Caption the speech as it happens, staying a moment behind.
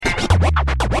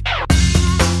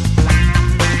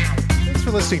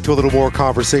listening to A Little More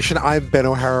Conversation. I'm Ben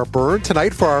O'Hara Byrne.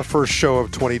 Tonight, for our first show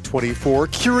of 2024,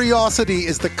 curiosity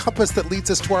is the compass that leads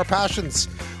us to our passions.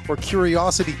 Where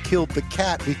curiosity killed the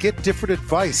cat, we get different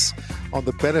advice on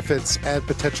the benefits and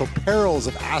potential perils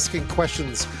of asking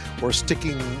questions or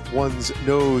sticking one's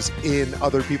nose in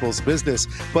other people's business.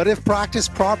 But if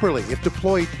practiced properly, if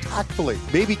deployed tactfully,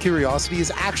 maybe curiosity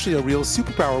is actually a real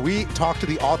superpower. We talked to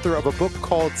the author of a book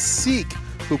called Seek,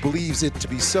 who believes it to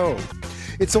be so.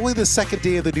 It's only the second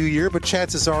day of the new year, but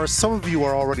chances are some of you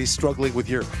are already struggling with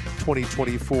your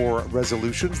 2024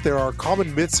 resolutions. There are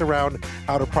common myths around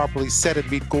how to properly set and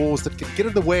meet goals that can get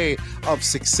in the way of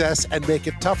success and make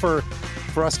it tougher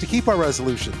for us to keep our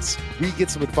resolutions. We get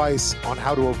some advice on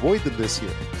how to avoid them this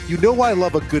year. You know I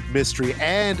love a good mystery,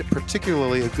 and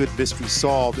particularly a good mystery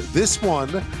solved. This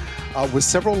one with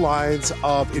several lines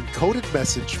of encoded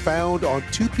message found on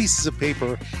two pieces of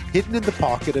paper hidden in the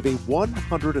pocket of a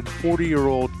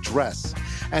 140-year-old dress.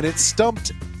 And it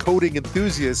stumped coding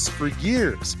enthusiasts for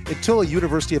years until a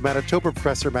University of Manitoba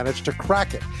professor managed to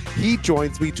crack it. He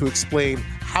joins me to explain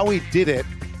how he did it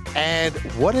and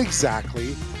what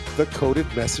exactly the coded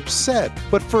message said.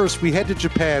 But first, we head to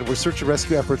Japan, where search and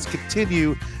rescue efforts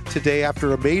continue today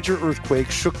after a major earthquake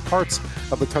shook parts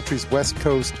of the country's west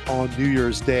coast on New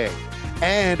Year's Day.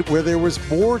 And where there was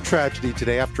more tragedy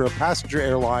today after a passenger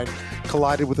airline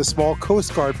collided with a small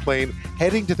Coast Guard plane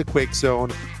heading to the quake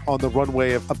zone on the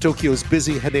runway of Tokyo's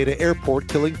busy Haneda Airport,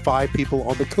 killing 5 people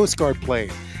on the Coast Guard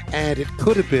plane. And it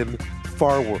could have been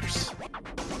far worse.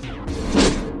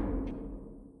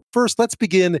 First, let's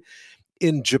begin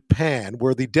in Japan,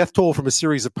 where the death toll from a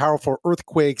series of powerful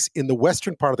earthquakes in the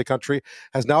western part of the country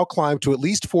has now climbed to at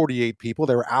least 48 people.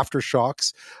 There were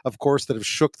aftershocks, of course, that have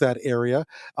shook that area.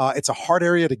 It's a hard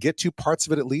area to get to, parts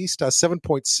of it at least. A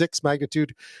 7.6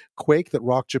 magnitude quake that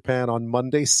rocked Japan on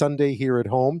Monday, Sunday here at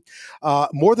home.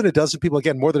 More than a dozen people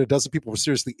were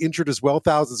seriously injured as well.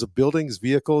 Thousands of buildings,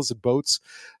 vehicles, and boats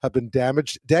have been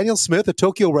damaged. Daniel Smith, a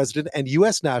Tokyo resident and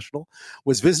U.S. national,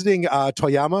 was visiting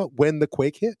Toyama when the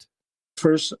quake hit.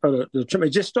 First, it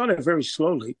just started very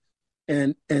slowly,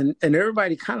 and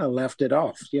everybody kind of left it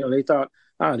off. You know, they thought,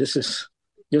 this is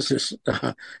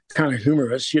kind of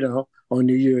humorous, you know, on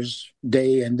New Year's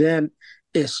Day, and then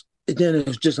it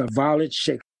was just a violent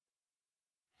shake.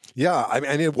 Yeah, I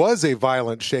mean, it was a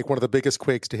violent shake, one of the biggest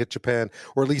quakes to hit Japan,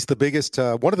 or at least the biggest,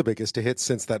 one of the biggest to hit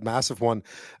since that massive one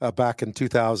back in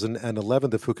 2011,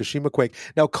 the Fukushima quake.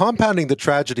 Now, compounding the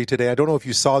tragedy today, I don't know if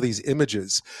you saw these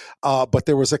images, but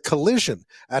there was a collision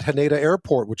at Haneda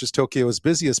Airport, which is Tokyo's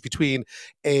busiest, between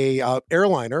a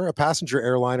passenger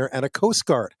airliner, and a Coast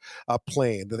Guard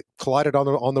plane that collided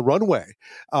on the runway.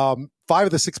 5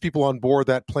 of the 6 people on board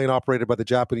that plane operated by the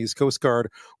Japanese Coast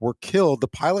Guard were killed. The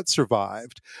pilot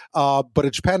survived, but a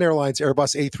Japan Airlines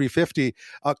Airbus A350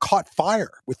 caught fire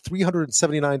with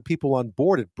 379 people on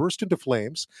board. It burst into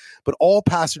flames, but all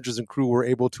passengers and crew were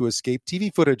able to escape.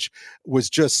 TV footage was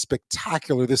just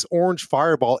spectacular. This orange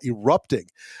fireball erupting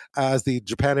as the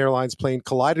Japan Airlines plane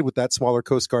collided with that smaller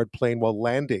Coast Guard plane while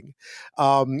landing.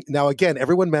 Now, again,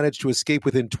 everyone managed to escape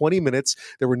within 20 minutes.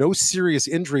 There were no serious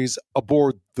injuries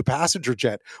aboard the passenger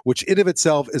jet, which in of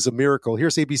itself is a miracle.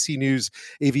 Here's ABC News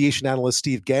aviation analyst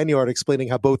Steve Gagnon explaining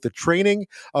how both the training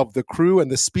of the crew and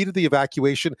the speed of the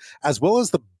evacuation, as well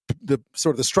as the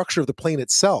sort of the structure of the plane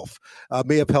itself,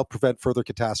 may have helped prevent further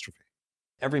catastrophe.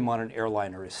 Every modern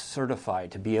airliner is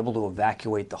certified to be able to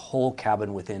evacuate the whole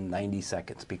cabin within 90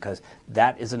 seconds because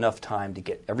that is enough time to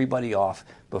get everybody off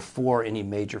before any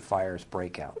major fires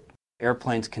break out.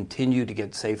 Airplanes continue to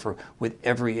get safer with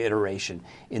every iteration.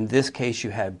 In this case,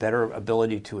 you had better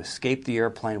ability to escape the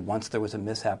airplane once there was a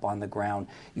mishap on the ground.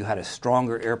 You had a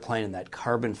stronger airplane in that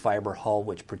carbon fiber hull,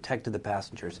 which protected the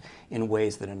passengers in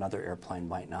ways that another airplane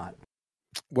might not.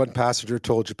 One passenger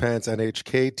told Japan's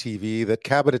NHK TV that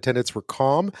cabin attendants were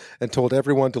calm and told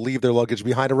everyone to leave their luggage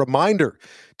behind. A reminder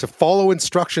to follow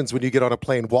instructions when you get on a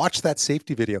plane. Watch that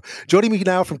safety video. Joining me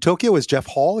now from Tokyo is Jeff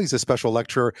Hall. He's a special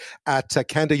lecturer at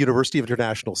Kanda University of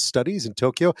International Studies in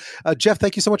Tokyo. Jeff,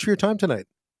 thank you so much for your time tonight.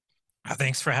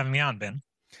 Thanks for having me on, Ben.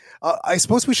 I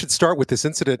suppose we should start with this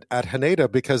incident at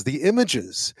Haneda because the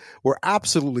images were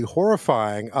absolutely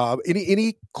horrifying.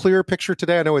 Any clearer picture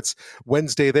today? I know it's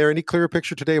Wednesday there. Any clearer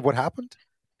picture today of what happened?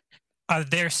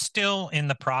 They're still in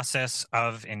the process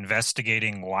of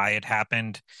investigating why it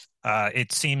happened.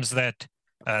 It seems that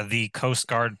the Coast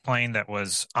Guard plane that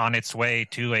was on its way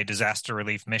to a disaster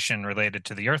relief mission related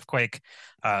to the earthquake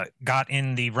got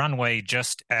in the runway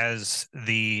just as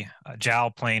the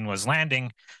JAL plane was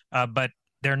landing, but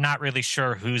they're not really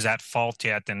sure who's at fault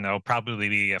yet, and there'll probably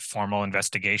be a formal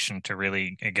investigation to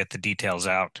really get the details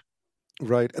out.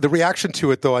 Right. The reaction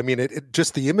to it, though, I mean,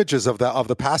 just the images of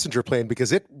the passenger plane,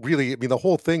 because it really, I mean, the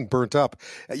whole thing burnt up.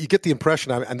 You get the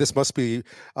impression, and this must be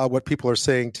what people are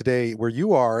saying today where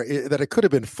you are, that it could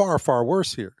have been far, far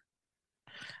worse here.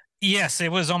 Yes,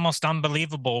 it was almost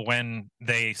unbelievable when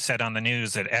they said on the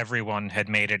news that everyone had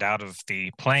made it out of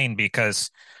the plane, because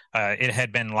it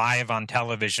had been live on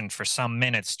television for some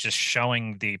minutes, just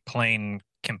showing the plane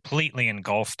completely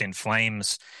engulfed in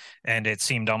flames. And it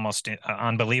seemed almost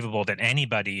unbelievable that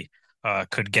anybody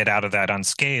could get out of that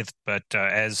unscathed. But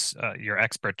as your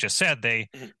expert just said, they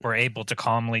were able to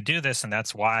calmly do this, and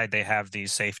that's why they have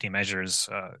these safety measures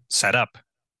set up.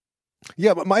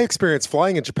 Yeah, but my experience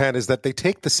flying in Japan is that they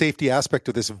take the safety aspect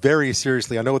of this very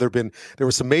seriously. I know there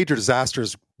were some major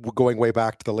disasters going way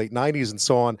back to the late 90s and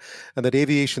so on, and that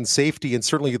aviation safety and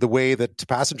certainly the way that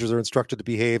passengers are instructed to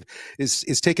behave is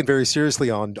taken very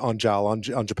seriously on JAL, on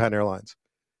Japan Airlines.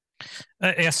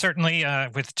 Yeah, certainly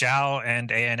with JAL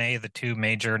and ANA, the two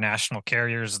major national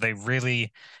carriers, they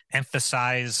really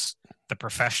emphasize the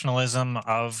professionalism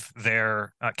of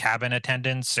their cabin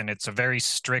attendants, and it's a very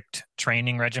strict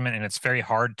training regimen, and it's very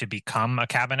hard to become a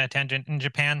cabin attendant in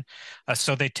Japan.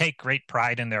 So they take great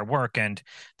pride in their work, and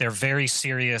they're very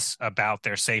serious about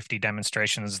their safety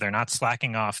demonstrations. They're not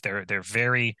slacking off. They're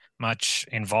very much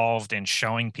involved in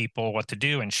showing people what to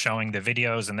do and showing the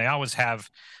videos, and they always have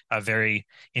very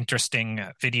interesting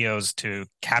videos to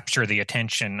capture the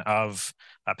attention of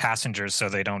passengers so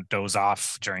they don't doze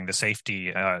off during the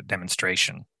safety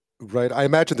demonstration. Right. I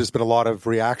imagine there's been a lot of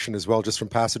reaction as well just from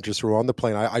passengers who are on the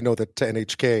plane. I know that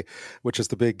NHK, which is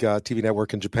the big TV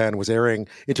network in Japan, was airing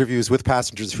interviews with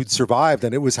passengers who'd survived,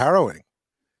 and it was harrowing.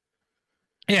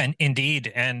 Yeah,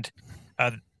 indeed. And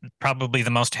probably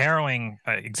the most harrowing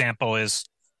example is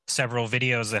several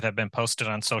videos that have been posted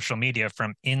on social media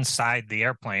from inside the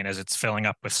airplane as it's filling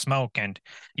up with smoke. And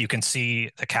you can see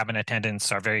the cabin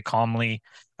attendants are very calmly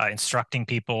instructing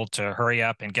people to hurry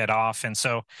up and get off. And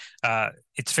so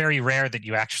it's very rare that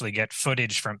you actually get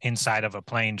footage from inside of a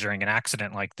plane during an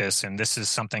accident like this. And this is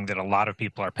something that a lot of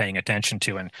people are paying attention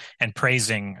to and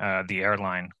praising the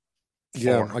airline.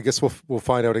 Yeah, I guess we'll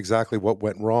find out exactly what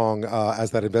went wrong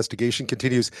as that investigation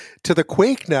continues. To the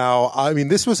quake now, I mean,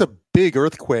 this was a big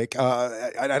earthquake.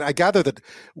 And I gather that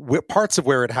parts of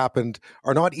where it happened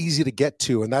are not easy to get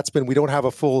to. And we don't have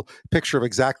a full picture of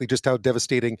exactly just how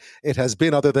devastating it has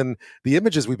been, other than the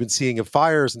images we've been seeing of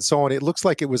fires and so on. It looks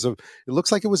like it was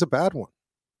a bad one.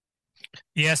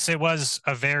 Yes, it was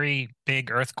a very big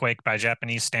earthquake by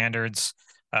Japanese standards.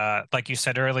 Like you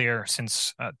said earlier,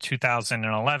 since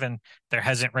 2011, there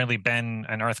hasn't really been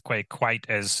an earthquake quite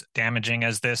as damaging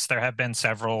as this. There have been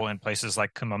several in places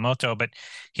like Kumamoto, but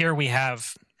here we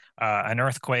have an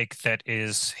earthquake that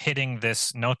is hitting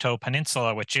this Noto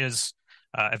Peninsula, which is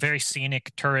a very scenic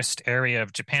tourist area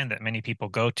of Japan that many people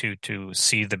go to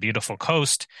see the beautiful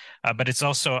coast. But it's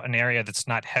also an area that's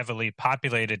not heavily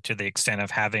populated to the extent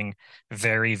of having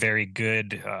very, very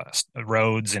good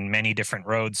roads and many different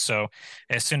roads. So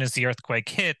as soon as the earthquake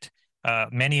hit,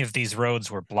 many of these roads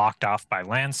were blocked off by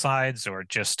landslides or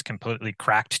just completely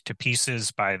cracked to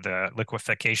pieces by the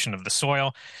liquefaction of the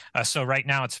soil. So right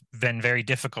now it's been very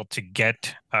difficult to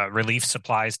get relief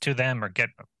supplies to them or get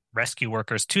rescue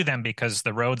workers to them because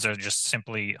the roads are just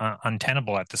simply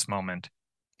untenable at this moment.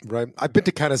 Right. I've been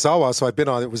to Kanazawa, so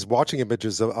I was watching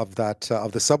images of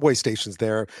the subway stations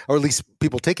there, or at least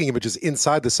people taking images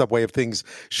inside the subway of things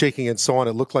shaking and so on.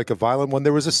 It looked like a violent one.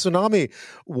 There was a tsunami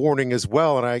warning as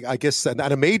well, and I guess and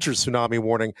a major tsunami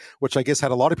warning, which I guess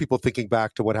had a lot of people thinking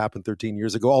back to what happened 13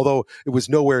 years ago, although it was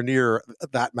nowhere near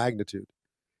that magnitude.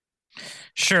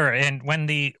 Sure. And when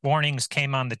the warnings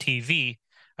came on the TV,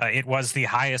 it was the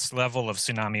highest level of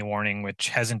tsunami warning, which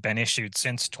hasn't been issued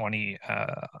since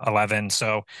 2011.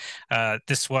 So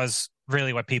this was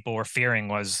really what people were fearing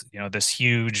was, this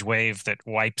huge wave that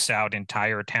wipes out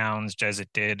entire towns as it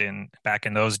did back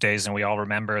in those days. And we all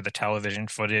remember the television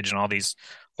footage and all these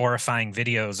horrifying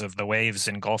videos of the waves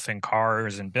engulfing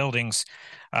cars and buildings.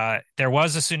 There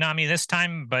was a tsunami this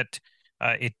time, but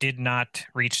it did not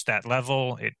reach that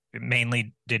level. It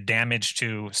mainly did damage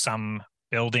to some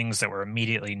buildings that were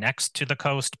immediately next to the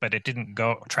coast, but it didn't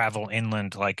travel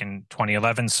inland like in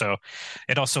 2011. So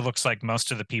it also looks like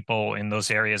most of the people in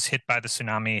those areas hit by the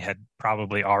tsunami had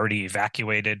probably already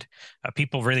evacuated.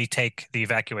 People really take the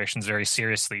evacuations very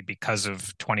seriously because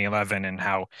of 2011 and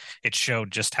how it showed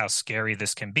just how scary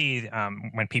this can be.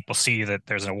 When people see that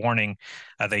there's a warning,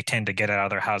 they tend to get out of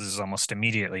their houses almost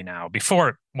immediately now.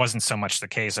 Before, wasn't so much the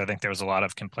case. I think there was a lot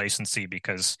of complacency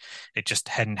because it just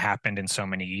hadn't happened in so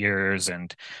many years,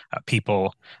 and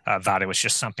people thought it was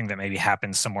just something that maybe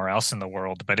happened somewhere else in the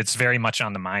world. But it's very much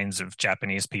on the minds of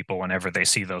Japanese people whenever they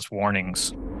see those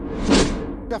warnings.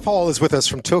 Jeff Hall is with us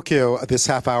from Tokyo this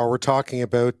half hour. We're talking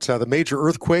about the major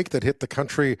earthquake that hit the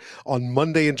country on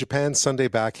Monday in Japan, Sunday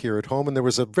back here at home. And there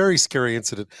was a very scary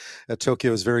incident at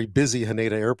Tokyo's very busy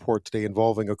Haneda airport today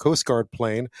involving a Coast Guard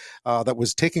plane that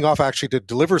was taking off actually to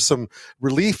deliver some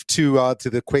relief to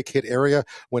the quake-hit area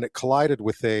when it collided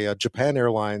with a Japan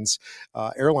Airlines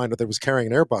airliner that was carrying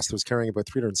an Airbus that was carrying about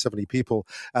 370 people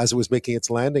as it was making its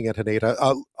landing at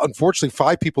Haneda. Unfortunately,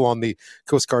 5 people on the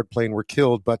Coast Guard plane were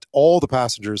killed, but all the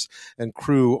passengers and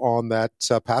crew on that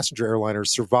passenger airliner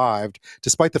survived,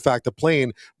 despite the fact the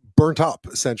plane burnt up,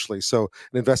 essentially. So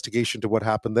an investigation to what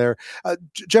happened there.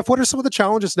 Jeff, what are some of the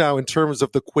challenges now in terms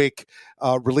of the quake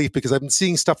relief? Because I've been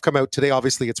seeing stuff come out today.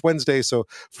 Obviously, it's Wednesday, so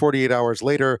 48 hours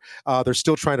later, they're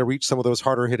still trying to reach some of those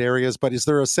harder hit areas. But is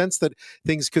there a sense that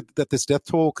that this death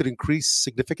toll could increase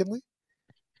significantly?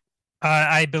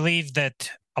 I believe that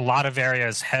a lot of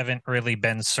areas haven't really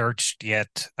been searched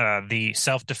yet. The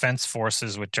self-defense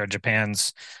forces, which are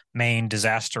Japan's main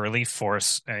disaster relief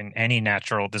force in any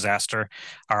natural disaster,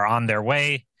 are on their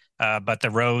way. But the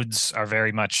roads are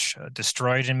very much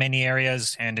destroyed in many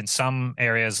areas. And in some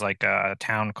areas, like a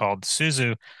town called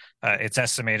Suzu, it's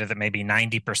estimated that maybe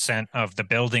 90% of the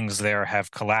buildings there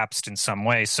have collapsed in some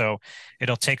way. So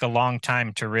it'll take a long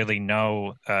time to really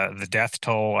know the death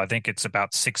toll. I think it's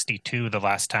about 62 the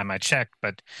last time I checked,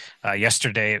 but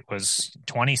yesterday it was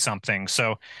 20-something.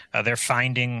 So they're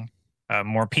finding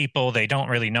more people. They don't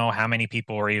really know how many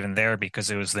people were even there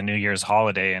because it was the New Year's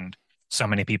holiday, and so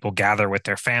many people gather with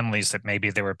their families that maybe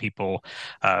there were people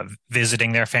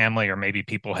visiting their family, or maybe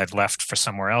people had left for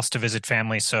somewhere else to visit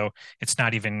family. So it's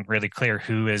not even really clear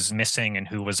who is missing and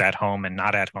who was at home and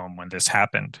not at home when this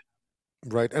happened.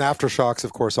 Right. And aftershocks,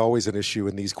 of course, always an issue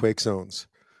in these quake zones.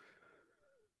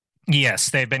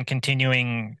 Yes, they've been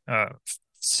continuing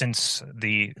since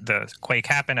the quake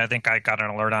happened. I think I got an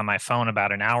alert on my phone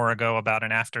about an hour ago about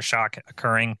an aftershock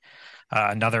occurring.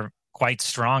 Another quite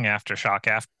strong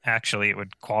aftershock. Actually, it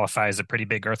would qualify as a pretty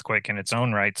big earthquake in its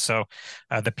own right. So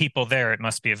the people there, it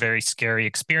must be a very scary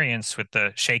experience with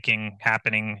the shaking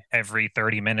happening every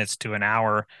 30 minutes to an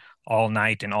hour all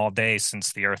night and all day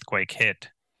since the earthquake hit.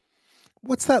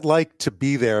 What's that like to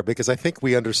be there? Because I think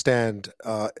we understand,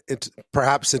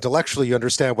 perhaps intellectually, you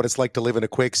understand what it's like to live in a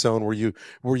quake zone where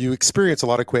you experience a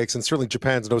lot of quakes, and certainly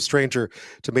Japan's no stranger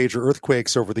to major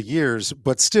earthquakes over the years.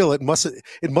 But still, it must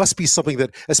be something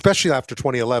that, especially after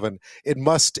 2011, it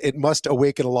must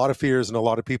awaken a lot of fears in a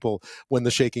lot of people when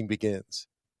the shaking begins.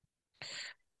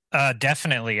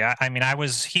 Definitely. I mean, I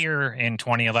was here in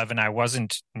 2011. I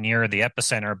wasn't near the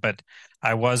epicenter, but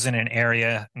I was in an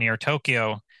area near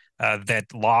Tokyo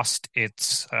that lost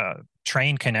its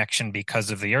train connection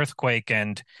because of the earthquake,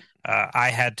 and I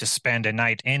had to spend a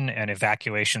night in an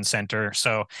evacuation center.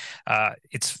 So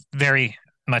it's very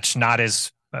much not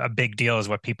as a big deal as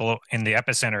what people in the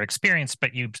epicenter experience,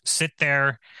 but you sit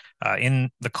there in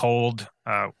the cold.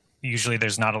 Usually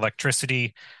there's not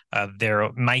electricity.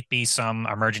 There might be some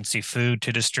emergency food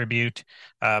to distribute,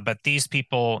 but these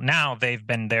people now, they've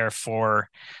been there for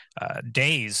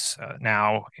days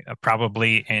now,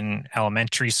 probably in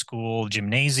elementary school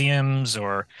gymnasiums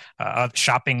or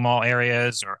shopping mall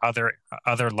areas or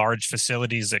other large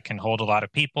facilities that can hold a lot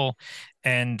of people.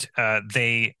 And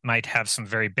they might have some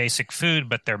very basic food,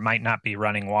 but there might not be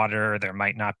running water. There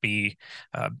might not be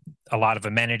a lot of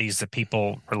amenities that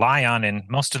people rely on. And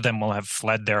most of them will have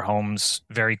fled their homes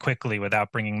very quickly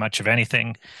without bringing much of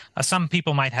anything. Some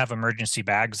people might have emergency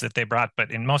bags that they brought,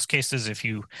 but in most cases, if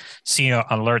you see an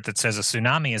alert that says a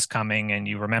tsunami is coming and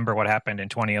you remember what happened in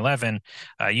 2011,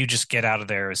 you just get out of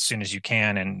there as soon as you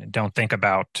can and don't think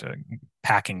about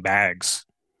packing bags.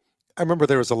 I remember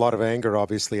there was a lot of anger,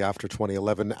 obviously, after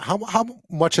 2011. How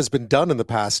much has been done in the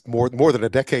past, more than a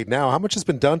decade now? How much has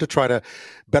been done to try to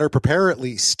better prepare, at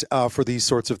least, for these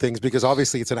sorts of things? Because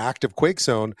obviously, it's an active quake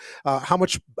zone. How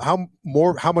much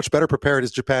better prepared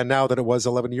is Japan now than it was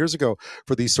 11 years ago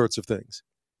for these sorts of things?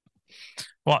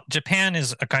 Well, Japan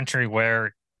is a country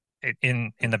where,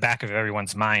 in the back of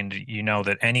everyone's mind, you know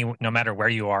that no matter where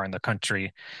you are in the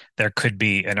country, there could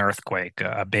be an earthquake,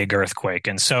 a big earthquake.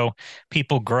 And so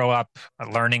people grow up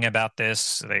learning about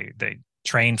this. They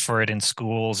train for it in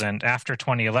schools. And after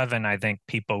 2011, I think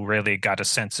people really got a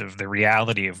sense of the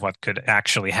reality of what could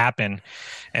actually happen.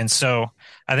 And so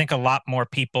I think a lot more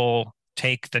people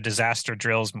take the disaster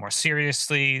drills more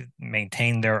seriously,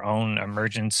 maintain their own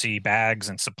emergency bags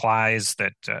and supplies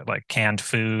that like canned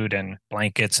food and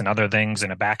blankets and other things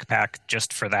in a backpack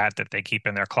just for that they keep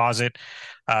in their closet.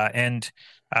 And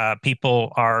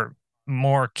people are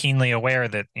more keenly aware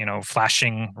that,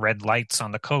 flashing red lights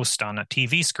on the coast on a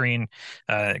TV screen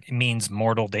means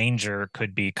mortal danger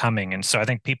could be coming. And so I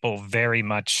think people very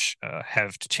much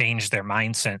have changed their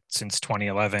mindset since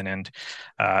 2011. And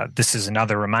this is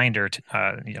another reminder,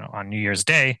 on New Year's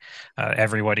Day,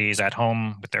 everybody is at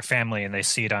home with their family and they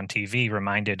see it on TV,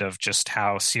 reminded of just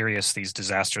how serious these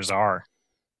disasters are.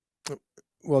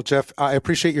 Well, Jeff, I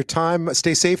appreciate your time.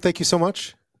 Stay safe. Thank you so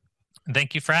much.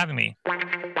 Thank you for having me.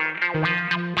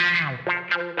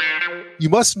 You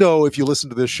must know, if you listen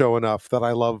to this show enough, that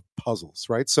I love puzzles,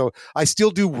 right? So I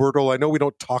still do Wordle. I know we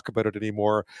don't talk about it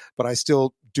anymore, but I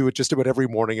still do it just about every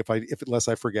morning unless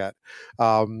I forget.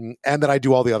 And then I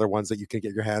do all the other ones that you can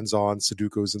get your hands on,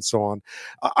 Sudokus and so on.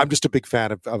 I'm just a big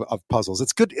fan of puzzles.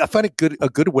 It's good. I find it a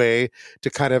good way to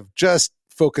kind of just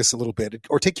focus a little bit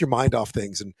or take your mind off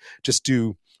things and just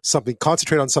do something,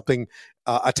 concentrate on something,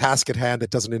 a task at hand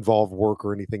that doesn't involve work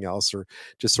or anything else, or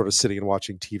just sort of sitting and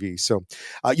watching TV. So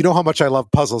you know how much I love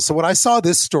puzzles. So when I saw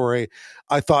this story,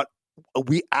 I thought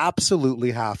we absolutely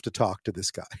have to talk to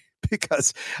this guy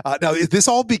because now this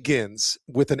all begins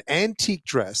with an antique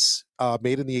dress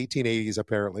made in the 1880s,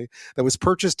 apparently, that was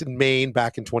purchased in Maine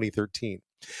back in 2013.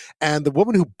 And the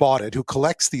woman who bought it, who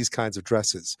collects these kinds of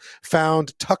dresses,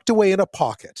 found tucked away in a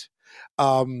pocket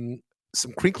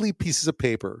some crinkly pieces of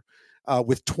paper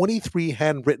with 23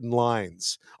 handwritten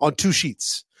lines on 2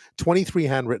 sheets, 23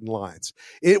 handwritten lines.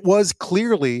 It was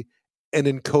clearly an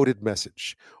encoded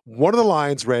message. One of the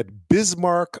lines read,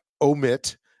 Bismarck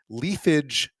omit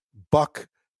leafage buck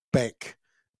bank.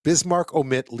 Bismarck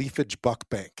omit leafage buck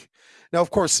bank. Now,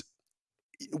 of course,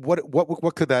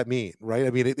 what could that mean, right?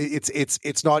 I mean,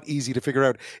 it's not easy to figure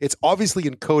out. It's obviously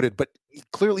encoded, but you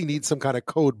clearly need some kind of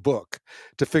code book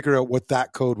to figure out what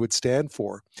that code would stand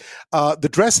for. The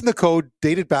dress in the code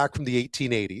dated back from the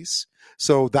 1880s,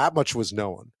 so that much was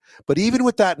known. But even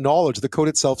with that knowledge, the code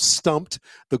itself stumped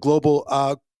the global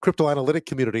cryptoanalytic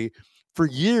community for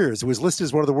years. It was listed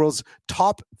as one of the world's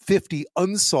top 50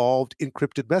 unsolved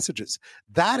encrypted messages.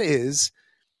 That is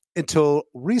until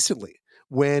recently,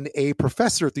 when a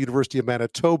professor at the University of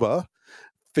Manitoba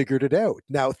figured it out.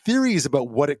 Now, theories about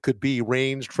what it could be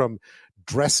ranged from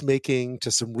dressmaking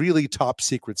to some really top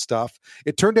secret stuff.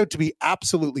 It turned out to be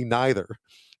absolutely neither,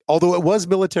 although it was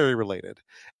military related.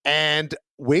 And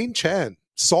Wayne Chan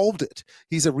solved it.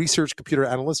 He's a research computer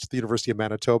analyst at the University of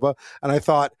Manitoba. And I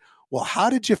thought, well, how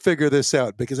did you figure this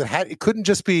out? Because it couldn't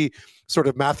just be sort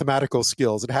of mathematical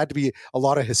skills. It had to be a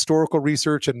lot of historical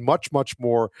research and much, much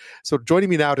more. So joining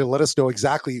me now to let us know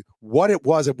exactly what it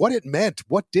was and what it meant,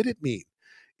 what did it mean,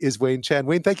 is Wayne Chan.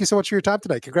 Wayne, thank you so much for your time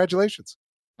tonight. Congratulations.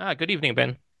 Good evening,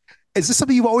 Ben. Is this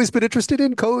something you've always been interested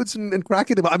in, codes and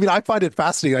cracking them? I mean, I find it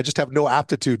fascinating. I just have no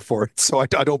aptitude for it, so I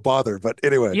don't bother. But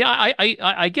anyway. Yeah,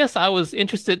 I guess I was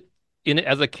interested in it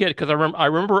as a kid because I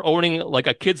remember owning like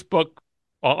a kid's book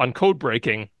on code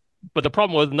breaking, but the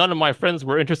problem was none of my friends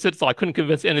were interested, so I couldn't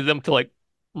convince any of them to like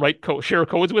share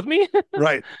codes with me.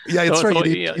 Right. Yeah, it's right.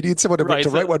 You need someone to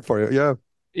write one for you. Yeah.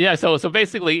 Yeah. So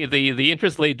basically, the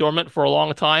interest lay dormant for a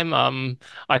long time.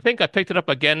 I think I picked it up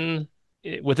again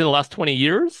within the last 20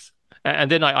 years,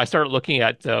 and then I started looking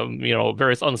at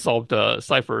various unsolved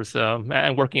ciphers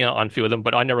and working on a few of them,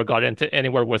 but I never got into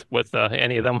anywhere with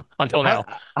any of them until now.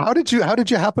 How did you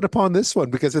happen upon this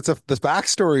one? Because the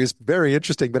backstory is very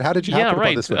interesting, but how did you happen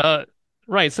upon this one?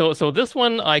 Right. So this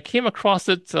one, I came across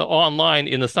it online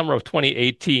in the summer of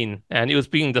 2018, and it was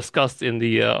being discussed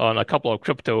on a couple of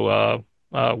crypto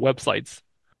websites.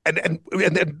 And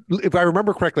if I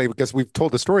remember correctly, because we've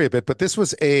told the story a bit, but this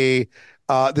was a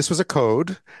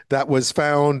code that was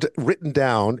found written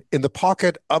down in the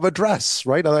pocket of a dress,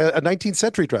 right? A 19th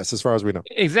century dress, as far as we know.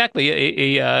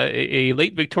 Exactly, a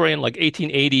late Victorian, like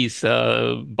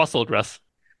 1880s bustle dress.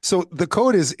 So the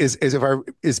code is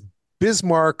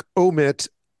Bismarck omit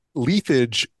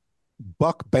leafage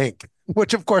buck bank,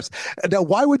 which of course, now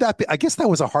why would that be? I guess that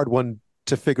was a hard one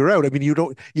to figure out. I mean, you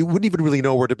wouldn't even really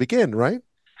know where to begin, right?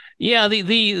 Yeah,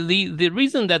 the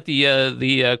reason that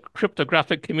the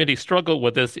cryptographic community struggled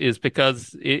with this is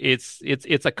because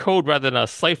it's a code rather than a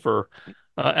cipher,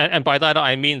 and by that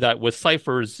I mean that with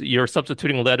ciphers you're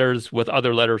substituting letters with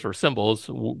other letters or symbols.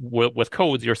 With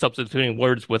codes you're substituting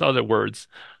words with other words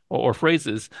or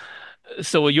phrases.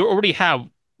 So you already have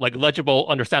like legible,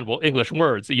 understandable English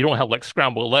words. You don't have like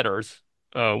scrambled letters,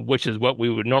 which is what we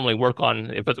would normally work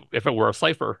on if it were a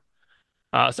cipher.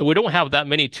 So we don't have that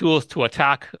many tools to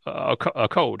attack a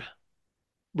code.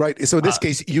 Right. So in this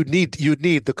case, you'd need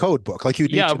the code book. Like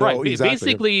you'd need to right. know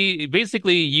exactly.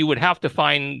 Basically, you would have to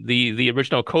find the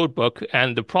original code book,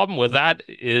 and the problem with that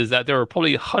is that there are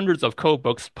probably hundreds of code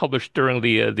books published during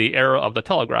the era of the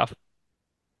telegraph.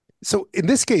 So in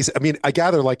this case, I mean, I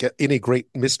gather like in a great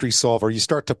mystery solver, you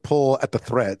start to pull at the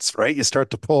threads, right? You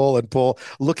start to pull and pull,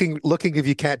 looking if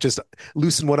you can't just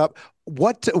loosen one up.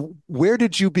 Where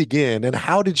did you begin, and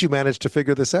how did you manage to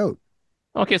figure this out?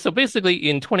 Okay, so basically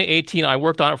in 2018, I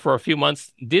worked on it for a few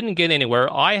months, didn't get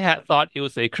anywhere. I had thought it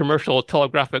was a commercial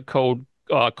telegraphic code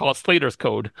called Slater's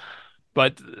code,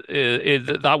 but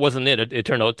that wasn't it. It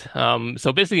turned out.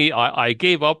 So basically, I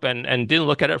gave up and didn't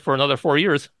look at it for another 4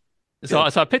 years. So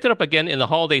I picked it up again in the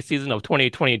holiday season of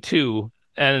 2022,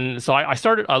 and so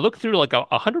I looked through like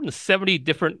 170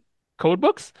 different code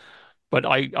books, but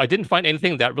I didn't find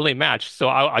anything that really matched. So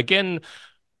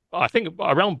I think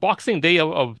around Boxing Day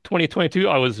of 2022,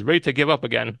 I was ready to give up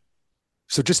again.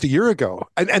 So just a year ago.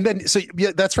 And then, so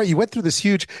yeah, that's right. You went through this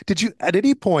huge, did you at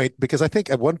any point, because I think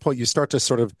at one point you start to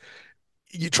sort of,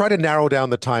 you try to narrow down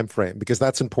the time frame because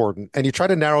that's important. And you try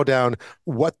to narrow down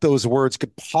what those words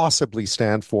could possibly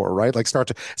stand for, right? Like so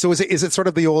is it sort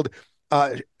of the old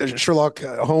Sherlock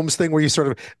Holmes thing where you sort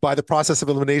of, by the process of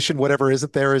elimination, whatever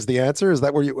isn't there is the answer? Is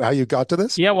that how you got to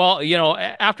this? Yeah, well,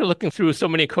 after looking through so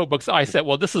many code books, I said,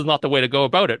 well, this is not the way to go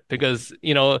about it because,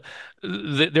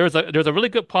 there's a really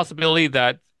good possibility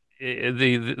that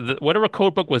the whatever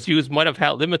code book was used might have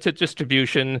had limited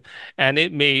distribution, and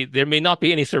there may not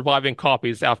be any surviving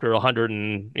copies after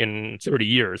 130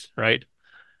 years, right?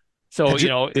 So,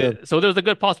 so there's a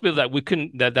good possibility that we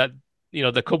couldn't that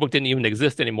the code book didn't even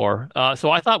exist anymore.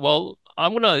 So I thought, well,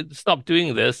 I'm going to stop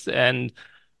doing this, and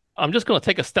I'm just going to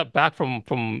take a step back from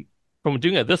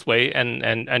doing it this way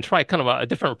and try kind of a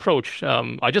different approach.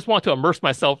 I just want to immerse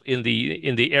myself in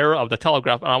the era of the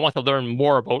telegraph, and I want to learn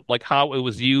more about like how it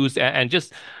was used and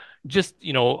just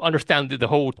understand the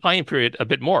whole time period a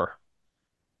bit more.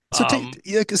 So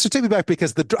take me back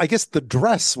because I guess the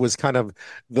dress was kind of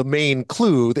the main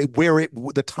clue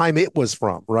the time it was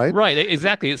from, right? Right,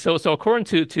 exactly. So according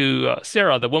to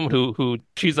Sarah, the woman who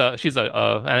she's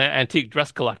an antique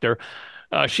dress collector,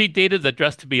 she dated the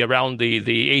dress to be around the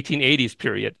 1880s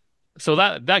period. So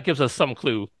that gives us some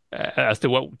clue as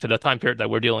to the time period that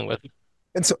we're dealing with.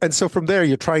 And so from there,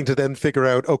 you're trying to then figure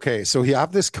out, okay, so you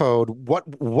have this code. What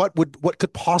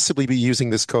could possibly be using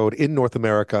this code in North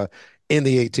America in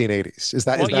the 1880s? Is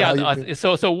that how you...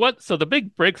 So the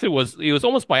big breakthrough was it was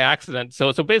almost by accident.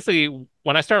 So basically,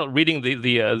 when I started reading the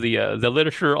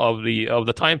literature of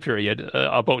the time period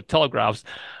about telegraphs,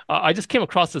 I just came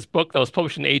across this book that was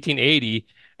published in 1880,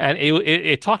 and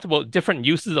it talked about different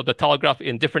uses of the telegraph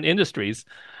in different industries.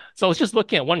 So I was just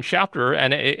looking at one chapter,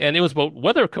 and it was about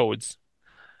weather codes.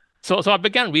 So I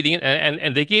began reading it,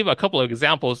 and they gave a couple of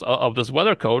examples of this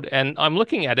weather code, and I'm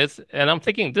looking at it, and I'm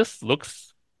thinking, this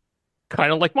looks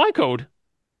kind of like my code.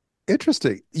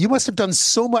 Interesting. You must have done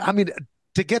so much. I mean,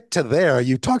 to get to there,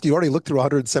 you already looked through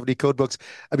 170 code books.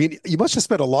 I mean, you must have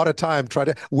spent a lot of time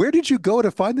where did you go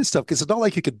to find this stuff? Because it's not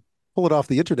like you could pull it off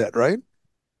the internet, right?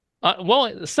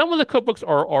 Well, some of the code books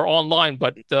are online,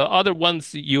 but the other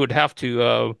ones you would have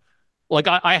to... Like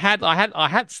I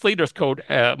had Slater's code,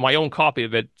 my own copy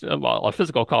of it, a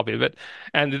physical copy of it,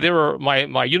 and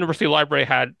my university library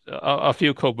had a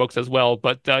few code books as well.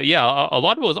 But a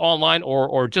lot of it was online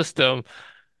or just trying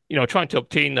to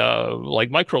obtain like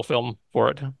microfilm for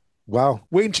it. Wow.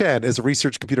 Wayne Chan is a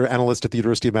research computer analyst at the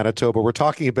University of Manitoba. We're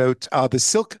talking about the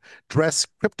silk dress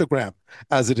cryptogram,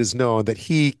 as it is known, that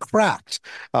he cracked.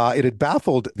 It had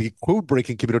baffled the code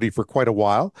breaking community for quite a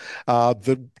while.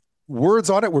 The words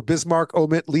on it were Bismarck,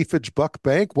 omit, leafage, buck,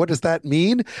 bank. What does that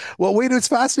mean? Well, wait, it's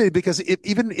fascinating because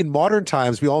even in modern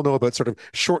times, we all know about sort of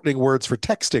shortening words for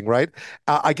texting, right?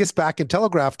 I guess back in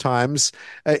telegraph times,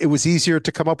 it was easier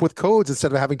to come up with codes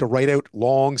instead of having to write out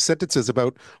long sentences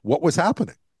about what was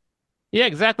happening. Yeah,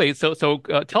 exactly. So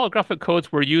telegraphic codes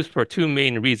were used for two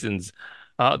main reasons.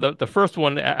 The first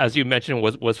one, as you mentioned,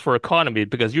 was for economy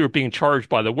because you were being charged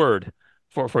by the word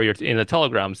for your in the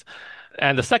telegrams.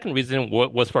 And the second reason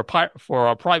was for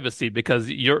privacy because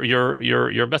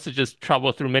your messages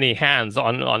travel through many hands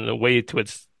on the way to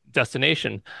its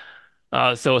destination.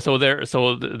 So there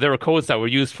are codes that were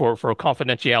used for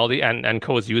confidentiality and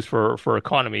codes used for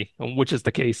economy, which is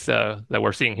the case that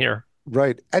we're seeing here.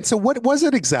 Right. And so what was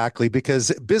it exactly?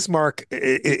 Because Bismarck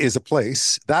is a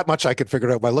place. That much I could figure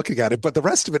out by looking at it, but the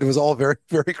rest of it was all very,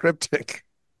 very cryptic.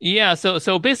 Yeah,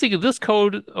 so basically this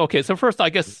code, okay, so first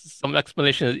I guess some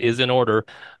explanation is in order.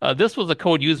 This was a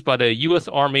code used by the U.S.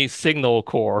 Army Signal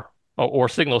Corps, or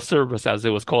Signal Service as it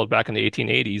was called back in the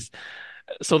 1880s.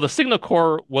 So the Signal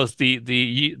Corps was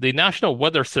the National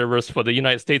Weather Service for the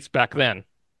United States back then.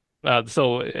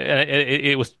 So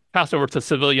it was passed over to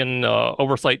civilian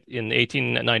oversight in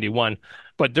 1891.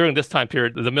 But during this time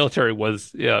period, the military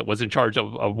was in charge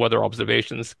of weather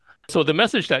observations. So the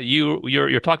message that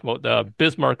you're talking about,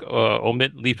 Bismarck,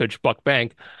 omit leafage, buck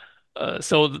bank.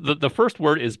 So the first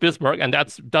word is Bismarck, and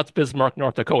that's Bismarck,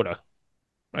 North Dakota.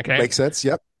 Okay, Makes sense.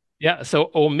 Yep. Yeah. So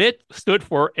omit stood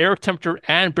for air temperature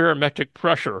and barometric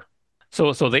pressure. So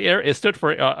it stood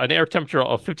for an air temperature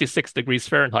of 56 degrees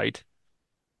Fahrenheit.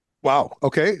 Wow.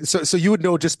 Okay. So you would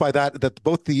know just by that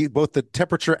both the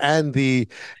temperature and the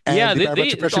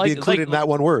barometric pressure be included in that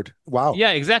one word. Wow.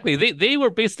 Yeah, exactly. They were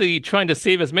basically trying to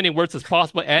save as many words as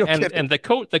possible, and the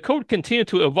code continued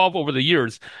to evolve over the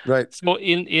years. Right. So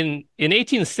in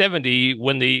 1870,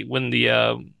 when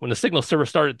the Signal Service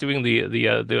started doing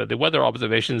the weather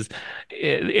observations,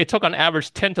 it took on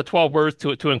average 10 to 12 words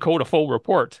to encode a full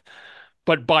report.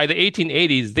 But by the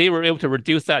 1880s, they were able to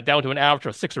reduce that down to an average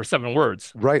of 6 or 7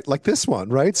 words. Right, like this one,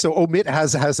 right? So omit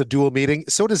has a dual meaning.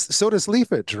 So does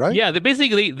leafage, right? Yeah,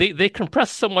 they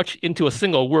compressed so much into a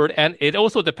single word, and it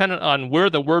also depended on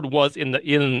where the word was in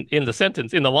the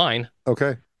sentence, in the line.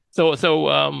 Okay. So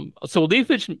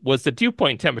leafage was the dew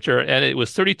point temperature, and it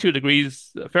was 32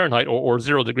 degrees Fahrenheit or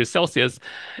 0 degrees Celsius.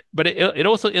 But it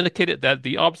also indicated that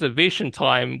the observation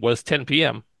time was 10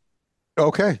 p.m.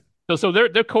 Okay. So they're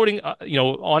coding,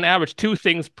 on average 2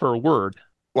 things per word.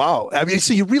 Wow. I mean,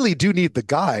 so you really do need the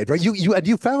guide, right?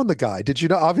 You found the guide. Did you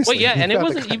know? Obviously. Well, yeah, and it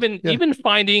wasn't even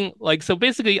finding, so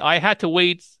basically I had to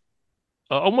wait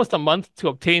almost a month to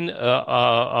obtain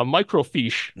a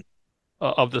microfiche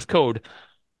of this code.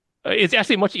 It's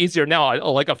actually much easier now.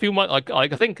 Like a few months, I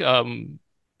think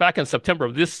back in September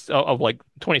of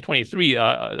 2023,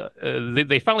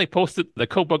 they finally posted the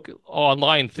code book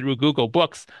online through Google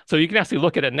Books, so you can actually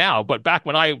look at it now. But back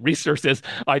when I researched this,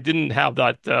 I didn't have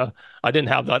that. I didn't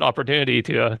have that opportunity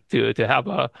to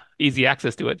have easy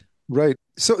access to it. Right.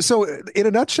 So in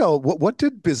a nutshell, what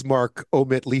did Bismarck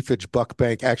omit leafage buck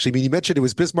bank actually mean? You mentioned it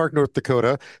was Bismarck, North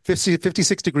Dakota,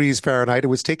 56 degrees Fahrenheit. It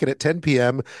was taken at 10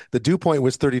 p.m. The dew point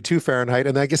was 32 Fahrenheit.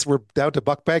 And I guess we're down to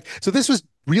buck bank. So this was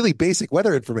really basic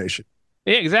weather information.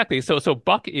 Yeah, exactly. So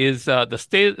buck is the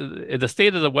state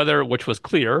of the weather, which was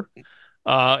clear.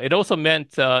 It also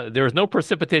meant there was no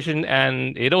precipitation,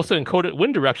 and it also encoded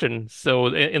wind direction. So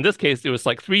in this case, it was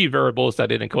like 3 variables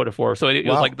that it encoded for. So it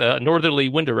was like the northerly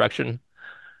wind direction.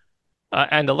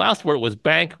 And the last word was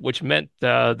bank, which meant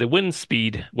the wind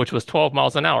speed, which was 12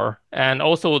 miles an hour. And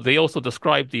they also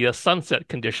described the sunset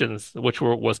conditions, which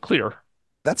was clear.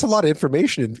 That's a lot of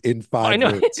information in 5 I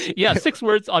know. words. Yeah, 6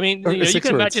 words. I mean, you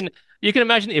can imagine. You can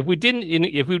imagine if we didn't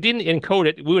encode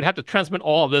it, we would have to transmit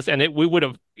all of this, and we would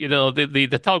have,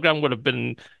 the telegram would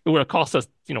have cost us,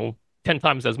 10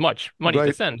 times as much money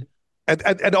to send.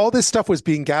 And all this stuff was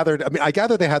being gathered. I mean, I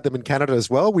gather they had them in Canada as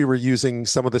well. We were using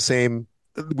the same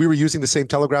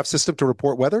telegraph system to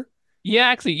report weather. Yeah,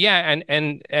 actually, yeah,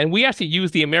 and we actually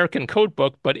used the American code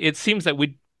book, but it seems that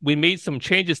we made some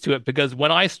changes to it, because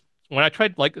when I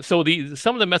tried, some of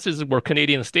the messages were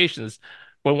Canadian stations,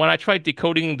 but when I tried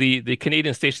decoding the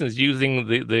Canadian stations using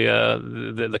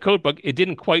the code book, it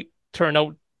didn't quite turn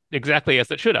out exactly as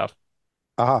it should have.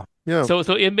 Yeah. So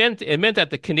it meant that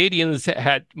the Canadians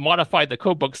had modified the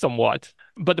code book somewhat.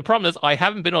 But the problem is I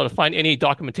haven't been able to find any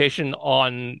documentation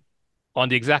on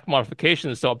the exact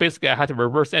modifications. So basically I had to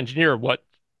reverse engineer what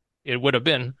it would have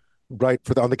been. Right,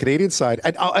 on the Canadian side.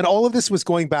 And all of this was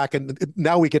going back, and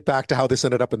now we get back to how this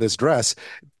ended up in this dress.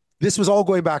 This was all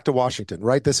going back to Washington,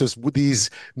 right? This was these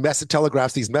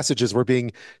telegraphs, these messages were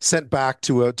being sent back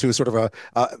to a sort of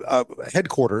a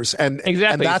headquarters, and exactly.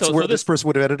 And that's where this person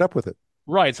would have ended up with it.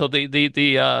 Right. So the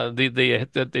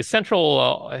central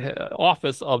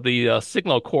office of the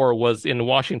Signal Corps was in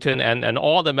Washington, and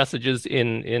all the messages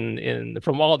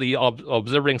from all the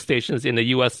observing stations in the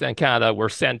U.S. and Canada were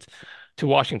sent to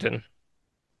Washington.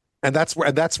 And that's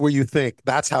where you think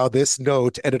that's how this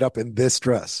note ended up in this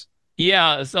dress.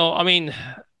 Yeah. So I mean,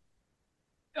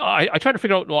 I tried to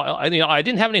figure out. Well, I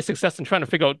didn't have any success in trying to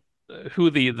figure out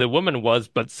who the woman was,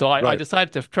 but so I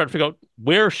decided to try to figure out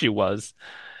where she was.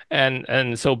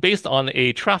 And so based on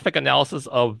a traffic analysis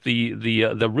of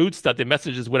the routes that the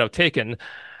messages would have taken,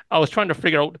 I was trying to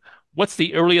figure out what's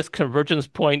the earliest convergence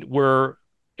point where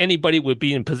anybody would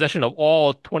be in possession of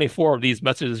all 24 of these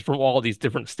messages from all these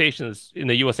different stations in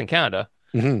the U.S. and Canada,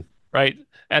 right?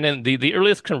 And then the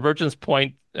earliest convergence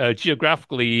point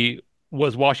geographically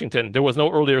was Washington. There was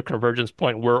no earlier convergence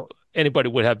point where anybody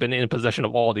would have been in possession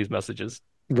of all these messages.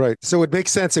 Right. So it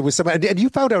makes sense. It was some, and you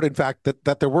found out, in fact,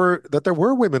 that there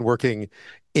were women working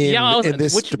in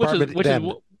this department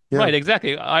then. Yeah. Right,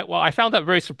 exactly. I found that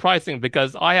very surprising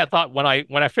because I had thought when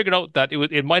I figured out that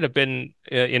it might have been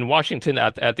in Washington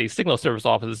at the Signal Service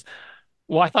offices.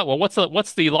 Well, I thought, well,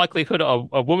 what's the likelihood of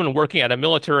a woman working at a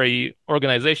military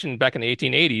organization back in the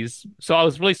 1880s? So I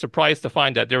was really surprised to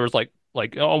find that there was like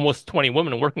almost 20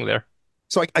 women working there.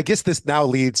 So I guess this now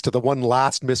leads to the one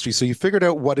last mystery. So you figured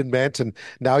out what it meant, and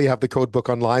now you have the code book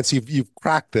online. So you've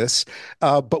cracked this,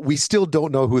 but we still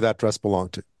don't know who that dress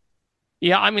belonged to.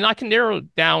 Yeah, I mean, I can narrow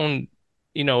down,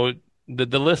 the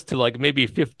list to like maybe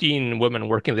 15 women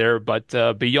working there, but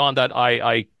beyond that,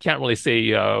 I can't really say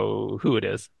who it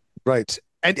is. Right.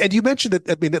 And you mentioned that,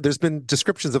 I mean, there's been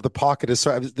descriptions of the pocket as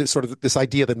sort of this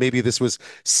idea that maybe this was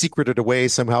secreted away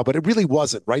somehow, but it really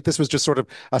wasn't, right? This was just sort of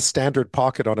a standard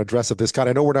pocket on a dress of this kind.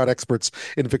 I know we're not experts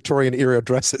in Victorian era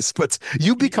dresses, but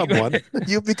you've become one.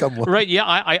 You've become one. Right.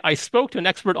 Yeah. I spoke to an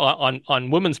expert on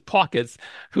women's pockets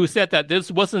who said that this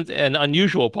wasn't an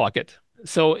unusual pocket.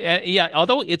 So yeah,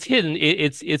 although it's hidden,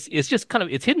 it's just kind of,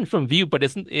 it's hidden from view, but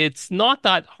it's not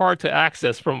that hard to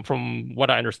access from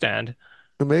what I understand.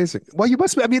 Amazing. Well,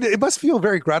 it must feel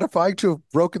very gratifying to have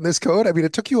broken this code. I mean,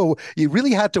 it took you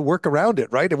really had to work around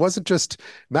it, right? It wasn't just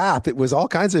math. It was all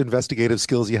kinds of investigative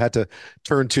skills you had to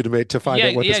turn to find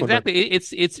out what this one meant. Yeah,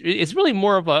 exactly. It's really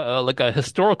more of a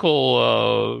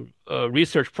historical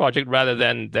research project rather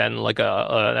than like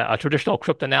a traditional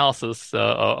cryptanalysis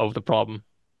of the problem.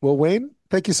 Well, Wayne,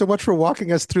 thank you so much for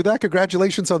walking us through that.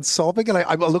 Congratulations on solving it.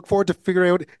 I look forward to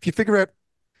figuring out, if you figure out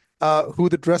who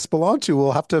the dress belonged to,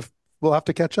 we'll have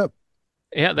to catch up.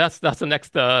 Yeah, that's the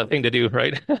next thing to do,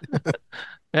 right?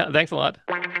 Yeah, thanks a lot.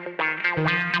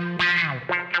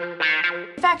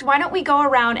 In fact, why don't we go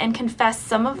around and confess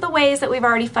some of the ways that we've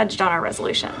already fudged on our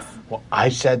resolutions? Well, I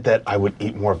said that I would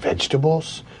eat more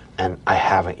vegetables, and I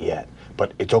haven't yet.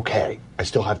 But it's okay. I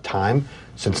still have time,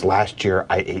 since last year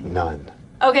I ate none.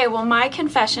 Okay, well, my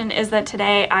confession is that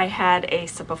today I had a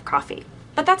sip of coffee.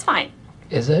 But that's fine.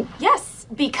 Is it? Yes,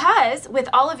 because with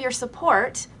all of your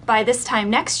support, by this time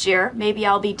next year, maybe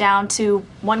I'll be down to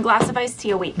 1 glass of iced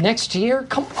tea a week. Next year?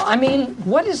 Come on, I mean,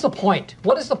 what is the point?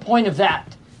 What is the point of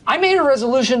that? I made a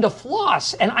resolution to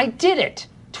floss, and I did it.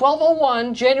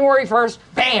 12:01, January 1st,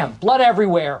 bam, blood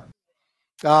everywhere.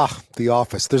 Ah, The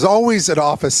Office. There's always an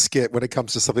Office skit when it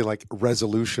comes to something like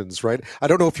resolutions, right? I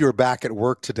don't know if you were back at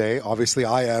work today. Obviously,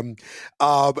 I am.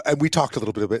 And we talked a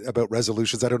little bit about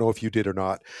resolutions. I don't know if you did or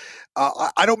not.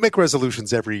 I don't make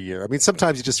resolutions every year. I mean,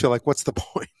 sometimes you just feel like, what's the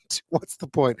point? What's the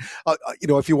point?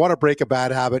 If you want to break a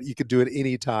bad habit, you can do it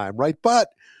anytime, right? But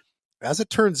as it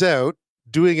turns out,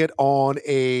 doing it on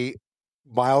a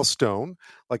milestone,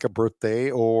 like a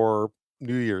birthday or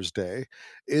New Year's Day,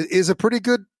 is a pretty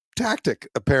good tactic,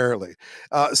 apparently.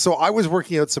 So I was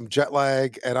working out some jet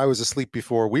lag, and I was asleep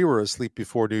before we were asleep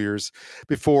before New Year's,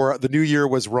 before the new year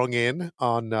was rung in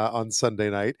on Sunday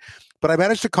night. But I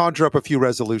managed to conjure up a few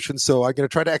resolutions. So I'm going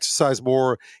to try to exercise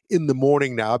more in the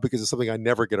morning now, because it's something I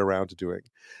never get around to doing.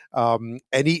 And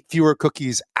eat fewer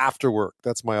cookies after work.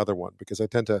 That's my other one, because I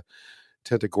tend to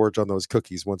gorge on those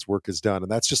cookies once work is done.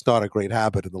 And that's just not a great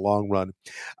habit in the long run.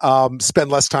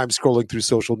 Spend less time scrolling through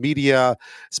social media,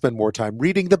 spend more time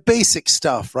reading the basic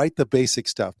stuff, right? The basic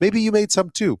stuff. Maybe you made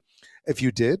some too. If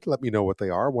you did, let me know what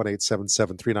they are.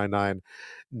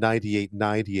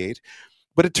 1-877-399-9898.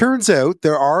 But it turns out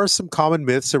there are some common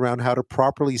myths around how to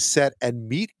properly set and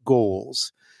meet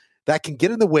goals that can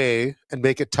get in the way and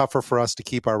make it tougher for us to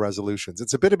keep our resolutions.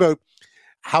 It's a bit about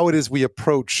how it is we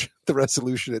approach the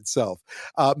resolution itself.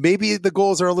 Maybe the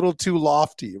goals are a little too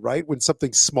lofty, right? When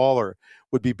something smaller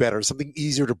would be better, something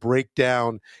easier to break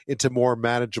down into more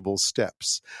manageable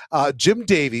steps. Jim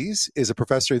Davies is a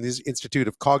professor in the Institute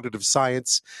of Cognitive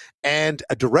Science and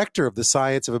a director of the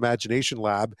Science of Imagination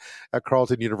Lab at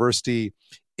Carleton University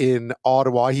in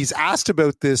Ottawa. He's asked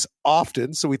about this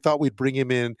often, so we thought we'd bring him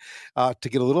in to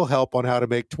get a little help on how to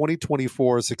make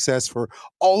 2024 a success for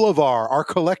all of our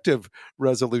collective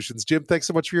resolutions. Jim, thanks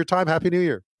so much for your time. Happy New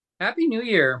Year. Happy New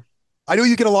Year. I know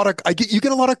you get a lot of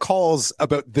calls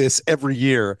about this every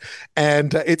year,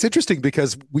 and it's interesting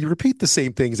because we repeat the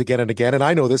same things again and again. And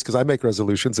I know this because I make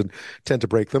resolutions and tend to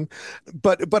break them.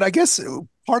 But I guess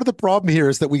part of the problem here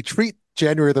is that we treat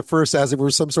January the 1st as if it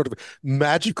were some sort of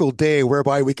magical day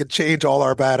whereby we could change all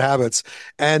our bad habits,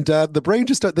 and the brain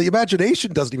the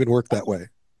imagination doesn't even work that way.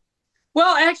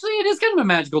 Well, actually, it is kind of a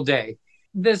magical day.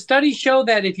 The studies show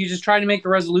that if you just try to make a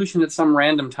resolution at some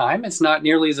random time, it's not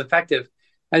nearly as effective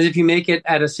as if you make it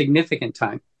at a significant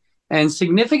time. And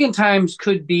significant times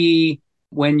could be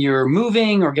when you're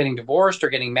moving or getting divorced or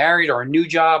getting married or a new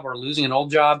job or losing an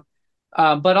old job,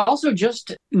 but also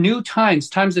just new times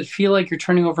that feel like you're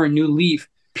turning over a new leaf.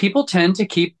 People tend to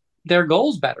keep their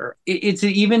goals better. It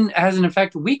even has an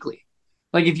effect weekly.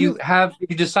 Like if you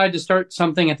decide to start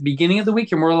something at the beginning of the week,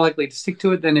 you're more likely to stick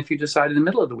to it than if you decide in the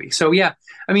middle of the week. So yeah,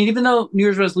 I mean, even though New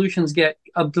Year's resolutions get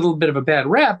a little bit of a bad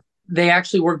rep, they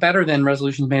actually work better than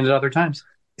resolutions made at other times.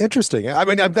 Interesting. I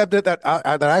mean,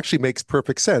 that actually makes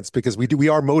perfect sense because we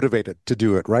are motivated to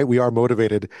do it, right? We are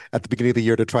motivated at the beginning of the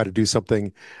year to try to do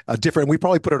something different. We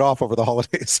probably put it off over the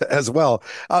holidays as well.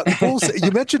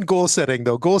 You mentioned goal setting,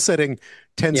 though. Goal setting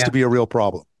tends to be a real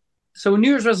problem. So New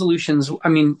Year's resolutions, I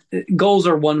mean, goals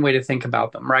are one way to think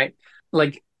about them, right?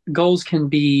 Like goals can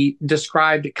be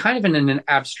described kind of in an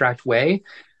abstract way.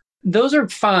 Those are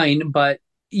fine, but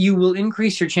you will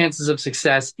increase your chances of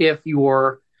success if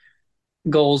your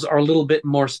goals are a little bit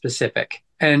more specific.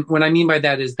 And what I mean by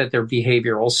that is that they're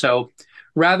behavioral. So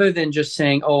rather than just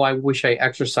saying, oh, I wish I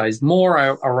exercised more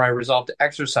or I resolved to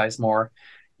exercise more,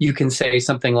 you can say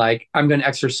something like, I'm going to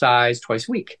exercise twice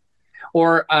a week.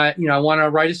 Or, I want to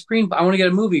write a screenplay. I want to get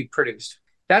a movie produced.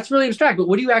 That's really abstract. But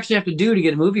what do you actually have to do to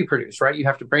get a movie produced, right? You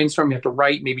have to brainstorm, you have to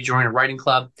write, maybe join a writing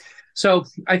club. So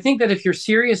I think that if you're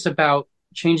serious about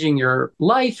changing your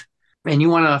life and you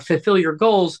want to fulfill your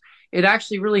goals, it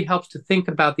actually really helps to think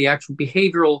about the actual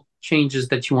behavioral changes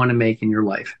that you want to make in your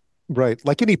life. Right.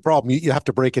 Like any problem, you have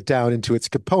to break it down into its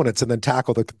components and then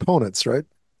tackle the components, right?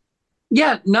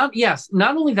 Yeah. Not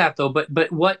only that, though,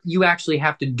 but what you actually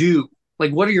have to do.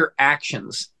 Like, what are your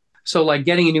actions? So like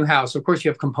getting a new house, of course,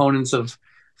 you have components of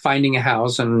finding a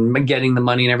house and getting the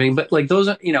money and everything. But like those,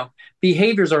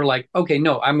 behaviors are like, okay,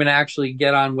 no, I'm going to actually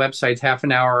get on websites half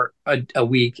an hour a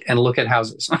week and look at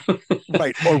houses.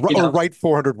 Right. Or write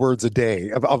 400 words a day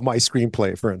of my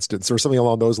screenplay, for instance, or something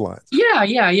along those lines.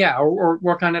 Yeah. Or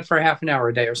work on it for half an hour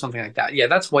a day or something like that. Yeah,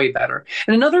 that's way better.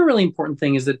 And another really important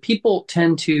thing is that people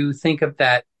tend to think of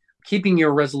that keeping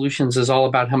your resolutions is all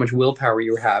about how much willpower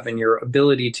you have and your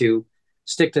ability to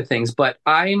stick to things. But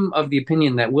I'm of the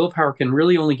opinion that willpower can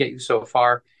really only get you so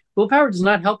far. Willpower does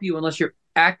not help you unless you're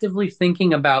actively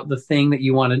thinking about the thing that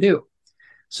you want to do.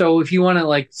 So if you want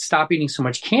to stop eating so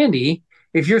much candy,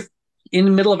 if you're in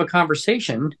the middle of a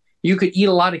conversation, you could eat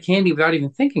a lot of candy without even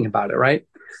thinking about it, right?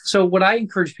 So what I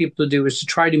encourage people to do is to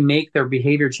try to make their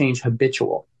behavior change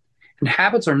habitual. And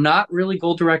habits are not really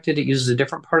goal-directed. It uses a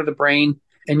different part of the brain.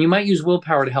 And you might use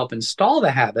willpower to help install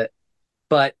the habit,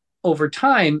 but over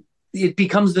time, it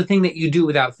becomes the thing that you do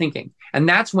without thinking. And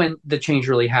that's when the change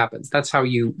really happens. That's how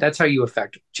you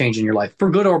affect change in your life, for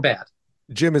good or bad.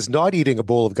 Jim is not eating a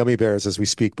bowl of gummy bears as we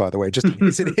speak, by the way, just in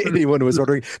case anyone was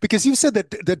ordering, because you said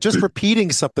that just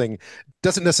repeating something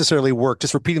doesn't necessarily work.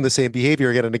 Just repeating the same behavior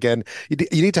again and again.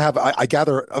 You need to have, I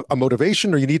gather, a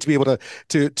motivation, or you need to be able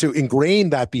to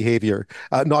ingrain that behavior,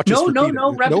 not just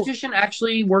No. Repetition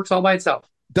actually works all by itself.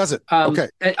 Does it? Okay.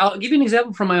 I'll give you an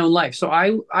example from my own life. So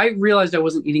I realized I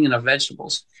wasn't eating enough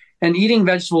vegetables. And eating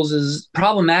vegetables is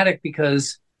problematic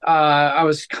because I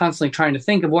was constantly trying to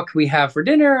think of what could we have for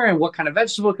dinner and what kind of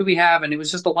vegetable could we have. And it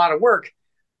was just a lot of work.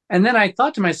 And then I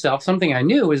thought to myself, something I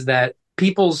knew is that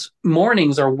people's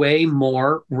mornings are way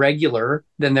more regular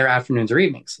than their afternoons or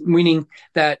evenings, meaning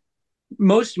that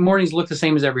most mornings look the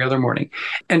same as every other morning.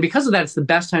 And because of that, it's the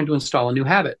best time to install a new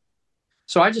habit.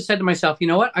 So I just said to myself, you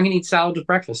know what? I'm going to eat salad with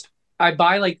breakfast. I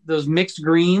buy those mixed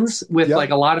greens with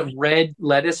a lot of red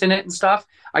lettuce in it and stuff.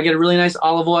 I get a really nice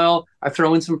olive oil. I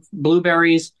throw in some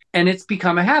blueberries, and it's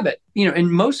become a habit,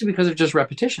 and mostly because of just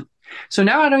repetition. So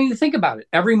now I don't even think about it.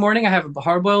 Every morning I have a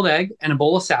hard-boiled egg and a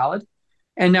bowl of salad,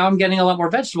 and now I'm getting a lot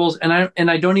more vegetables, and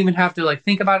I don't even have to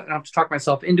think about it. I don't have to talk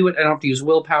myself into it. I don't have to use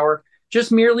willpower.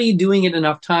 Just merely doing it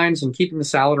enough times and keeping the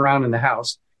salad around in the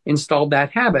house installed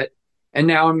that habit. And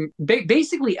now I'm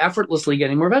basically effortlessly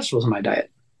getting more vegetables in my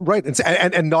diet. Right.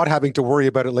 And not having to worry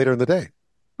about it later in the day.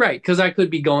 Right. Because I could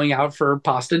be going out for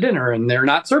pasta dinner and they're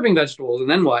not serving vegetables. And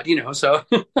then what? So.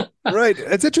 Right.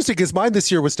 It's interesting because mine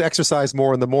this year was to exercise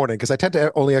more in the morning because I tend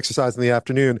to only exercise in the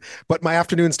afternoon. But my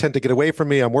afternoons tend to get away from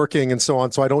me. I'm working and so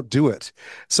on. So I don't do it.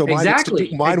 So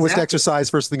mine was to exercise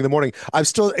first thing in the morning.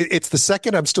 It's the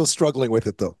second. I'm still struggling with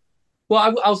it, though.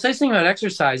 Well, I'll say something about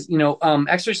exercise.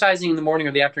 Exercising in the morning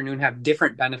or the afternoon have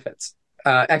different benefits.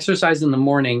 Exercise in the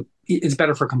morning is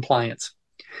better for compliance.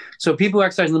 So people who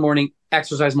exercise in the morning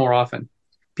exercise more often.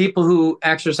 People who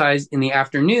exercise in the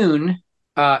afternoon,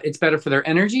 it's better for their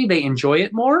energy. They enjoy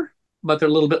it more, but they're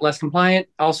a little bit less compliant.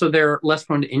 Also, they're less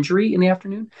prone to injury in the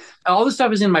afternoon. All this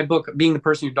stuff is in my book, Being the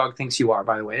Person Your Dog Thinks You Are,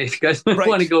 by the way, if you guys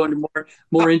want to go into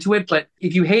more into it. But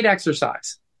if you hate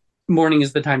exercise, morning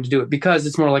is the time to do it because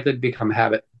it's more likely to become a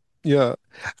habit. Yeah.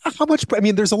 How much, I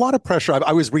mean, there's a lot of pressure.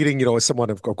 I was reading,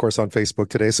 someone, of course, on Facebook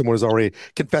today, someone was already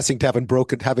confessing to having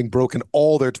broken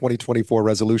all their 2024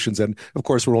 resolutions. And of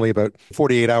course, we're only about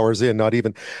 48 hours in, not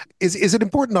even. Is it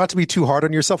important not to be too hard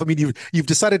on yourself? I mean, you've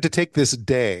decided to take this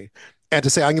day and to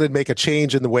say, I'm going to make a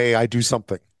change in the way I do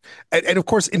something. And of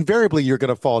course, invariably, you're going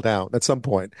to fall down at some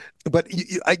point. But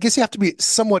I guess you have to be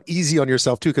somewhat easy on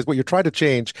yourself, too, because what you're trying to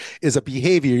change is a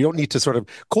behavior. You don't need to sort of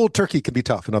cold turkey can be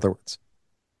tough, in other words.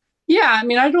 Yeah, I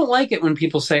mean, I don't like it when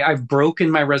people say I've broken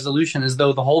my resolution as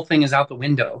though the whole thing is out the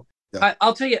window. Yeah.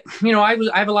 I'll tell you,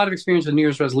 I have a lot of experience with New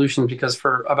Year's resolutions because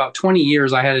for about 20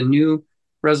 years, I had a new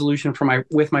resolution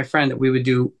with my friend that we would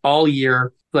do all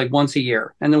year, like once a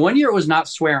year. And the one year it was not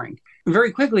swearing.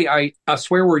 Very quickly, a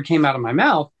swear word came out of my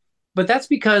mouth, but that's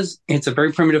because it's a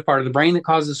very primitive part of the brain that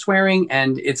causes swearing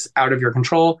and it's out of your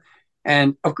control.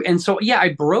 And so, yeah, I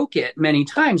broke it many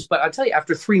times, but I'll tell you,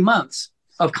 after 3 months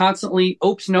of constantly,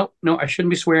 oops, no, I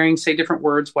shouldn't be swearing, say different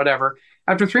words, whatever.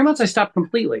 After 3 months, I stopped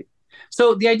completely.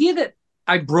 So the idea that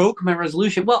I broke my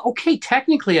resolution, well, okay,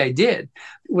 technically I did.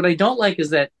 What I don't like is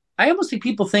that I almost think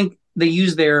people think they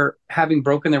use their having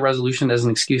broken their resolution as an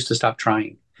excuse to stop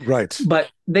trying. Right. But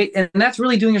and that's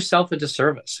really doing yourself a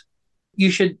disservice. You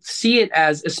should see it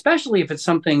as, especially if it's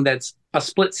something that's a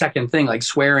split second thing, like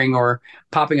swearing or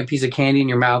popping a piece of candy in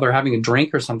your mouth or having a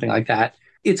drink or something like that.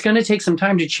 It's going to take some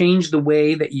time to change the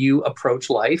way that you approach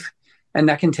life. And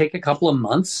that can take a couple of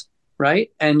months,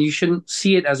 right? And you shouldn't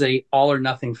see it as a all or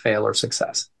nothing fail or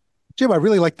success. Jim, I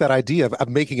really like that idea of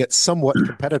making it somewhat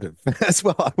competitive as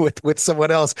well with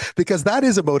someone else, because that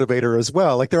is a motivator as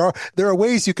well. Like there are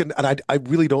ways you can, and I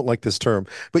really don't like this term,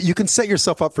 but you can set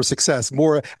yourself up for success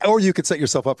more, or you can set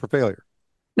yourself up for failure.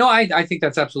 No, I think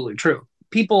that's absolutely true.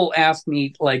 People ask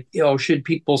me like, should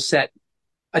people set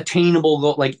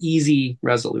attainable, like easy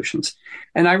resolutions?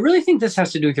 And I really think this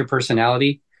has to do with your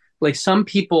personality. Like some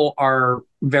people are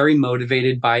very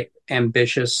motivated by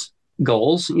ambitious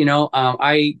goals.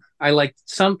 I like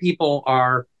some people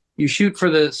are, you shoot for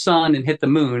the sun and hit the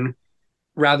moon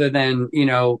rather than,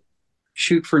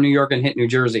 shoot for New York and hit New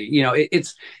Jersey.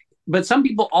 But some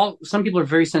people are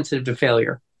very sensitive to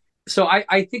failure. So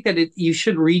I think that you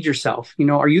should read yourself.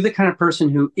 Are you the kind of person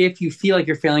who, if you feel like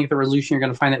you're failing at the resolution, you're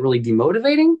going to find that really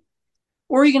demotivating?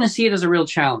 Or are you going to see it as a real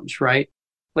challenge, right?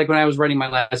 Like when I was writing my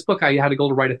last book, I had a goal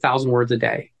to write 1,000 words a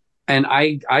day. And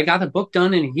I got the book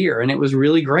done in a year, and it was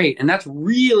really great. And that's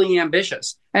really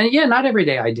ambitious. And yeah, not every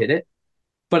day I did it,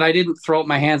 but I didn't throw up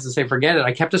my hands and say, forget it.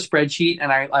 I kept a spreadsheet,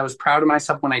 and I was proud of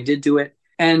myself when I did do it.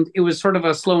 And it was sort of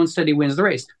a slow and steady wins the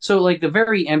race. So like the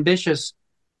very ambitious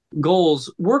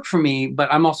goals work for me,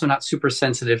 but I'm also not super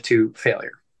sensitive to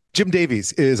failure. Jim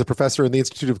Davies is a professor in the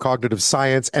Institute of Cognitive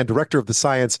Science and director of the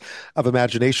Science of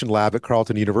Imagination Lab at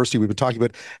Carleton University. We've been talking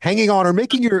about hanging on or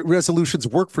making your resolutions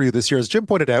work for you this year. As Jim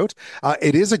pointed out,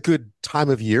 it is a good time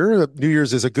of year. New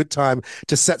Year's is a good time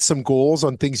to set some goals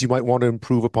on things you might want to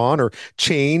improve upon or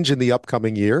change in the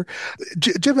upcoming year.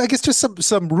 Jim, I guess just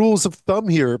some rules of thumb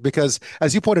here, because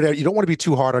as you pointed out, you don't want to be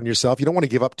too hard on yourself. You don't want to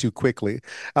give up too quickly.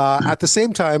 At the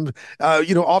same time,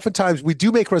 oftentimes we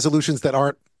do make resolutions that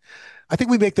aren't, I think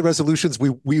we make the resolutions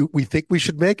we think we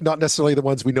should make, not necessarily the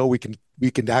ones we know we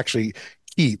can actually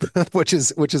keep, which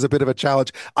is a bit of a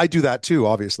challenge. I do that too,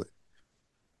 obviously.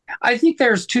 I think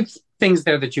there's two things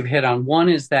there that you've hit on. One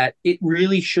is that it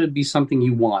really should be something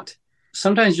you want.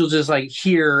 Sometimes you'll just like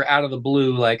hear out of the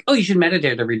blue, like, oh, you should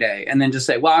meditate every day. And then just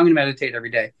say, well, I'm going to meditate every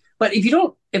day. But if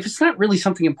it's not really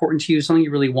something important to you, something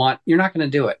you really want, you're not going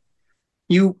to do it.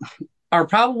 You are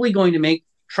probably going to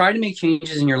try to make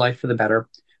changes in your life for the better.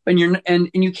 And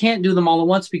you can't do them all at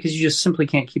once because you just simply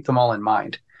can't keep them all in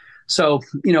mind. So,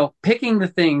 picking the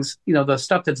things, the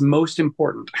stuff that's most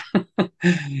important,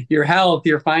 your health,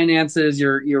 your finances,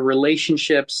 your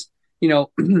relationships,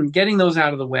 getting those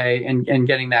out of the way and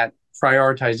getting that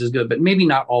prioritized is good, but maybe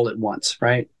not all at once,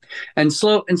 right? And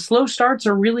slow starts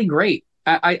are really great.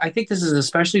 I think this is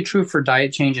especially true for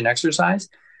diet change and exercise.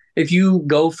 If you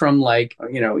go from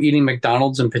eating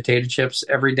McDonald's and potato chips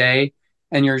every day,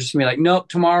 and you're just going to be like, nope,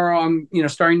 tomorrow I'm,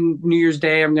 starting New Year's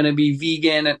Day, I'm going to be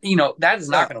vegan. And, that is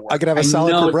not going to work. I could have a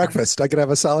salad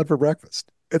for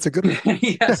breakfast. It's a good one.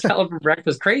 Yeah, salad for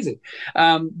breakfast. Crazy.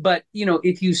 But,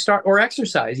 if you start or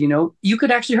exercise, you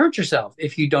could actually hurt yourself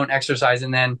if you don't exercise.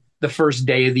 And then the first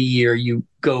day of the year, you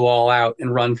go all out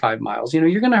and run 5 miles,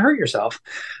 you're going to hurt yourself.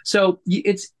 So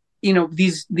it's,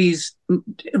 these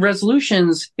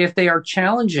resolutions, if they are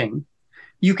challenging,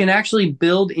 you can actually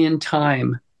build in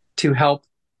time to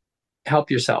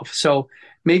help yourself. So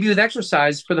maybe with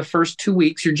exercise for the first 2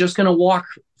 weeks, you're just going to walk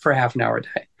for half an hour a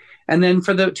day. And then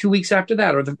for the 2 weeks after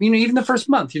that, or even the first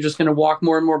month, you're just going to walk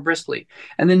more and more briskly.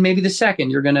 And then maybe the second,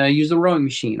 you're going to use the rowing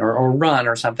machine or run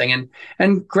or something,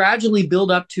 and gradually build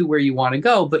up to where you want to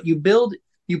go. But you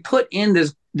put in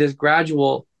this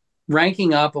gradual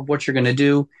ranking up of what you're going to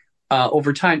do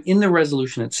over time in the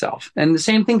resolution itself. And the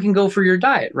same thing can go for your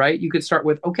diet, right? You could start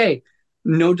with, okay,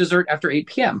 no dessert after 8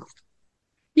 p.m.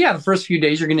 Yeah, the first few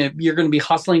days you're going to be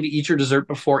hustling to eat your dessert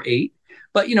before 8.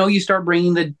 But, you start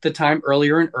bringing the time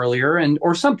earlier and earlier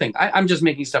or something. I'm just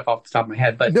making stuff off the top of my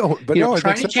head. But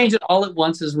trying to change it all at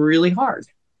once is really hard.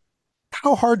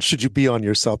 How hard should you be on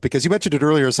yourself? Because you mentioned it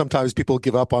earlier, sometimes people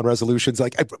give up on resolutions.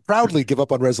 Like I proudly give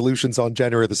up on resolutions on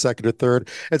January the 2nd or 3rd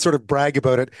and sort of brag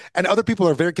about it. And other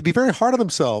people can be very hard on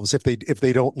themselves if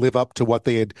they don't live up to what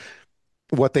they had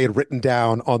written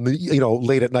down on the,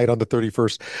 late at night on the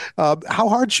 31st. How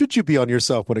hard should you be on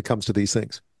yourself when it comes to these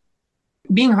things?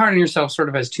 Being hard on yourself sort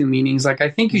of has two meanings. Like, I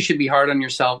think you should be hard on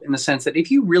yourself in the sense that if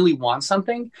you really want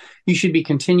something, you should be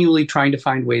continually trying to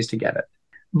find ways to get it.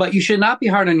 But you should not be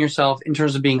hard on yourself in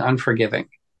terms of being unforgiving.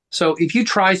 So if you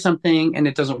try something and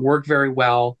it doesn't work very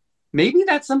well, maybe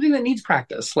that's something that needs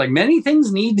practice. Like, many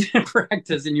things need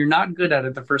practice, and you're not good at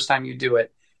it the first time you do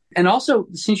it. And also,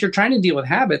 since you're trying to deal with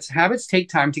habits take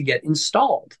time to get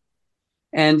installed.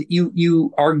 And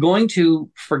you are going to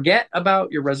forget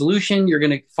about your resolution. You're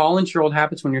going to fall into your old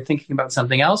habits when you're thinking about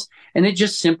something else. And it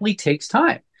just simply takes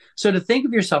time. So to think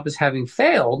of yourself as having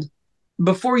failed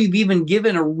before you've even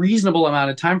given a reasonable amount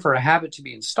of time for a habit to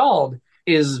be installed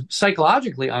is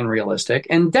psychologically unrealistic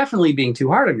and definitely being too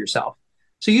hard on yourself.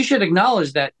 So you should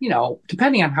acknowledge that,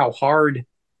 depending on how hard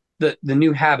the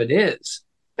new habit is,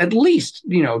 at least,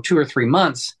 2 or 3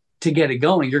 months to get it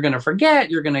going. You're going to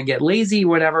forget, you're going to get lazy,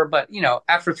 whatever. But,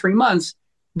 after 3 months,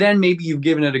 then maybe you've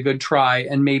given it a good try,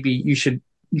 and maybe you should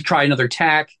try another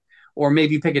tack, or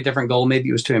maybe pick a different goal. Maybe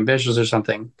it was too ambitious or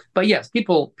something. But yes,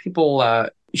 people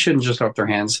shouldn't just throw up their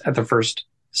hands at the first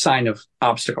sign of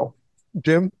obstacle.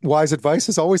 Jim, wise advice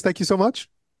as always. Thank you so much.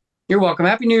 You're welcome.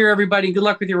 Happy New Year, everybody. Good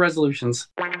luck with your resolutions.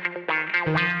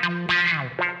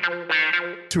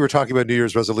 We were talking about New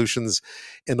Year's resolutions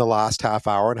in the last half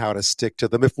hour and how to stick to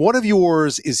them. If one of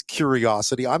yours is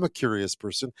curiosity, I'm a curious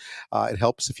person. It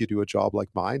helps if you do a job like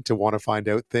mine to want to find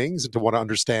out things and to want to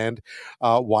understand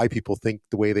why people think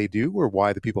the way they do or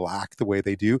why the people act the way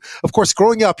they do. Of course,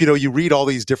 growing up, you read all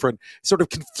these different sort of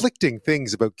conflicting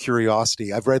things about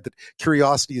curiosity. I've read that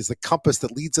curiosity is the compass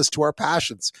that leads us to our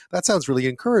passions. That sounds really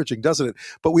encouraging, doesn't it?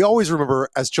 But we always remember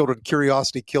as children,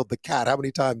 curiosity killed the cat. How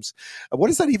many times? What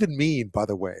does that even mean, by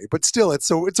the way? But still, it's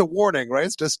a warning, right?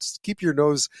 It's just keep your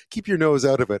nose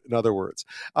out of it. In other words,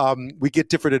 we get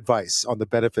different advice on the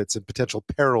benefits and potential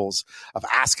perils of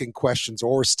asking questions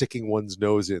or sticking one's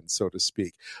nose in, so to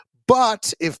speak.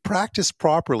 But if practiced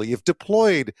properly, if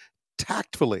deployed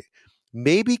tactfully,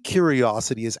 maybe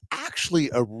curiosity is actually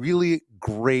a really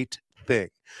great thing.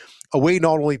 A way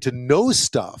not only to know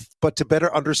stuff, but to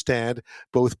better understand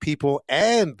both people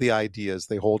and the ideas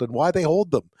they hold and why they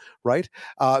hold them, right?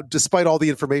 Despite all the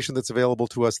information that's available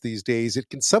to us these days, it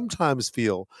can sometimes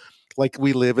feel like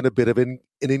we live in a bit of an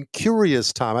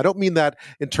incurious time. I don't mean that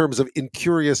in terms of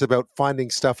incurious about finding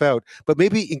stuff out, but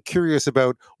maybe incurious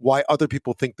about why other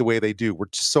people think the way they do. We're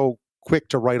just so quick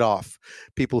to write off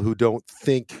people who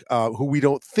we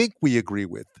don't think we agree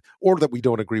with, or that we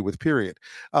don't agree with, period.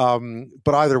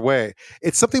 But either way,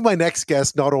 it's something my next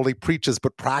guest not only preaches,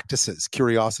 but practices,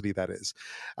 curiosity, that is.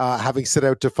 Having set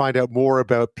out to find out more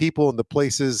about people and the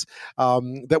places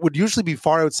that would usually be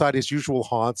far outside his usual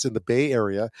haunts in the Bay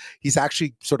Area, he's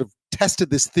actually sort of tested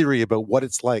this theory about what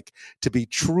it's like to be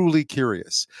truly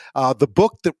curious. The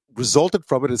book that resulted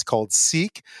from it is called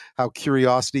Seek: How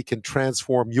Curiosity Can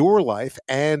Transform Your Life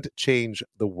and Change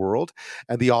the World.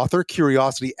 And the author,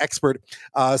 curiosity expert,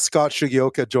 Scott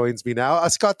Shigeoka, joins me now.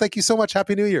 Scott, thank you so much.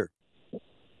 Happy New Year.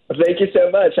 Thank you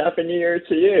so much. Happy New Year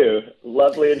to you.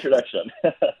 Lovely introduction.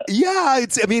 Yeah,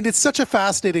 it's such a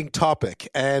fascinating topic.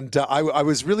 And I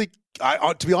was really,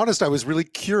 to be honest, I was really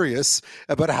curious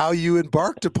about how you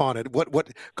embarked upon it.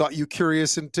 What got you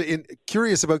curious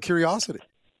about curiosity?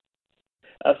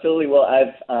 Absolutely. Well,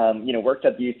 I've worked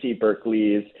at UC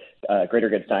Berkeley's Greater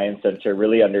Good Science Center,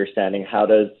 really understanding how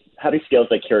do skills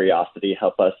like curiosity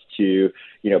help us to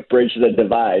bridge the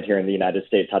divide here in the United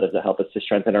States? How does it help us to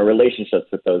strengthen our relationships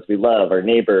with those we love, our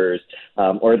neighbors,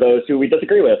 or those who we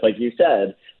disagree with, like you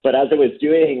said? But as I was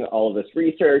doing all of this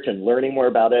research and learning more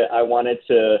about it, I wanted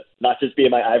to not just be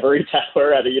in my ivory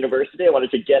tower at a university. I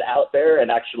wanted to get out there and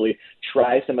actually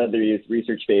try some of these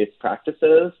research-based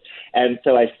practices. And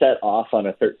so I set off on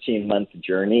a 13-month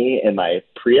journey in my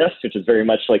Prius, which is very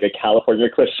much like a California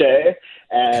cliche.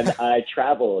 And I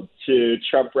traveled to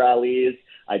Trump rallies.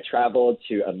 I traveled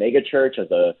to a mega church as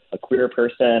a queer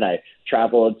person. I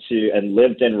traveled to and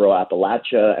lived in rural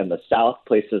Appalachia and the South,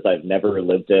 places I've never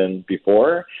lived in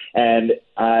before. And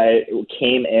I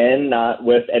came in not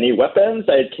with any weapons.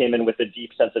 I came in with a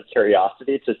deep sense of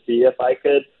curiosity to see if I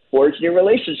could forge new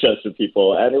relationships with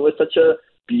people. And it was such a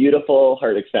beautiful,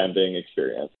 heart-expanding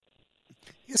experience.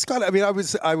 Yeah, Scott, I mean,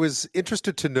 I was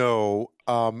interested to know,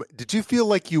 did you feel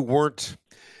like you weren't,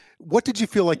 what did you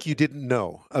feel like you didn't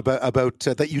know about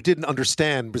that you didn't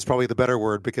understand was probably the better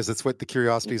word, because that's what the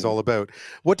curiosity is all about.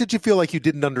 What did you feel like you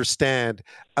didn't understand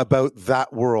about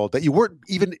that world that you weren't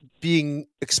even being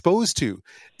exposed to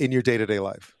in your day-to-day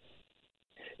life?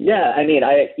 Yeah, I mean,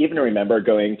 I even remember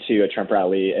going to a Trump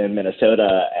rally in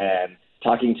Minnesota and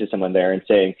talking to someone there and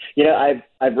saying,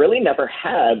 I've really never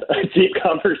had a deep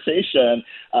conversation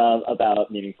about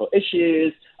meaningful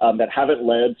issues that haven't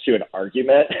led to an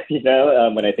argument,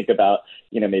 when I think about,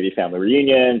 maybe family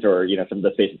reunions or, some of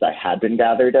the spaces I had been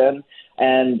gathered in.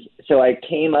 And so I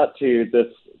came up to this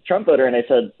Trump voter and I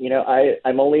said,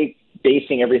 I'm only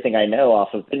basing everything I know off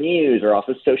of the news or off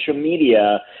of social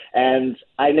media. And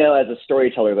I know as a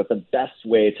storyteller that the best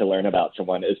way to learn about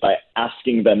someone is by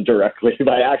asking them directly,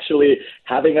 by actually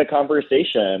having a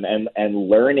conversation and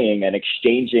learning and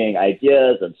exchanging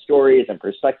ideas and stories and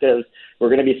perspectives. We're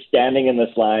going to be standing in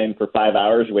this line for 5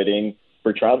 hours waiting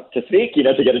for Trump to speak,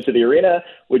 to get into the arena.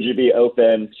 Would you be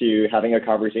open to having a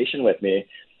conversation with me?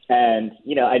 And,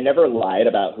 I never lied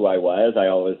about who I was. I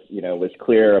always, was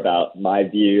clear about my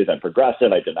views. I'm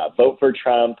progressive. I did not vote for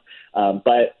Trump.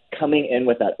 But coming in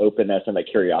with that openness and that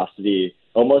curiosity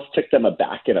almost took them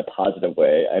aback in a positive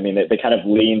way. I mean, they kind of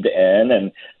leaned in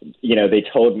and, they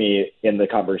told me in the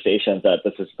conversations that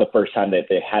this is the first time that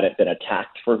they hadn't been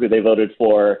attacked for who they voted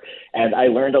for. And I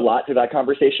learned a lot through that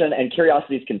conversation, and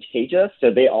curiosity is contagious.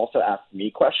 So they also asked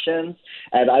me questions,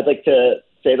 and I'd like to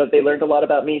say that they learned a lot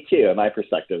about me too, and my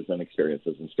perspectives and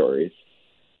experiences and stories.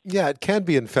 Yeah, it can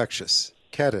be infectious,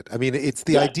 can it? I mean, it's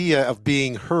the idea of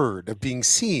being heard, of being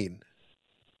seen.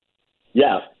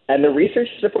 Yeah, and the research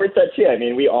supports that too. I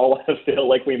mean, we all want to feel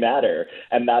like we matter,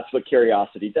 and that's what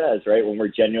curiosity does, right? When we're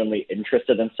genuinely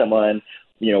interested in someone,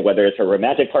 whether it's a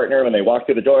romantic partner when they walk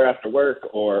through the door after work,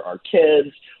 or our kids,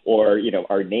 or,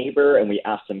 our neighbor, and we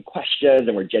ask them questions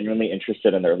and we're genuinely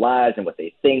interested in their lives and what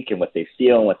they think and what they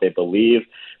feel and what they believe,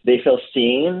 they feel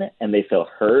seen and they feel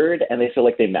heard and they feel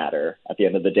like they matter at the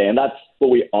end of the day. And that's what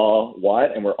we all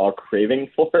want and we're all craving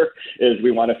for, is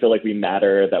we want to feel like we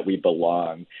matter, that we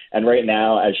belong. And right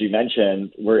now, as you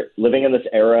mentioned, we're living in this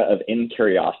era of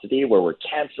incuriosity where we're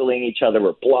canceling each other,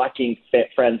 we're blocking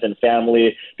friends and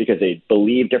family because they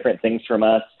believe different things from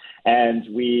us.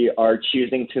 And we are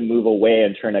choosing to move away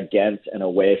and turn against and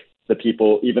away the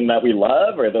people even that we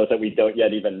love or those that we don't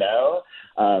yet even know.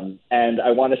 And I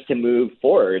want us to move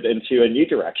forward into a new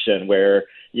direction where,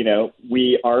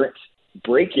 we aren't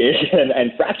breaking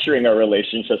and fracturing our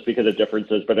relationships because of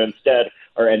differences, but instead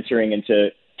are entering into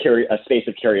a space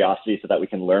of curiosity so that we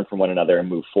can learn from one another and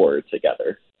move forward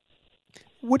together.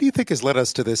 What do you think has led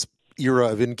us to this era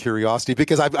of incuriosity?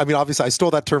 Because I mean, obviously, I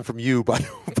stole that term from you, by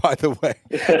the way.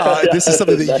 This is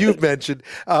something that you've mentioned.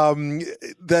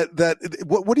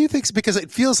 What do you think? Because it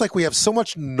feels like we have so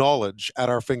much knowledge at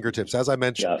our fingertips. As I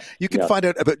mentioned, you can find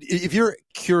out about, if you're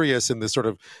curious in this sort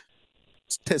of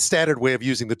standard way of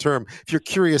using the term, if you're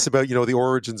curious about, the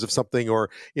origins of something,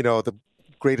 or, the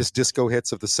greatest disco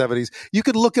hits of the 70s, you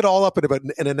could look it all up in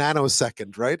a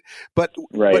nanosecond, right? But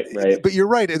you're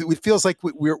right. It feels like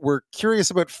we're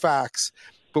curious about facts,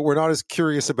 but we're not as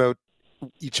curious about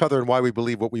each other and why we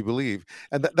believe what we believe.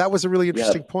 And that was a really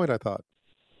interesting point, I thought.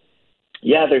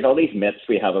 Yeah, there's all these myths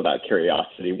we have about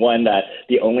curiosity. One, that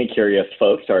the only curious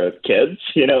folks are kids,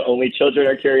 only children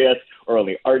are curious, or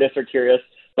only artists are curious.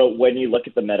 But when you look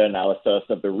at the meta-analysis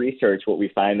of the research, what we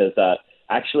find is that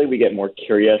actually we get more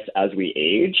curious as we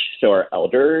age. So our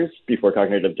elders before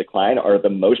cognitive decline are the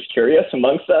most curious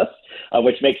amongst us,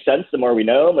 which makes sense. The more we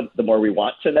know, the more we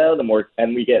want to know,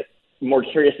 and we get more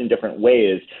curious in different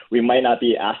ways. We might not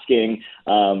be asking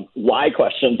why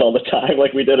questions all the time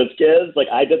like we did as kids. Like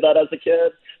I did that as a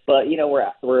kid. but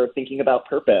we're thinking about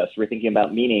purpose, we're thinking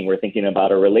about meaning, we're thinking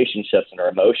about our relationships and our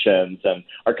emotions and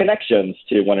our connections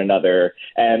to one another,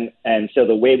 and so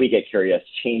the way we get curious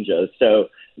changes. So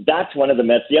that's one of the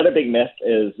myths. The other big myth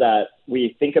is that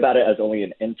we think about it as only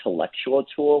an intellectual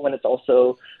tool when it's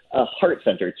also a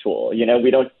heart-centered tool.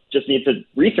 We don't just need to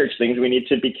research things. We need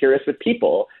to be curious with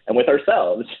people and with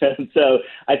ourselves. And so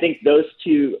I think those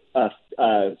two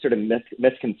sort of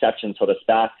misconceptions hold us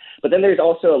back. But then there's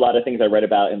also a lot of things I read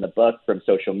about in the book from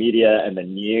social media and the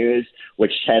news,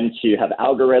 which tend to have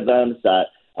algorithms that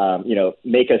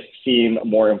make us seem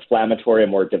more inflammatory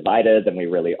and more divided than we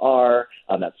really are.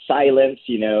 That silence,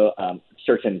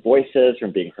 certain voices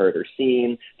from being heard or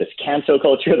seen, this cancel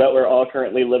culture that we're all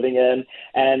currently living in,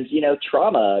 and,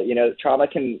 trauma. Trauma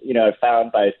can, I've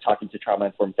found by talking to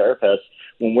trauma-informed therapists,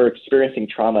 when we're experiencing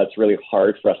trauma, it's really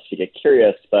hard for us to get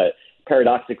curious. But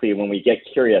paradoxically, when we get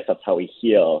curious, that's how we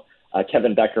heal.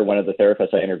 Kevin Becker, one of the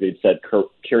therapists I interviewed, said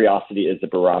curiosity is the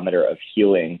barometer of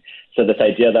healing. So this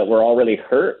idea that we're all really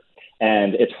hurt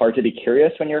and it's hard to be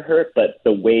curious when you're hurt, but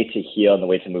the way to heal and the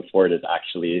way to move forward is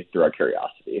actually through our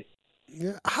curiosity.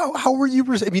 Yeah. How were you?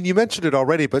 I mean, you mentioned it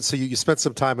already, but so you spent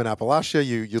some time in Appalachia.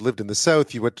 You lived in the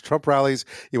South. You went to Trump rallies.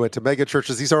 You went to mega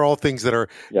churches. These are all things that are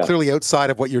clearly outside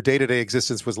of what your day-to-day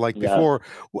existence was like before.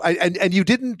 And you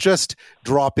didn't just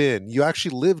drop in. You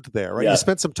actually lived there, right? You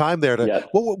spent some time there.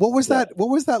 What was that? What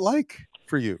was that like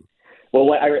for you?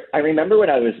 Well, I remember when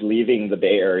I was leaving the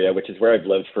Bay Area, which is where I've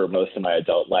lived for most of my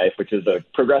adult life, which is a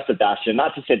progressive bastion.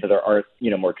 Not to say that there aren't,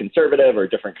 more conservative or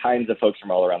different kinds of folks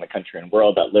from all around the country and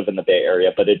world that live in the Bay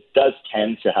Area, but it does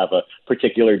tend to have a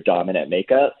particular dominant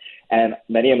makeup. And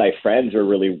many of my friends were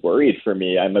really worried for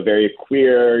me. I'm a very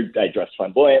queer, I dress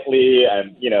flamboyantly,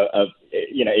 I'm,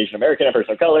 Asian American, a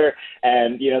person of color.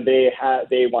 And,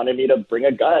 they wanted me to bring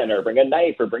a gun or bring a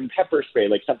knife or bring pepper spray,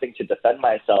 like something to defend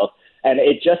myself. And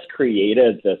it just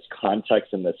created this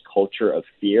context and this culture of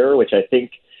fear, which I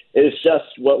think is just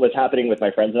what was happening with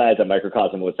my friends and I as a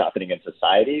microcosm of what's happening in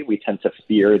society. We tend to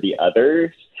fear the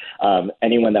others,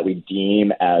 anyone that we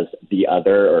deem as the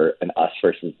other or an us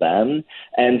versus them.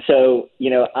 And so,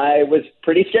 I was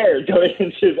pretty scared going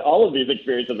into all of these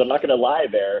experiences. I'm not going to lie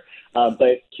there.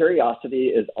 But curiosity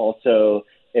is also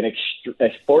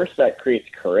a force that creates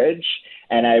courage.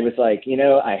 And I was like,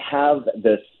 I have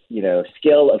this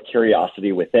skill of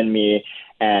curiosity within me,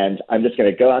 and I'm just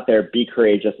going to go out there, be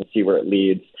courageous, and see where it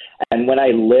leads. And when I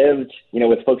lived,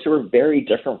 with folks who were very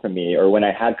different from me, or when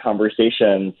I had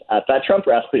conversations at that Trump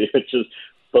rally, which is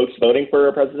folks voting for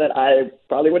a president I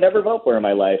probably would never vote for in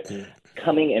my life,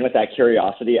 coming in with that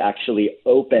curiosity actually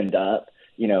opened up,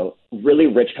 really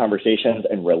rich conversations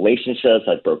and relationships.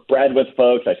 I broke bread with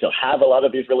folks. I still have a lot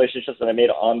of these relationships that I made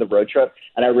on the road trip.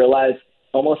 And I realized,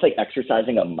 almost like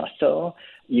exercising a muscle,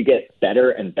 you get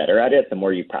better and better at it the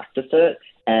more you practice it.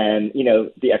 And,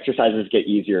 the exercises get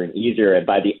easier and easier. And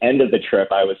by the end of the trip,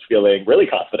 I was feeling really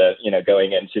confident,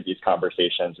 going into these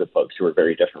conversations with folks who were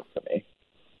very different from me.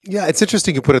 Yeah, it's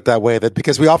interesting you put it that way, that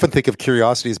because we often think of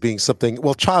curiosity as being something,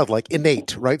 childlike,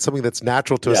 innate, right? Something that's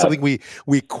natural to us, something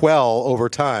we quell over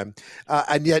time.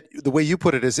 And yet the way you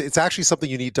put it is it's actually something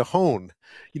you need to hone.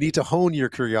 You need to hone your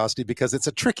curiosity because it's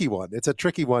a tricky one. It's a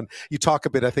tricky one. You talk a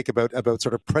bit, I think, about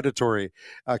sort of predatory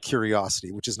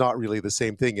curiosity, which is not really the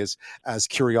same thing as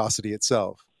curiosity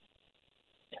itself.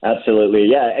 Absolutely.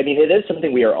 Yeah. I mean, it is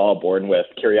something we are all born with.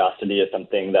 Curiosity is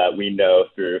something that we know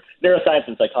through neuroscience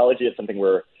and psychology. It's something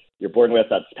you're born with,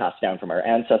 that's passed down from our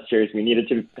ancestors. We needed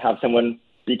to have someone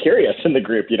be curious in the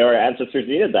group. Our ancestors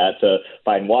needed that to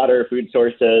find water, food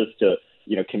sources, to,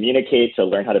 communicate, to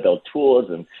learn how to build tools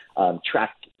and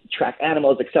track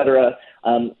animals, et cetera.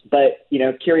 But,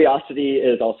 curiosity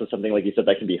is also something, like you said,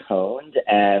 that can be honed.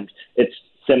 And it's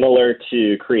similar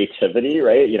to creativity,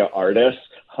 right? Artists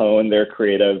hone their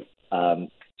creative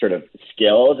sort of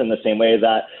skills in the same way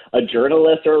that a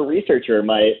journalist or a researcher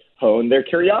might hone their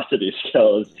curiosity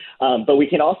skills. But we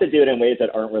can also do it in ways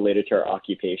that aren't related to our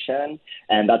occupation.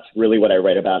 And that's really what I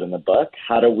write about in the book.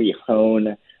 How do we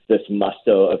hone this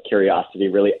muscle of curiosity,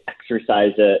 really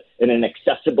exercise it in an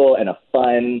accessible and a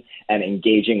fun and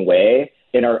engaging way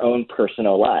in our own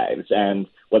personal lives? And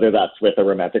whether that's with a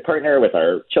romantic partner, with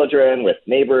our children, with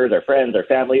neighbors, our friends, our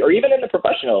family, or even in the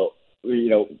professional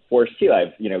force too.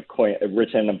 I've,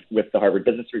 written with the Harvard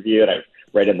Business Review, and I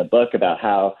write in the book about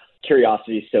how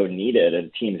curiosity is so needed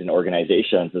in teams and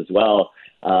organizations as well,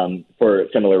 for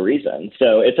similar reasons.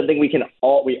 So it's something we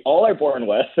all are born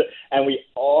with, and we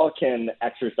all can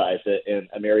exercise it in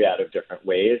a myriad of different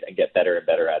ways and get better and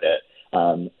better at it.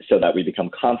 so that we become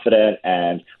confident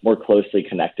and more closely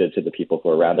connected to the people who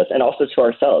are around us and also to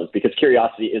ourselves, because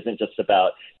curiosity isn't just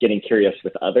about getting curious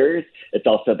with others. It's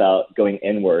also about going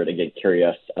inward and getting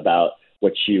curious about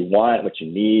what you want, what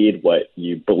you need, what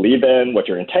you believe in, what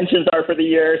your intentions are for the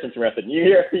year, since we're at the new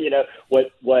year,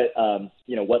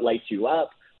 what lights you up,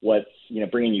 what's,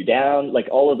 bringing you down, like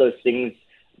all of those things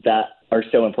that are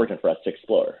so important for us to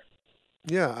explore.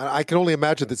 Yeah, I can only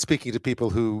imagine that speaking to people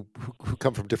who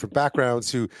come from different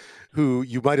backgrounds, who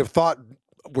you might have thought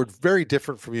were very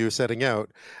different from you setting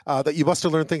out, that you must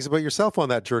have learned things about yourself on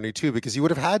that journey too, because you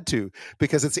would have had to,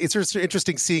 because it's just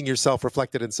interesting seeing yourself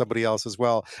reflected in somebody else as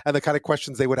well, and the kind of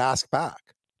questions they would ask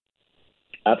back.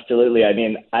 Absolutely. I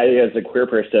mean, I, as a queer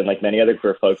person, like many other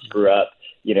queer folks, grew up,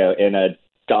 in a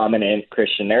dominant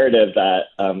Christian narrative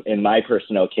that, in my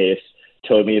personal case,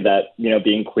 told me that,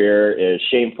 being queer is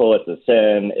shameful, it's a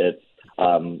sin, it's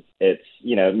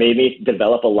made me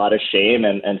develop a lot of shame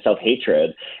and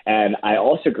self-hatred. And I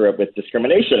also grew up with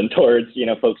discrimination towards,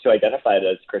 folks who identified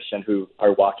as Christian who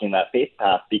are walking that faith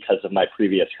path because of my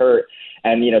previous hurt.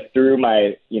 And, through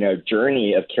my,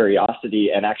 journey of curiosity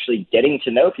and actually getting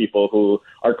to know people who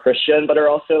are Christian but are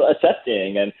also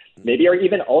accepting and maybe are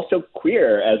even also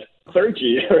queer as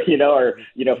clergy or,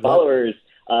 followers,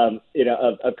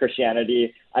 of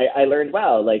Christianity, I learned,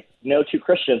 wow, like no two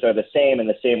Christians are the same in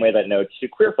the same way that no two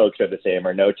queer folks are the same,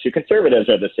 or no two conservatives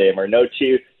are the same, or no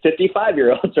two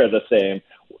 55-year-olds are the same.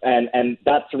 And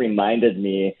that's reminded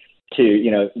me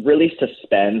to, really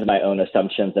suspend my own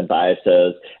assumptions and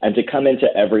biases and to come into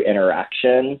every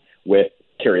interaction with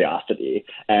curiosity.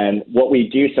 And what we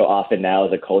do so often now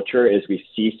as a culture is we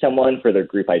see someone for their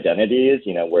group identities,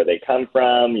 where they come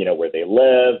from, where they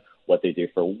live, what they do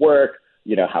for work,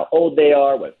 how old they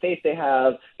are, what faith they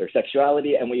have, their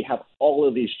sexuality, and we have all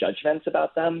of these judgments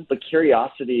about them. But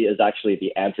curiosity is actually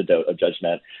the antidote of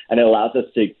judgment, and it allows us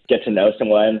to get to know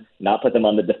someone, not put them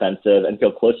on the defensive, and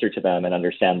feel closer to them and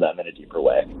understand them in a deeper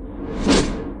way.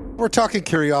 We're talking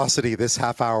curiosity this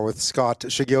half hour with Scott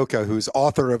Shigeoka, who's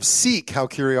author of Seek, How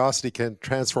Curiosity Can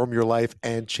Transform Your Life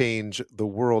and Change the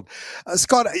World.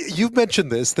 Scott, you've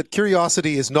mentioned this, that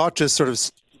curiosity is not just sort of,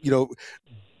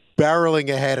 barreling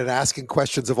ahead and asking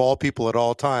questions of all people at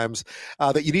all times,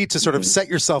 that you need to sort of set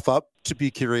yourself up to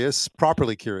be curious,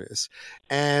 properly curious,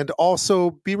 and also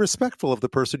be respectful of the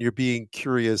person you're being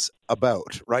curious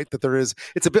about, right? That there is,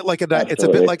 it's a bit like a dance.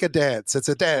 It's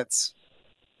a dance.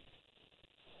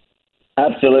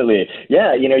 Absolutely.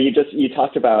 Yeah. You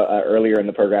talked about earlier in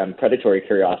the program, predatory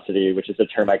curiosity, which is a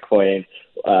term I coined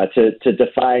to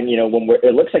define, when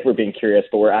it looks like we're being curious,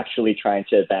 but we're actually trying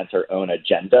to advance our own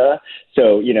agenda.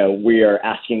 So, we are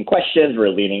asking questions, we're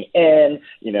leaning in,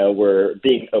 we're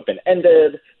being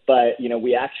open-ended, but,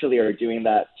 we actually are doing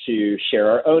that to share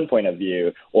our own point of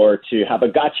view or to have a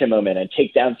gotcha moment and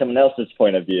take down someone else's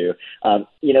point of view.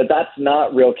 That's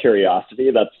not real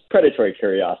curiosity. That's predatory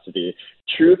curiosity.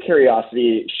 True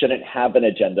curiosity shouldn't have an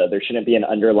agenda. There shouldn't be an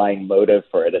underlying motive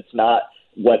for it. It's not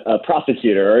what a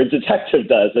prosecutor or a detective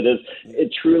does.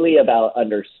 It's truly about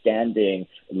understanding,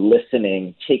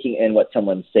 listening, taking in what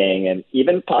someone's saying, and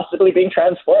even possibly being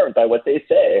transformed by what they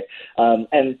say.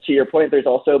 And to your point, there's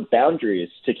also boundaries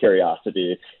to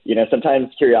curiosity. Sometimes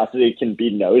curiosity can be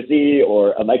nosy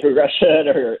or a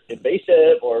microaggression or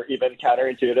invasive or even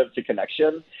counterintuitive to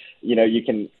connection. You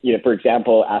can, for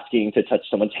example, asking to touch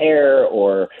someone's hair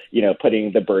or,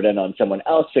 putting the burden on someone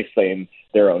else to explain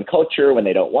their own culture when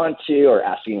they don't want to, or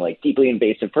asking like deeply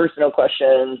invasive personal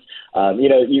questions.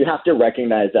 You have to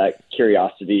recognize that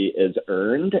curiosity is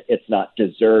earned. It's not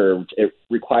deserved. It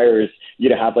requires you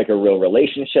to have like a real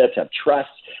relationship, to have trust,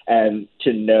 and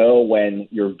to know when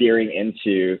you're veering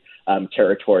into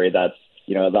territory that's,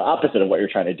 the opposite of what you're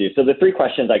trying to do. So the three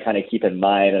questions I kind of keep in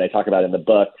mind, and I talk about in the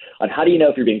book, on how do you know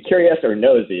if you're being curious or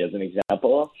nosy, as an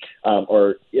example,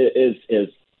 or is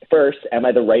first, am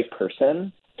I the right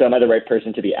person? So am I the right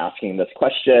person to be asking this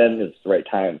question? Is the right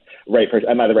time,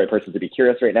 am I the right person to be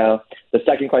curious right now? The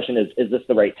second question is this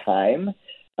the right time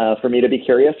for me to be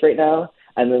curious right now?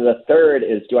 And then the third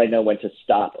is, do I know when to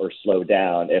stop or slow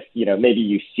down? If, maybe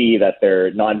you see that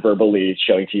they're non-verbally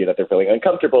showing to you that they're feeling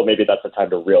uncomfortable, maybe that's the time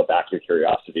to reel back your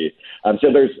curiosity.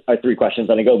 So there's three questions,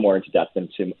 and I go more into depth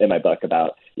in my book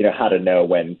about, how to know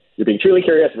when you're being truly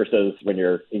curious versus when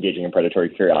you're engaging in predatory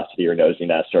curiosity or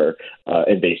nosiness or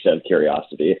invasive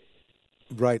curiosity.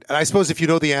 Right. And I suppose if you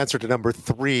know the answer to number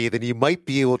three, then you might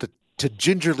be able to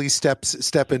gingerly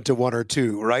step into one or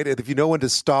two, right? And if you know when to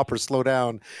stop or slow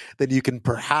down, then you can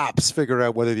perhaps figure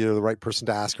out whether you're the right person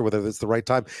to ask or whether it's the right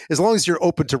time, as long as you're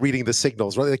open to reading the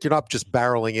signals, right? Like you're not just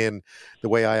barreling in the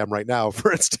way I am right now,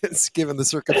 for instance, given the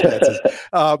circumstances,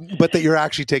 but that you're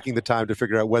actually taking the time to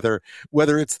figure out whether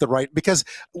it's the right, because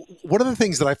one of the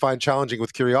things that I find challenging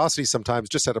with curiosity sometimes,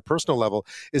 just at a personal level,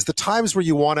 is the times where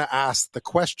you want to ask the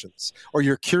questions or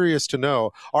you're curious to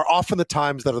know are often the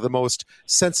times that are the most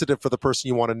sensitive for the person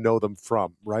you want to know them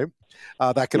from, right?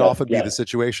 That can often be the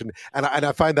situation. And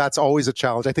I find that's always a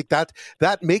challenge. I think that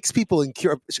makes people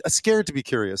scared to be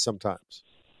curious sometimes.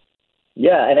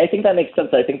 Yeah, and I think that makes sense.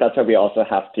 I think that's why we also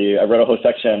have to, I wrote a whole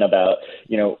section about,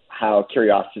 how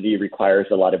curiosity requires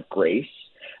a lot of grace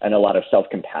and a lot of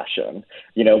self-compassion.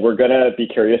 We're going to be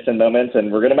curious in moments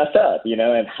and we're going to mess up,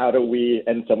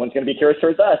 and someone's going to be curious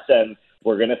towards us and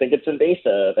we're going to think it's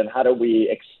invasive. And how do we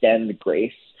extend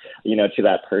grace, to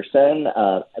that person,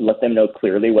 let them know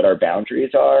clearly what our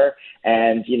boundaries are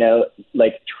and,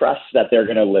 trust that they're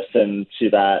going to listen to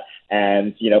that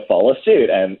and, follow suit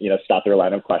and, stop their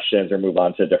line of questions or move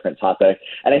on to a different topic.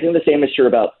 And I think the same is true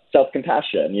about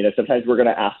self-compassion. Sometimes we're going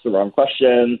to ask the wrong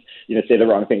questions, say the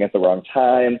wrong thing at the wrong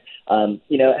time,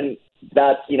 and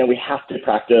that's, we have to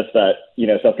practice that,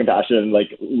 self-compassion,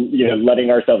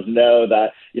 letting ourselves know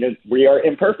that, we are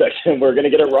imperfect and we're going to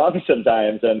get it wrong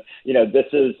sometimes. And, this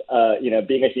is,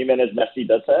 being a human is messy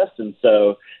business. And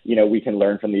so, we can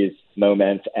learn from these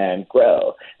moments and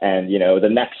grow. And, the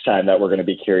next time that we're going to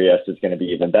be curious is going to be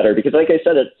even better because like I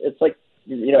said, it's like,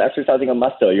 exercising a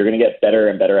muscle. You're going to get better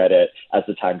and better at it as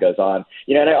the time goes on.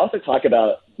 And I also talk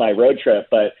about my road trip,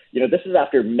 but, this is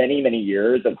after many, many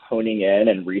years of honing in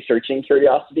and researching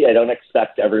curiosity. I don't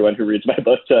expect everyone who reads my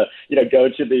book to, go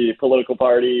to the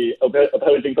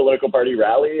opposing political party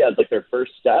rally as like their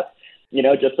first step.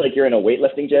 Just like you're in a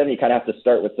weightlifting gym, you kind of have to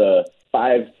start with the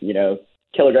 5,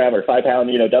 kilogram or 5 pound,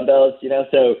 dumbbells,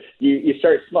 so you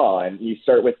start small and you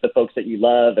start with the folks that you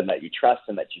love and that you trust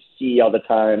and that you see all the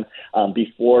time,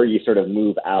 before you sort of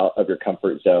move out of your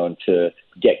comfort zone to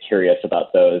get curious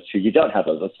about those who you don't have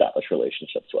those established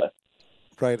relationships with.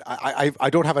 Right. I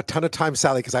don't have a ton of time,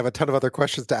 Sally, because I have a ton of other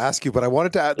questions to ask you. But I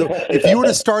wanted to add, though, if you were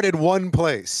to start in one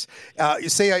place,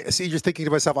 you're thinking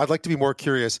to myself, I'd like to be more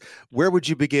curious. Where would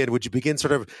you begin? Would you begin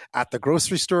sort of at the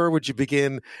grocery store? Would you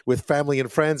begin with family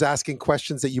and friends asking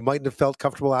questions that you mightn't have felt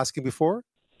comfortable asking before?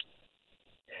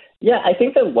 Yeah, I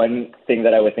think the one thing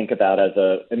that I would think about as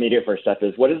an immediate first step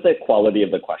is what is the quality of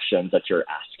the questions that you're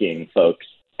asking folks?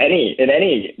 In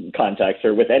any context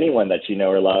or with anyone that you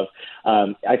know or love.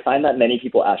 I find that many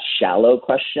people ask shallow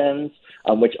questions,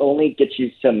 which only gets you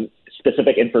some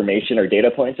specific information or data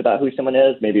points about who someone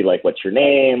is, maybe like what's your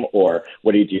name or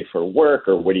what do you do for work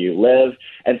or where do you live?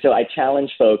 And so I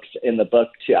challenge folks in the book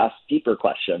to ask deeper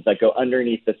questions that go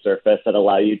underneath the surface that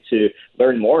allow you to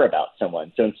learn more about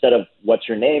someone. So instead of what's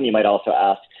your name, you might also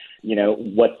ask,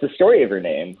 what's the story of your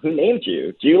name? Who named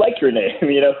you? Do you like your name?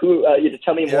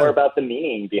 Tell me more about the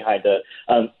meaning behind it.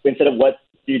 Instead of what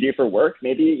do you do for work,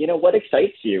 maybe, what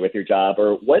excites you with your job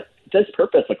or what does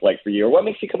purpose look like for you or what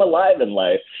makes you come alive in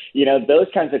life? Those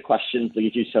kinds of questions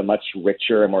lead you to a much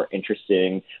richer and more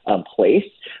interesting place.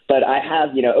 But I have,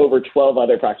 over 12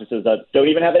 other practices that don't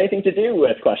even have anything to do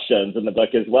with questions in the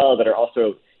book as well that are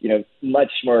also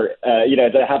much more,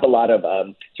 that have a lot of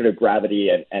sort of gravity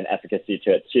and efficacy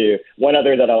to it too. One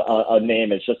other that I'll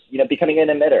name is just, becoming an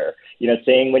emitter,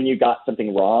 saying when you got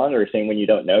something wrong or saying when you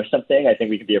don't know something. I think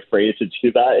we can be afraid to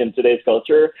do that in today's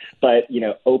culture, but,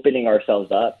 opening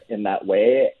ourselves up in that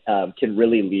way can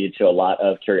really lead to a lot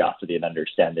of curiosity and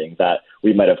understanding that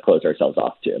we might have closed ourselves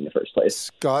off to in the first place.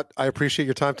 Scott, I appreciate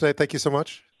your time today. Thank you so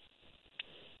much.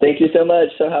 Thank you so much.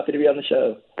 So happy to be on the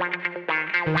show.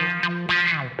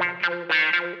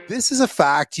 This is a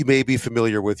fact you may be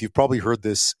familiar with. You've probably heard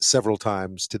this several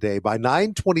times today. By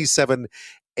 9:27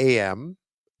 a.m.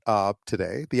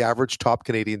 Today, the average top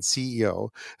Canadian CEO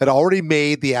had already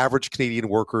made the average Canadian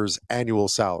worker's annual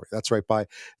salary. That's right. By the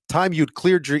time you'd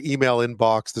cleared your email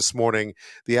inbox this morning,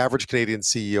 the average Canadian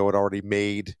CEO had already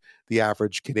made the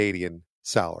average Canadian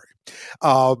salary.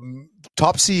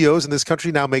 Top CEOs in this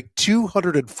country now make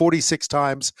 246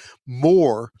 times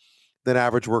more than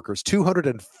average workers.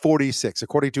 246,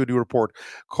 according to a new report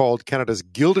called Canada's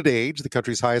Gilded Age. The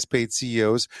country's highest paid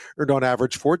CEOs earned on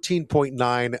average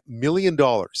 $14.9 million in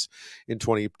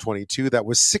 2022. That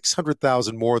was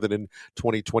 $600,000 more than in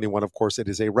 2021. Of course, it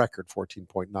is a record,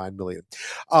 $14.9 million.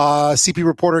 CP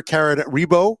reporter Karen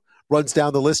Rebo runs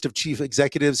down the list of chief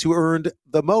executives who earned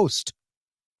the most.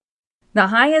 The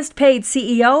highest paid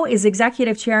CEO is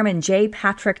Executive Chairman J.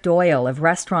 Patrick Doyle of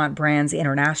Restaurant Brands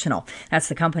International. That's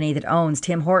the company that owns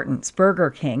Tim Hortons, Burger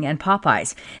King, and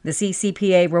Popeyes. The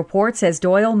CCPA report says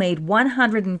Doyle made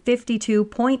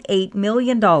 $152.8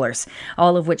 million,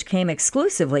 all of which came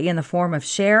exclusively in the form of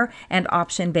share and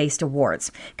option-based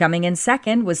awards. Coming in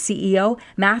second was CEO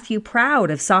Matthew Proud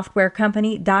of software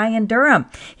company Dye & Durham.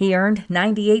 He earned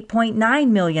 $98.9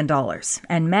 million.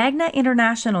 And Magna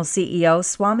International CEO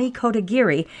Swami Kotagiri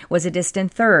was a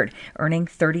distant third, earning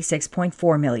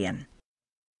 $36.4 million.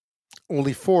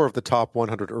 Only 4 of the top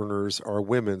 100 earners are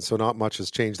women, so not much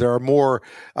has changed. There are more,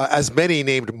 as many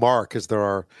named Mark as there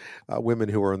are women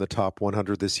who are in the top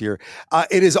 100 this year.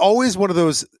 It is always one of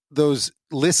those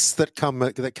lists that come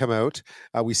out.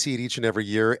 We see it each and every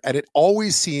year, and it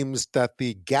always seems that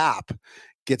the gap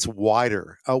gets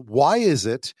wider. Why is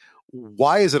it?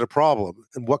 Why is it a problem,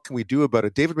 and what can we do about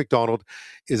it? David Macdonald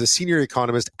is a senior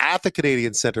economist at the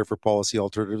Canadian Centre for Policy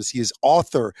Alternatives. He is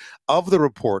author of the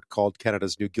report called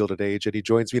Canada's New Gilded Age, and he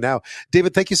joins me now.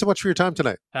 David, thank you so much for your time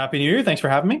tonight. Happy New Year. Thanks for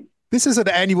having me. This is an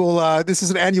annual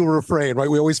refrain, right?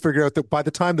 We always figure out that by the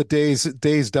time the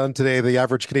day's done today, the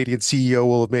average Canadian CEO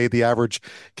will have made the average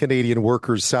Canadian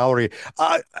worker's salary.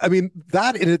 I mean,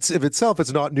 that in itself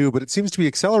is not new, but it seems to be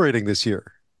accelerating this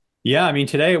year. Yeah, I mean,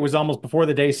 today it was almost before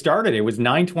the day started. It was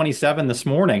 9:27 this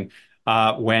morning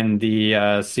when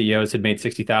the CEOs had made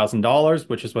 $60,000,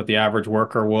 which is what the average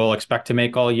worker will expect to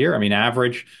make all year. I mean,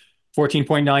 average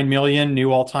 14.9 million,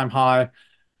 new all-time high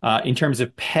in terms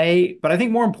of pay. But I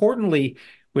think more importantly,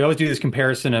 we always do this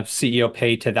comparison of CEO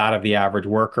pay to that of the average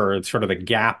worker. It's sort of the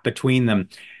gap between them.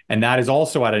 And that is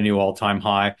also at a new all-time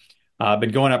high.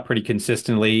 Been going up pretty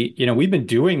consistently. You know, we've been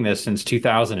doing this since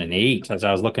 2008, as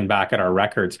I was looking back at our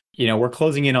records. You know, we're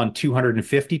closing in on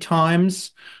 250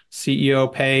 times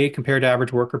CEO pay compared to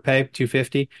average worker pay,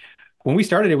 250. When we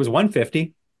started, it was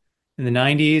 150. In the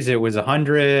 90s, it was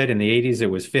 100. In the 80s,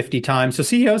 it was 50 times. So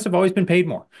CEOs have always been paid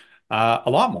more, a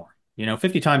lot more. You know,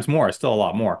 50 times more is still a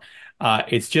lot more.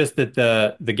 It's just that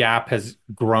the gap has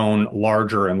grown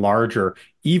larger and larger,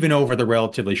 even over the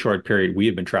relatively short period we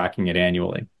have been tracking it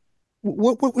annually.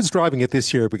 What was driving it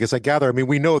this year? Because I gather, I mean,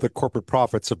 we know that corporate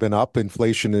profits have been up.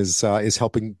 Inflation is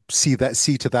helping see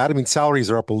to that. I mean, salaries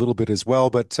are up a little bit as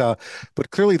well, but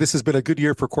clearly this has been a good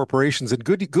year for corporations, and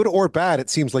good or bad,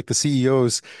 it seems like the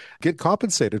CEOs get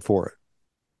compensated for it.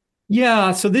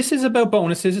 Yeah, so this is about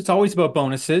bonuses. It's always about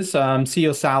bonuses.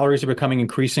 CEO salaries are becoming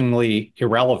increasingly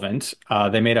irrelevant.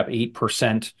 They made up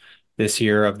 8% this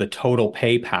year of the total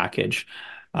pay package.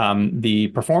 The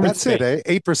performance— That's it,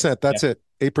 eh? 8%. That's it.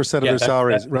 8% of their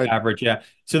salaries, that's right? The average, yeah.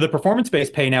 So the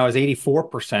performance-based pay now is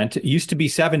 84%. It used to be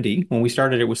 70. When we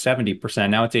started, it was 70%.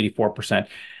 Now it's 84%.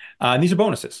 And these are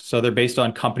bonuses. So they're based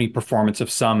on company performance of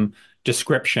some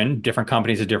description. Different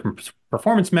companies have different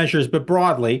performance measures, but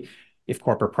broadly, if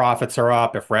corporate profits are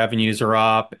up, if revenues are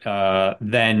up,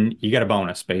 then you get a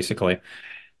bonus, basically.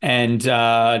 And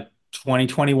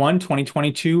 2021,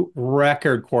 2022,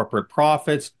 record corporate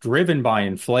profits driven by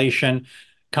inflation.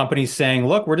 Companies saying,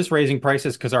 look, we're just raising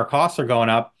prices because our costs are going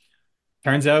up.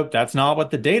 Turns out that's not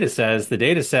what the data says. The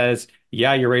data says,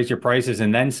 yeah, you raise your prices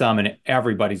and then some, and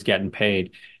everybody's getting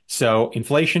paid. So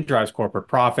inflation drives corporate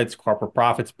profits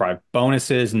drive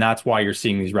bonuses, and that's why you're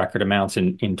seeing these record amounts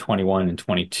in 21 and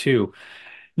 22.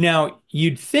 Now,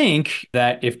 you'd think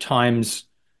that if times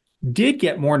did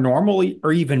get more normally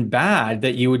or even bad,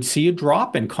 that you would see a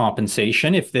drop in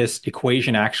compensation if this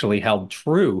equation actually held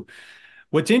true.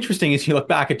 What's interesting is you look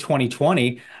back at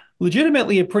 2020,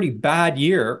 legitimately a pretty bad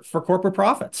year for corporate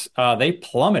profits. They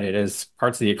plummeted as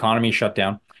parts of the economy shut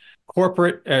down.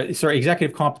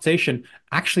 Executive compensation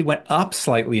actually went up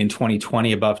slightly in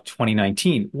 2020 above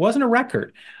 2019. Wasn't a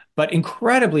record, but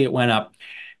incredibly it went up.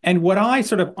 And what I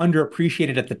sort of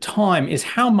underappreciated at the time is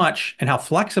how much and how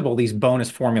flexible these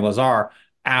bonus formulas are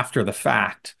after the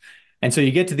fact. And so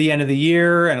you get to the end of the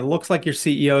year and it looks like your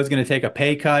CEO is going to take a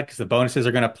pay cut because the bonuses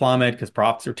are going to plummet because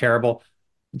profits are terrible.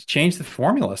 Change the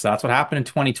formula. So that's what happened in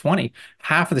 2020.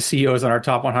 Half of the CEOs on our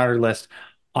top 100 list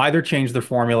either changed their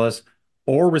formulas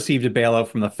or received a bailout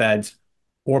from the feds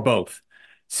or both.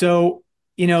 So,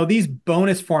 you know, these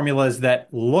bonus formulas that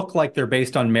look like they're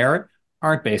based on merit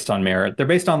aren't based on merit. They're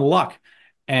based on luck.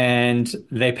 And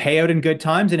they pay out in good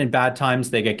times, and in bad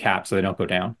times they get capped so they don't go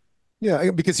down.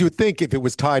 Yeah, because you would think if it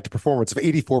was tied to performance, if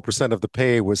 84% of the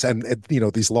pay was, and you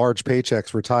know, these large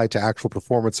paychecks were tied to actual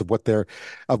performance of what they're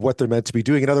meant to be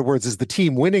doing. In other words, is the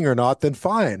team winning or not? Then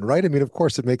fine, right? I mean, of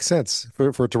course, it makes sense for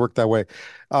it to work that way.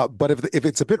 But if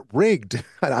it's a bit rigged,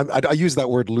 and I use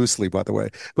that word loosely, by the way,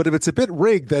 but if it's a bit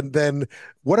rigged, then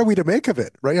what are we to make of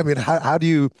it, right? I mean, how do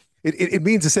you It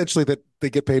means essentially that they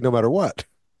get paid no matter what.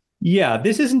 Yeah,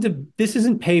 this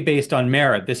isn't pay based on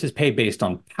merit. This is pay based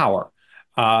on power,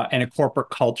 and a corporate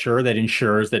culture that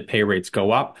ensures that pay rates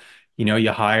go up.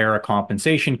 You hire a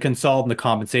compensation consultant. The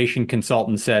compensation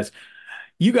consultant says,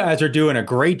 "You guys are doing a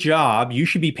great job. You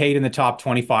should be paid in the top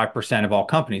 25% of all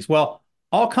companies." Well,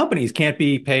 all companies can't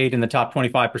be paid in the top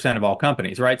 25% of all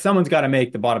companies, right? Someone's got to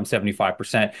make the bottom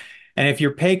 75%. And if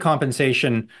your pay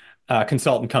compensation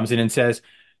consultant comes in and says,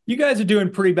 "You guys are doing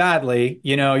pretty badly.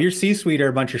 Your C-suite are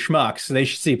a bunch of schmucks, so they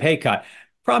should see a pay cut,"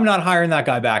 probably not hiring that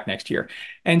guy back next year.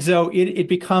 And so it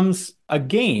becomes a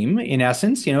game in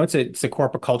essence. It's a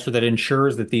corporate culture that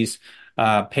ensures that these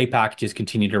pay packages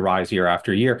continue to rise year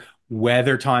after year,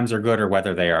 whether times are good or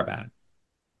whether they are bad.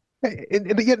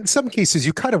 And yet, in some cases,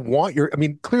 you kind of want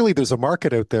clearly there's a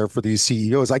market out there for these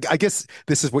CEOs. I guess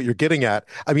this is what you're getting at.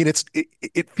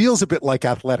 It feels a bit like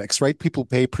athletics, right? People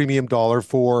pay premium dollar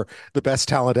for the best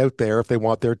talent out there if they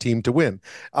want their team to win.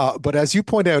 But as you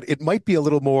point out, it might be a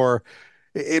little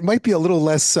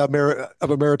less of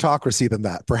a meritocracy than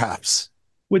that, perhaps.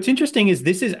 What's interesting is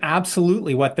this is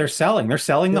absolutely what they're selling. They're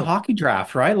selling the hockey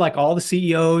draft, right? Like all the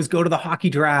CEOs go to the hockey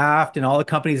draft and all the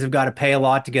companies have got to pay a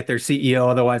lot to get their CEO,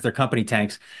 otherwise their company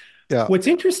tanks. Yeah. What's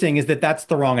interesting is that that's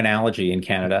the wrong analogy in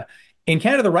Canada. In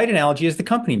Canada, the right analogy is the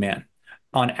company man.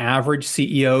 On average,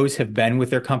 CEOs have been with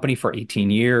their company for 18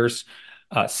 years.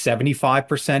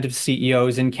 75% of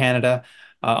CEOs in Canada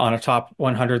on a top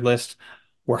 100 list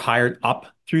were hired up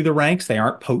through the ranks. They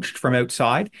aren't poached from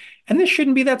outside. And this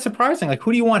shouldn't be that surprising. Like,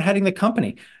 who do you want heading the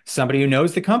company? Somebody who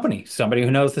knows the company, somebody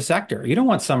who knows the sector. You don't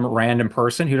want some random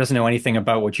person who doesn't know anything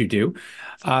about what you do.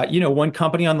 One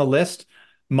company on the list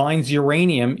mines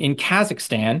uranium in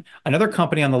Kazakhstan. Another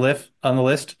company on the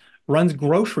list runs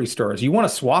grocery stores. You want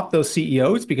to swap those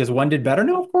CEOs because one did better?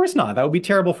 No, of course not. That would be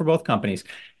terrible for both companies.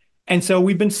 And so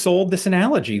we've been sold this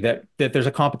analogy that there's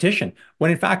a competition,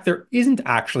 when in fact there isn't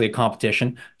actually a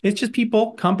competition. It's just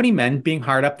people, company men being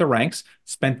hired up the ranks,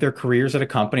 spent their careers at a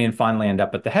company and finally end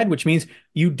up at the head, which means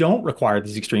you don't require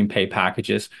these extreme pay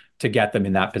packages to get them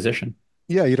in that position.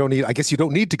 Yeah, you don't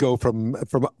need to go from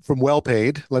well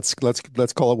paid. Let's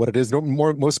call it what it is.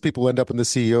 Most people end up in the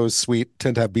CEO's suite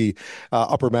tend to be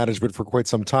upper management for quite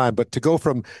some time, but to go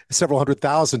from several hundred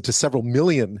thousand to several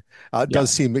million does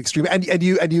seem extreme. And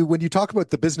you when you talk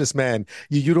about the businessman,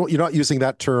 you're not using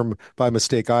that term by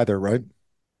mistake either, right?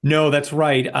 No, that's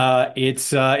right.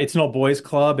 It's an old boys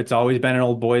club. It's always been an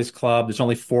old boys club. There's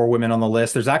only 4 women on the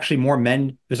list. There's actually more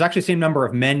men. There's actually the same number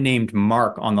of men named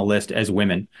Mark on the list as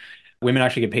women. Women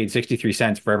actually get paid 63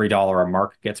 cents for every dollar a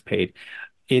Mark gets paid.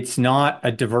 It's not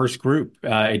a diverse group.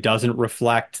 It doesn't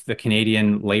reflect the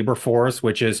Canadian labor force,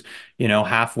 which is,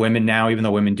 half women now, even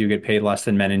though women do get paid less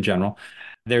than men in general.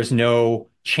 There's no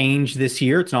change this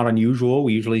year. It's not unusual.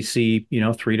 We usually see,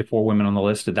 3 to 4 women on the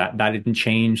list. That didn't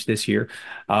change this year.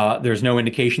 There's no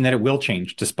indication that it will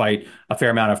change, despite a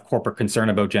fair amount of corporate concern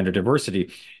about gender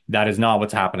diversity. That is not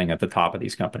what's happening at the top of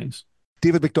these companies.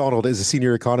 David Macdonald is a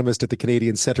senior economist at the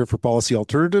Canadian Centre for Policy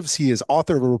Alternatives. He is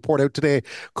author of a report out today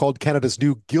called Canada's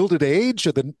New Gilded Age.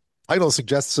 The title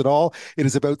suggests it all. It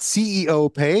is about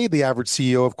CEO pay. The average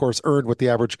CEO, of course, earned what the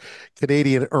average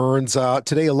Canadian earns.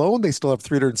 Today alone, they still have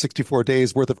 364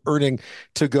 days worth of earning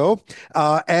to go.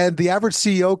 And the average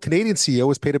CEO, Canadian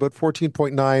CEO, is paid about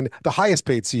 14.9. The highest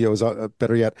paid CEOs,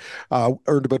 better yet,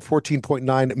 earned about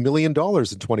 $14.9 million in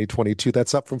 2022.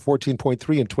 That's up from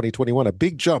 14.3 in 2021. A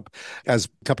big jump as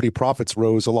company profits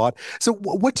rose a lot. So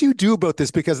what do you do about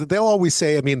this? Because they'll always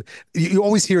say, you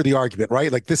always hear the argument,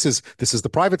 right? Like this is the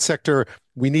private sector.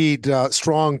 We need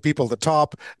strong people at the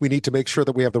top. We need to make sure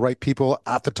that we have the right people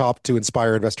at the top to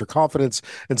inspire investor confidence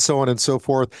and so on and so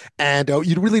forth. And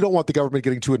you really don't want the government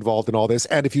getting too involved in all this.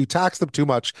 And if you tax them too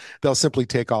much, they'll simply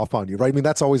take off on you, right?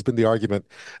 That's always been the argument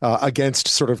against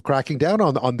sort of cracking down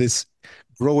on this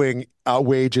growing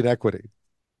wage inequity.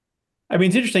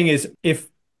 It's interesting is if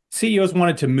CEOs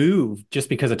wanted to move just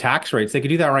because of tax rates, they could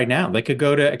do that right now. They could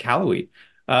go to Iqaluit.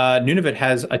 Nunavut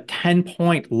has a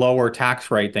 10-point lower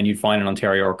tax rate than you'd find in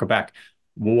Ontario or Quebec.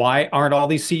 Why aren't all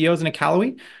these CEOs in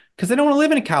Iqaluit? Because they don't want to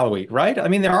live in Iqaluit, right?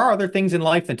 There are other things in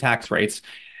life than tax rates.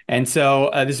 And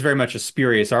so this is very much a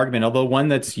spurious argument, although one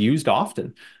that's used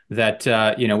often, that,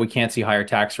 we can't see higher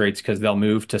tax rates because they'll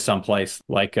move to someplace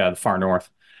like the far north,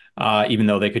 even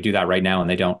though they could do that right now and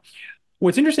they don't.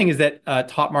 What's interesting is that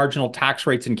top marginal tax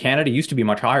rates in Canada used to be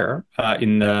much higher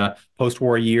in the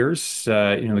post-war years,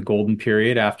 the golden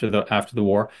period after the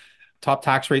war. Top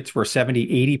tax rates were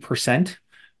 70, 80%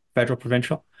 federal,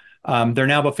 provincial. They're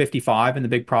now about 55 in the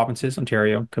big provinces,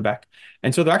 Ontario, Quebec.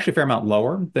 And so they're actually a fair amount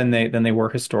lower than they were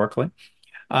historically.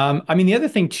 I mean, the other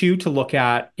thing too to look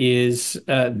at is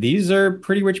these are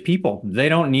pretty rich people. They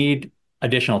don't need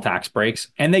additional tax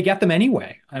breaks, and they get them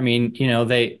anyway. I mean,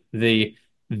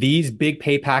 these big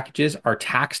pay packages are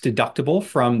tax deductible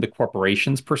from the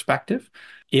corporation's perspective.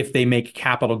 If they make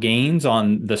capital gains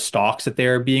on the stocks that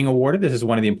they're being awarded, this is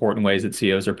one of the important ways that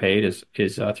CEOs are paid is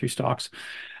through stocks.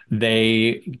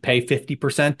 They pay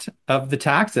 50% of the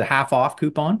tax, a half off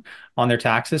coupon on their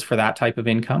taxes for that type of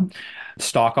income.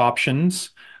 Stock options,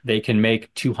 they can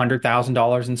make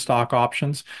 $200,000 in stock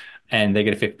options and they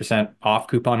get a 50% off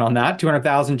coupon on that.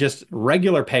 $200,000 just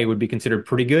regular pay would be considered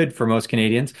pretty good for most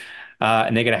Canadians.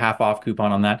 And they get a half off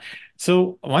coupon on that.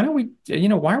 So why are we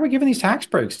giving these tax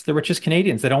breaks to the richest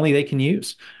Canadians that only they can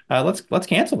use? Let's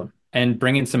cancel them and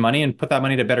bring in some money and put that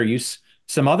money to better use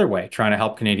some other way, trying to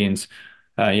help Canadians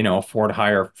afford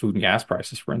higher food and gas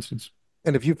prices, for instance.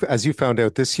 And as you found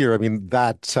out this year, I mean,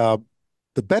 that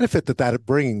the benefit that it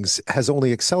brings has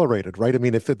only accelerated, right? I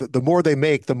mean, the more they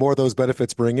make, the more those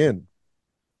benefits bring in.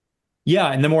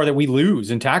 Yeah, and the more that we lose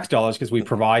in tax dollars because we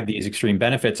provide these extreme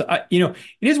benefits. It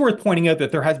is worth pointing out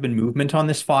that there has been movement on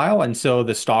this file. And so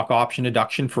the stock option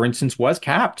deduction, for instance, was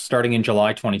capped starting in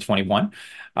July 2021.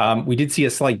 We did see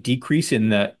a slight decrease in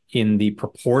the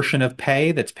proportion of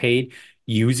pay that's paid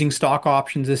using stock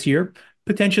options this year.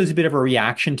 Potentially is a bit of a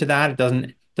reaction to that. It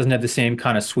doesn't have the same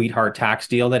kind of sweetheart tax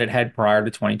deal that it had prior to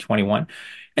 2021.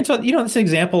 And so, it's an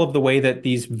example of the way that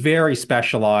these very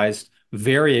specialized,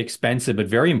 very expensive, but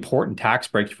very important tax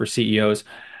breaks for CEOs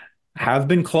have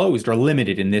been closed or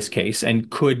limited in this case and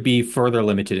could be further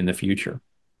limited in the future.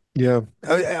 Yeah,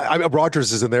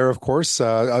 Rogers is in there, of course.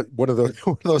 One of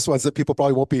those ones that people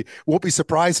probably won't be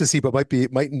surprised to see, but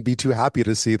mightn't be too happy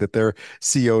to see that their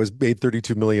CEO has made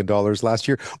 $32 million last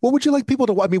year. What would you like people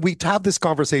to? I mean, we have this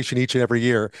conversation each and every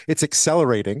year. It's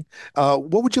accelerating.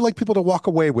 What would you like people to walk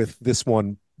away with this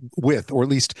one with, or at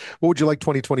least what would you like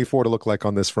 2024 to look like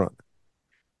on this front?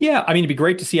 Yeah, I mean, it'd be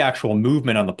great to see actual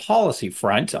movement on the policy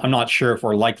front. I'm not sure if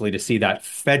we're likely to see that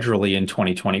federally in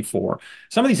 2024.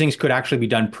 Some of these things could actually be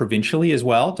done provincially as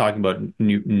well, talking about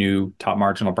new top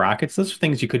marginal brackets. Those are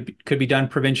things could be done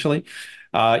provincially.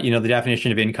 The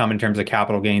definition of income in terms of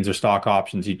capital gains or stock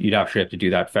options, you'd actually have to do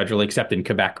that federally, except in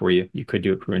Quebec where you could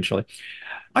do it provincially.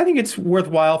 I think it's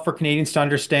worthwhile for Canadians to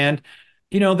understand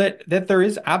that there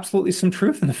is absolutely some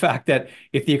truth in the fact that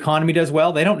if the economy does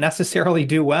well, they don't necessarily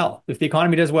do well. If the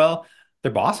economy does well,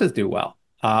 their bosses do well.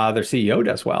 Their CEO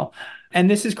does well. And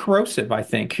this is corrosive, I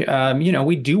think.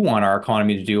 We do want our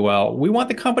economy to do well. We want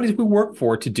the companies we work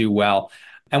for to do well.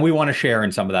 And we want to share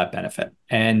in some of that benefit.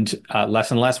 And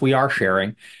less and less we are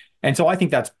sharing. And so I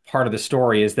think that's part of the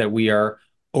story is that we are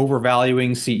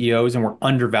overvaluing CEOs and we're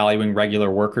undervaluing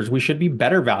regular workers. We should be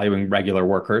better valuing regular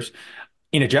workers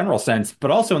in a general sense, but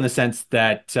also in the sense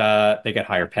that they get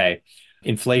higher pay.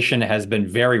 Inflation has been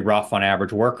very rough on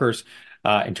average workers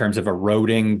in terms of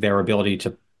eroding their ability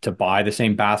to buy the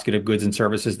same basket of goods and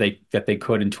services that they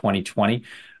could in 2020.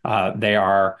 They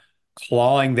are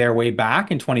clawing their way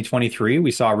back in 2023.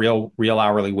 We saw real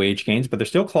hourly wage gains, but they're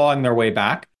still clawing their way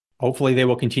back. Hopefully they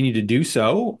will continue to do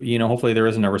so. Hopefully there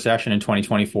isn't a recession in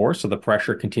 2024, so the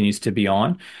pressure continues to be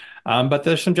on. But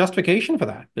there's some justification for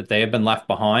that they have been left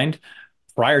behind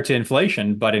prior to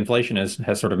inflation, but inflation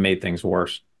has sort of made things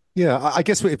worse. Yeah, I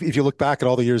guess if you look back at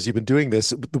all the years you've been doing this,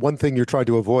 the one thing you're trying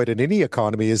to avoid in any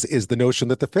economy is the notion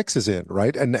that the fix is in,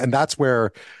 right? And that's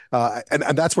where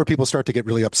and that's where people start to get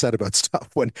really upset about stuff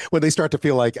when they start to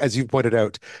feel like, as you pointed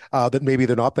out, that maybe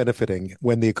they're not benefiting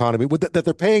when the economy that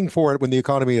they're paying for it when the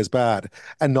economy is bad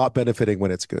and not benefiting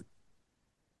when it's good.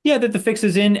 Yeah, that the fix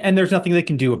is in and there's nothing they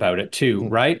can do about it too,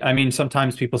 right? I mean,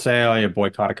 sometimes people say, "Oh, you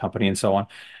boycott a company" and so on.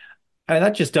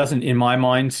 That just doesn't, in my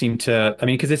mind, seem to,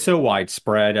 because it's so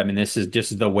widespread. This is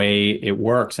just the way it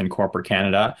works in corporate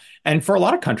Canada. And for a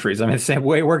lot of countries, it's the same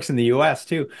way it works in the US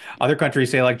too. Other countries,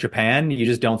 say like Japan, you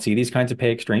just don't see these kinds of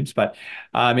pay extremes, but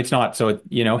it's not. So,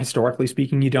 historically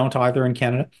speaking, you don't either in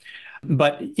Canada.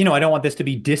 But, I don't want this to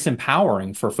be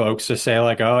disempowering for folks to say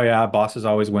like, oh yeah, bosses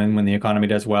always win when the economy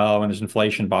does well. When there's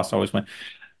inflation, bosses always win.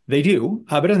 They do,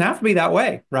 but it doesn't have to be that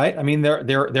way, right?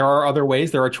 There are other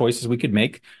ways. There are choices we could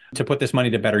make to put this money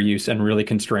to better use and really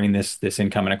constrain this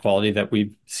income inequality that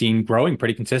we've seen growing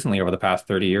pretty consistently over the past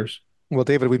 30 years. Well,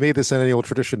 David, we made this an annual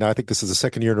tradition now. I think this is the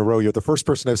second year in a row. You're the first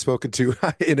person I've spoken to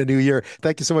in a new year.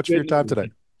 Thank you so much for your time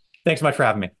today. Thanks so much for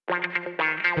having me.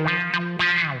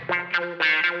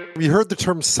 We heard the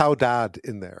term Saudade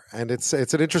in there, and it's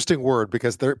an interesting word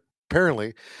because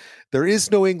apparently there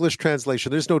is no English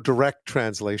translation. There's no direct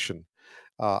translation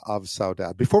of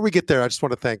Saudade. Before we get there, I just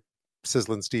want to thank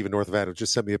Sizzlin' Steve in North Van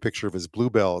just sent me a picture of his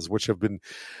bluebells, which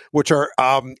are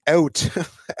out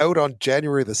on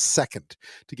January the 2nd,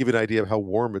 to give you an idea of how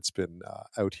warm it's been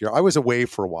out here. I was away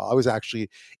for a while. I was actually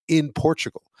in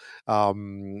Portugal.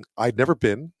 I'd never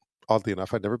been. Oddly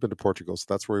enough, I'd never been to Portugal, so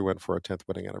that's where we went for our 10th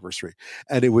wedding anniversary,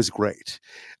 and it was great.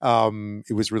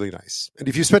 It was really nice. And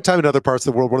if you spend time in other parts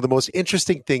of the world, one of the most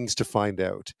interesting things to find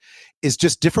out is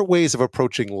just different ways of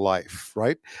approaching life,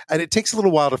 right? And it takes a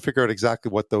little while to figure out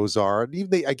exactly what those are. And even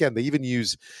they even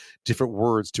use different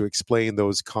words to explain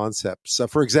those concepts.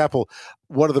 For example,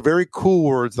 one of the very cool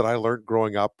words that I learned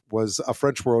growing up was a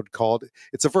French word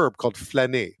it's a verb called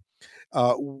flâner,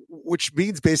 which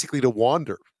means basically to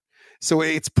wander. So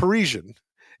it's Parisian,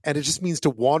 and it just means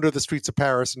to wander the streets of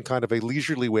Paris in kind of a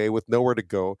leisurely way with nowhere to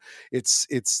go. It's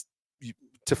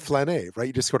to flâner, right?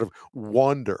 You just sort of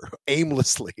wander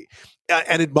aimlessly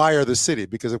and admire the city,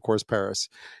 because of course Paris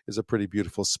is a pretty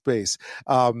beautiful space.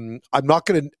 I'm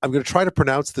going to try to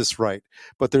pronounce this right,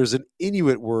 but there's an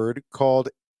Inuit word called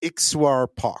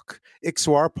Ixuarpok.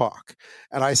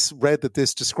 And I read that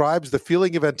this describes the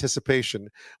feeling of anticipation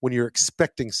when you're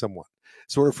expecting someone.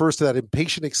 So it refers to that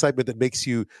impatient excitement that makes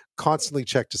you constantly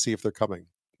check to see if they're coming.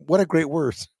 What a great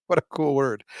word. What a cool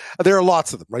word. There are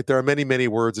lots of them, right? There are many, many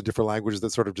words in different languages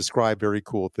that sort of describe very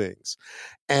cool things.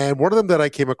 And one of them that I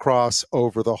came across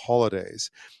over the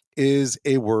holidays is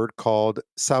a word called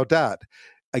Saudade.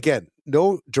 Again,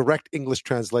 no direct English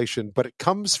translation, but it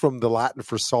comes from the Latin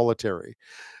for solitary.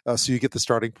 So you get the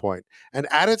starting point. And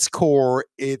at its core,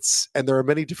 and there are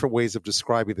many different ways of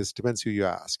describing this, depends who you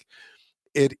ask.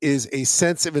 It is a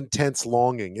sense of intense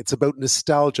longing. It's about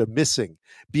nostalgia, missing,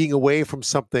 being away from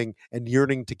something and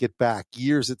yearning to get back,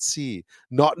 years at sea,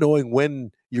 not knowing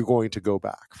when you're going to go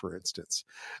back, for instance.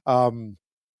 And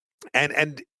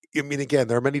I mean, again,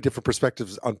 there are many different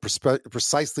perspectives on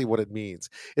precisely what it means.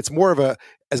 It's more of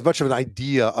as much of an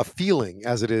idea, a feeling,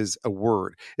 as it is a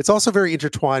word. It's also very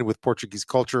intertwined with Portuguese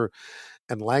culture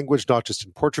and language, not just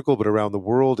in Portugal, but around the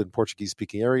world in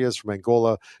Portuguese-speaking areas, from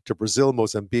Angola to Brazil,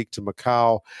 Mozambique to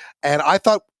Macau. And I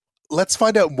thought, let's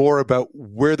find out more about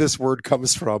where this word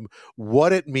comes from,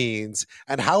 what it means,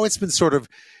 and how it's been sort of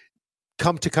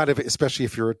come to kind of, especially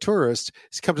if you're a tourist,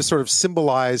 it's come to sort of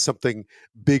symbolize something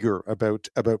bigger about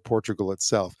Portugal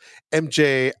itself.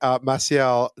 MJ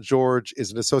Maciel Jorge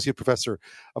is an associate professor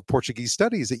of Portuguese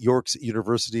studies at York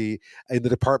University in the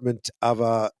Department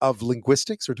of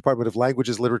Linguistics, or Department of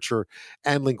Languages, Literature,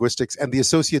 and Linguistics, and the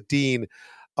associate dean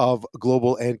of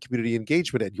Global and Community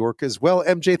Engagement at York as well.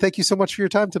 MJ, thank you so much for your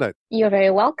time tonight. You're very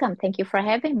welcome. Thank you for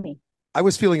having me. I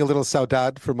was feeling a little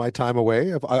saudade from my time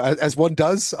away, as one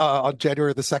does on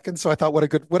January the 2nd. So I thought, what a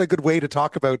good way to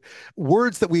talk about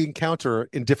words that we encounter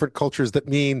in different cultures that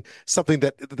mean something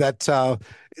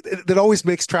that always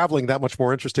makes traveling that much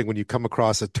more interesting when you come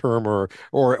across a term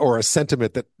or a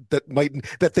sentiment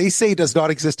that they say does not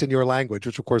exist in your language,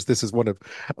 which of course this is one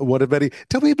of many.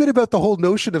 Tell me a bit about the whole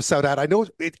notion of saudade.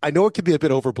 I know it can be a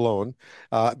bit overblown,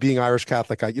 being Irish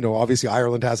Catholic. Obviously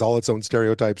Ireland has all its own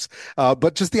stereotypes,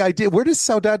 but just the idea. Where does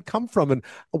saudade come from, and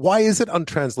why is it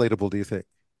untranslatable, do you think?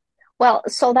 Well,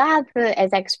 saudade,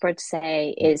 as experts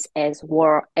say, is as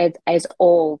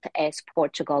old as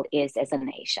Portugal is as a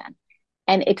nation.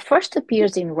 And it first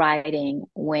appears in writing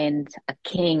when a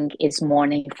king is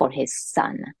mourning for his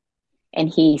son. And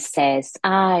he says,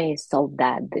 "Ai,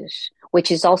 saudades,"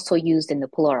 which is also used in the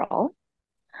plural.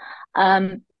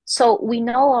 So we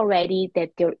know already that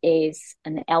there is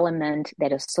an element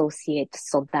that associates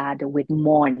saudade with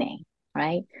mourning.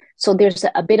 Right? So there's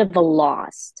a bit of a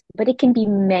loss, but it can be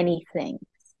many things.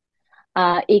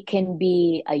 It can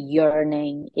be a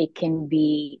yearning. It can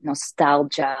be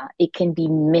nostalgia. It can be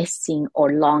missing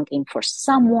or longing for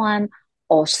someone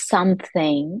or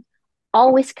something,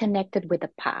 always connected with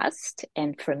the past.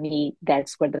 And for me,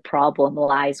 that's where the problem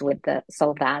lies with the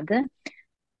saudade.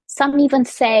 Some even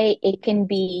say it can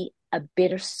be a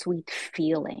bittersweet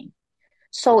feeling.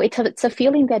 So it's a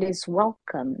feeling that is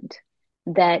welcomed,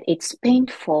 that it's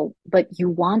painful, but you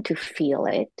want to feel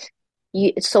it.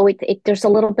 There's a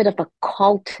little bit of a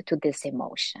cult to this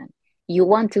emotion. You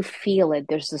want to feel it.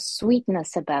 There's a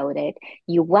sweetness about it.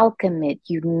 You welcome it,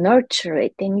 you nurture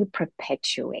it, then you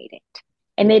perpetuate it.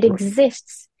 And it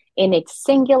exists in its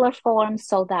singular form,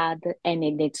 saudade, and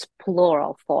in its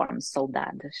plural form,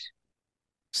 saudades.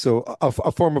 So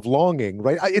a form of longing,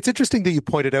 right? It's interesting that you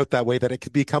pointed out that way, that it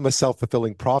could become a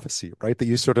self-fulfilling prophecy, right?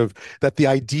 That the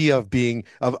idea of being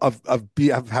of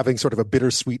having sort of a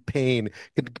bittersweet pain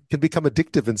can become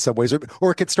addictive in some ways,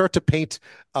 or it could start to paint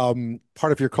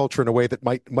part of your culture in a way that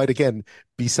might again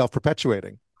be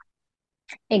self-perpetuating.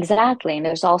 Exactly, and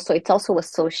it's also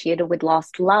associated with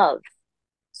lost love.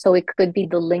 So it could be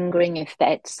the lingering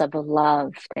effects of a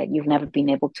love that you've never been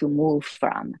able to move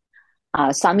from.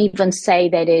 Some even say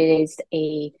that it is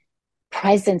a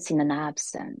presence in an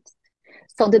absence.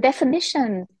 So the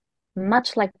definition,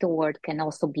 much like the word, can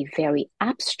also be very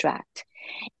abstract.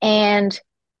 And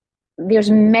there's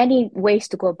many ways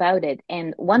to go about it.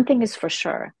 And one thing is for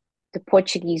sure, the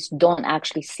Portuguese don't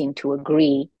actually seem to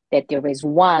agree that there is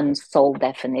one sole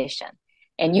definition.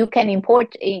 And you can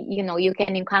you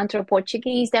can encounter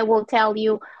Portuguese that will tell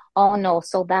you, oh no,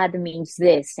 saudade means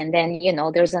this. And then,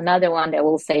 there's another one that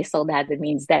will say saudade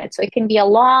means that. So it can be a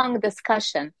long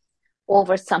discussion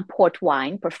over some port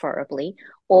wine, preferably,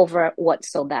 over what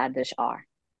saudades are.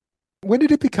 When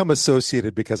did it become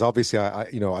associated? Because obviously,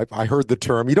 I heard the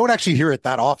term. You don't actually hear it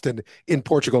that often in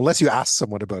Portugal, unless you ask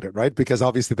someone about it, right? Because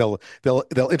obviously they'll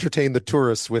entertain the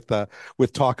tourists with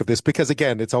talk of this. Because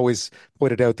again, it's always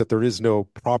pointed out that there is no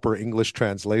proper English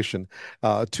translation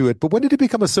to it. But when did it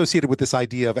become associated with this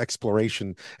idea of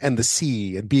exploration and the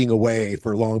sea and being away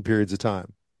for long periods of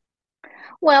time?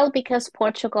 Well, because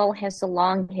Portugal has a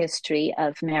long history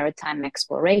of maritime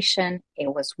exploration.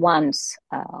 It was once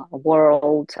a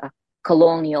world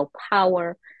colonial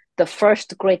power, the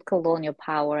first great colonial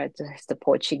power, as the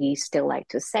Portuguese still like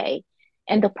to say.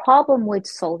 And the problem with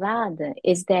Saudade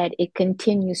is that it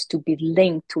continues to be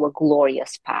linked to a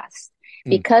glorious past.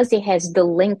 Because it has the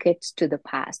linkage to the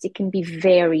past, it can be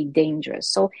very dangerous.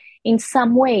 So in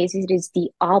some ways, it is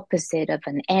the opposite of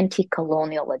an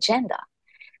anti-colonial agenda.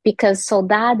 Because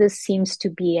Saudade seems to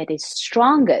be at its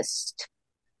strongest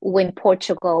when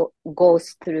Portugal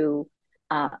goes through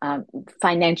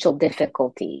financial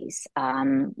difficulties,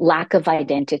 lack of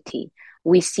identity.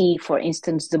 We see, for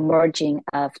instance, the merging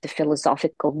of the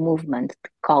philosophical movement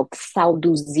called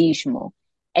Saudosismo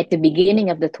at the beginning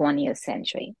of the 20th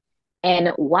century. And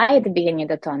why at the beginning of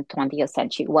the 20th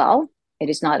century? Well, it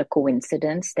is not a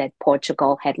coincidence that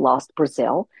Portugal had lost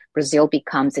Brazil. Brazil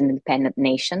becomes an independent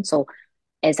nation. So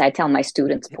as I tell my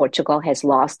students, Portugal has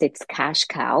lost its cash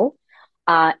cow.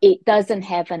 It doesn't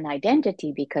have an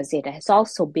identity because it has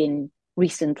also been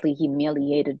recently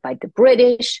humiliated by the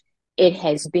British. It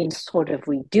has been sort of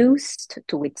reduced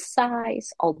to its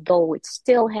size, although it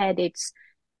still had its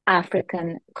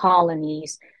African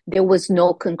colonies. There was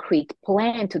no concrete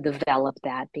plan to develop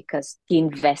that because the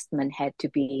investment had to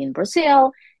be in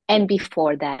Brazil. And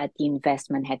before that, the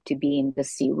investment had to be in the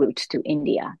sea route to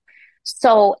India.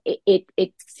 So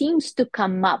it seems to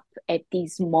come up at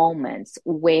these moments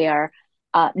where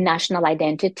national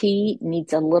identity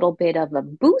needs a little bit of a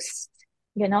boost,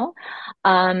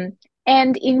 and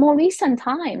in more recent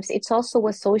times, it's also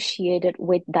associated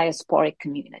with diasporic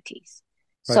communities.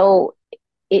 Right. So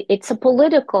it's a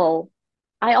political,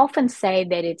 I often say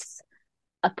that it's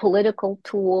a political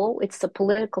tool, it's a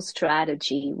political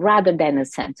strategy rather than a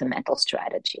sentimental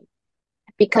strategy.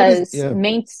 Because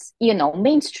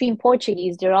mainstream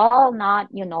Portuguese, they're all not,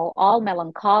 all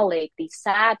melancholic, these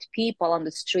sad people on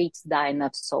the streets dying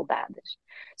of saudade.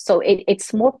 So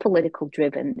it's more political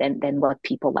driven than what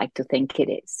people like to think it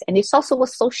is. And it's also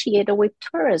associated with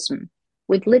tourism,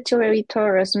 with literary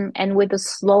tourism, and with a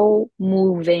slow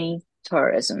moving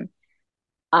tourism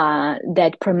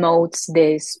that promotes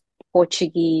this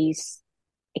Portuguese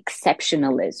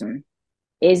exceptionalism.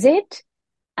 Is it?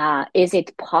 Is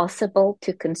it possible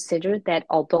to consider that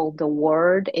although the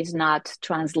word is not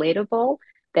translatable,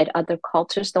 that other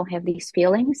cultures don't have these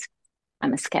feelings?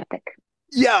 I'm a skeptic.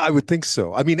 Yeah, I would think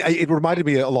so. I mean, it reminded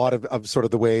me a lot of sort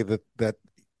of the way that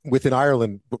within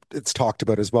Ireland, it's talked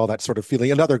about as well, that sort of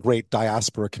feeling, another great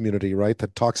diaspora community, right,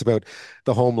 that talks about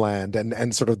the homeland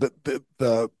and sort of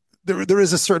there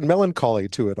is a certain melancholy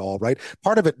to it all, right?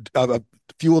 Part of it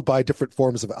fueled by different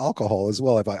forms of alcohol as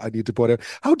well, if I need to point out.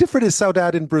 How different is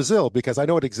Saudade in Brazil? Because I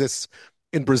know it exists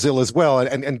in Brazil as well.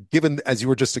 And given, as you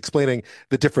were just explaining,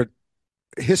 the different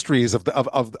histories of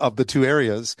the two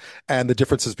areas and the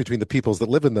differences between the peoples that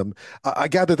live in them, I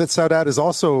gather that Saudade is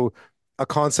also a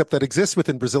concept that exists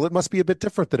within Brazil. It must be a bit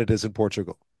different than it is in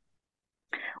Portugal.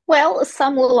 Well,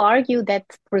 some will argue that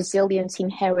Brazilians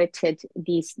inherited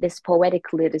this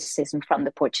poetic lyricism from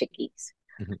the Portuguese.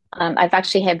 Mm-hmm. I've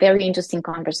actually had very interesting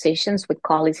conversations with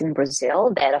colleagues in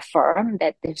Brazil that affirm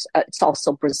that it's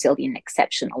also Brazilian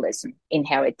exceptionalism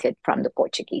inherited from the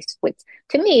Portuguese, which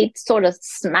to me it sort of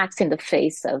smacks in the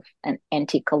face of an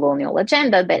anti-colonial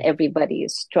agenda that everybody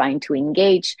is trying to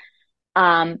engage.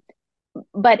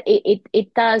 But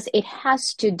it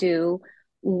has to do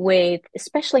with,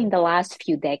 especially in the last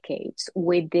few decades,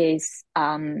 with this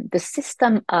the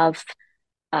system of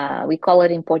we call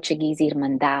it in Portuguese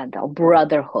irmandade, or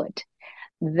brotherhood,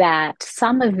 that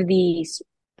some of these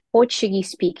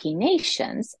Portuguese-speaking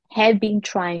nations have been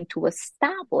trying to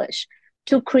establish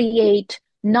to create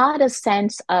not a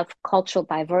sense of cultural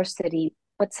diversity,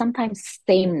 but sometimes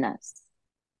sameness.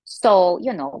 So,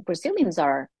 Brazilians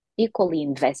are equally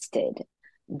invested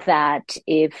that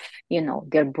if,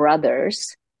 their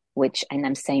brothers, and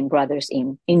I'm saying brothers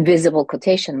in invisible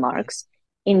quotation marks,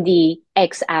 in the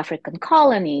ex-African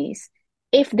colonies,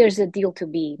 if there's a deal to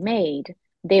be made,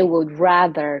 they would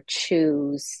rather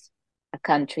choose a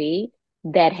country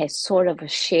that has sort of a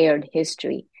shared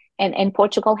history. And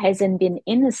Portugal hasn't been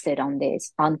innocent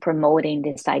on promoting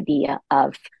this idea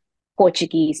of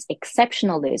Portuguese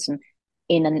exceptionalism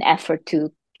in an effort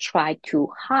to try to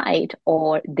hide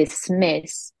or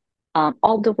dismiss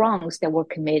all the wrongs that were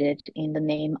committed in the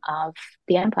name of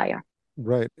the empire.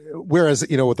 Right. Whereas,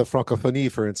 with the Francophonie,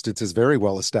 for instance, is very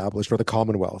well established, or the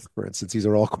Commonwealth, for instance, these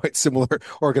are all quite similar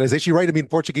organizations. You're right. I mean,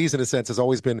 Portuguese, in a sense, has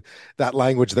always been that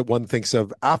language that one thinks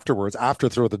of afterwards, after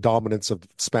the dominance of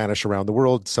Spanish around the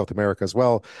world, South America as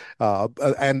well,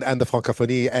 and the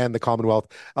Francophonie and the Commonwealth.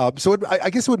 I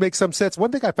guess it would make some sense.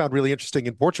 One thing I found really interesting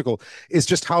in Portugal is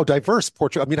just how diverse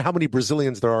Portugal, how many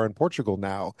Brazilians there are in Portugal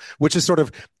now, which is sort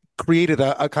of created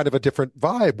a kind of a different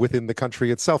vibe within the country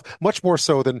itself, much more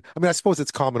so than, I suppose it's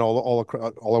common all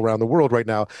around the world right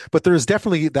now, but there's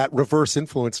definitely that reverse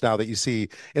influence now that you see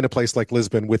in a place like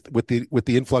Lisbon with the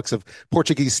influx of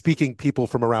Portuguese speaking people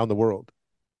from around the world.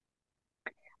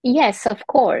 Yes, of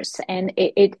course. And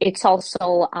it's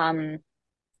also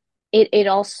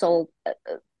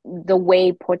the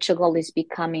way Portugal is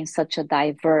becoming such a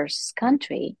diverse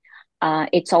country.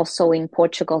 It's also in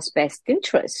Portugal's best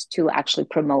interest to actually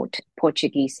promote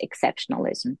Portuguese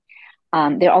exceptionalism.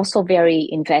 They're also very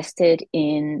invested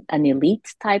in an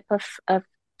elite type of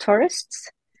tourists.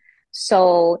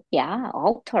 So, yeah,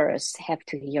 all tourists have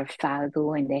to hear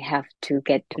Fado and they have to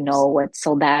get to know what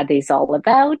Saudade is all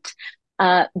about,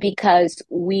 because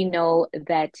we know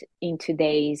that in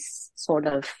today's sort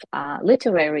of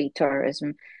literary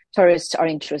tourism, tourists are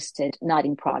interested not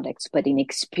in products, but in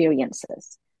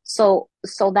experiences. So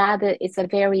that is a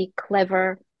very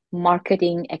clever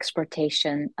marketing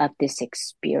exploitation of this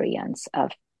experience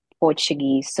of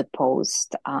Portuguese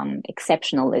supposed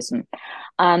exceptionalism.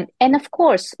 And of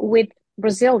course, with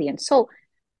Brazilians. So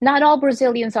not all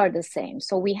Brazilians are the same.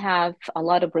 So we have a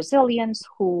lot of Brazilians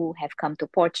who have come to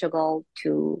Portugal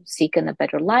to seek a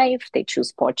better life. They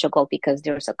choose Portugal because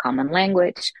there's a common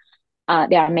language.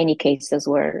 There are many cases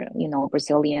where,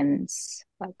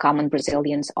 common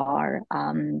Brazilians are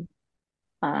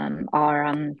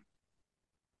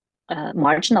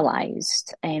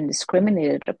marginalized and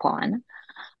discriminated upon.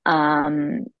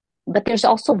 But there's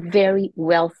also very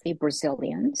wealthy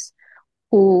Brazilians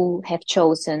who have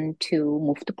chosen to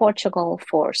move to Portugal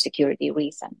for security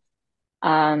reasons.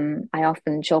 I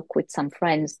often joke with some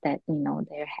friends that,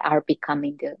 they are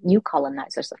becoming the new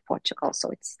colonizers of Portugal. So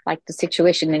it's like the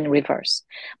situation in reverse.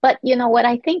 But, what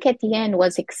I think at the end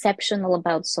was exceptional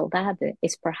about Saudade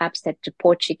is perhaps that the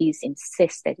Portuguese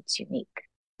insist that it's unique.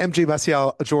 Maria João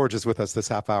Maciel Jorge is with us this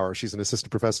half hour. She's an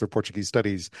assistant professor of Portuguese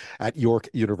studies at York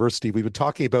University. We've been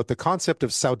talking about the concept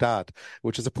of saudade,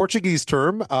 which is a Portuguese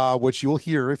term, which you'll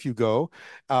hear if you go,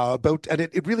 and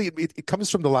it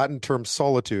comes from the Latin term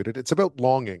solitude. It's about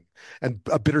longing, and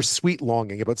a bittersweet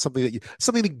longing about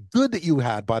something good that you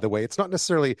had, by the way. It's not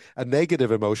necessarily a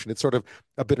negative emotion. It's sort of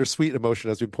a bittersweet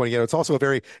emotion, as we're pointing out. It's also a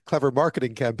very clever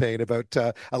marketing campaign about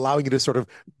allowing you to sort of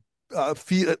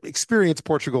experience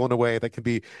Portugal in a way that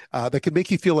can make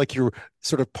you feel like you're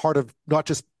sort of part of,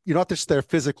 you're not just there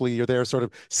physically, you're there sort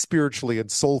of spiritually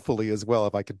and soulfully as well,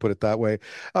 if I could put it that way.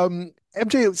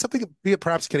 MJ, something that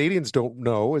perhaps Canadians don't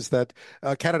know is that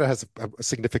Canada has a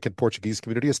significant Portuguese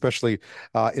community, especially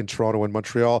in Toronto and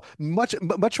Montreal, much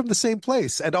from the same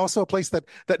place, and also a place that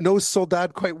knows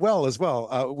Saudade quite well as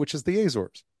well, which is the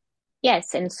Azores.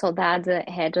 Yes, and Saudade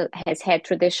has had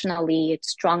traditionally its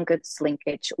strongest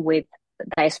linkage with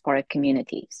diasporic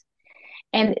communities.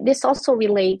 And this also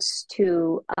relates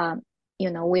to,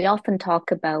 we often talk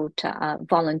about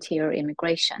volunteer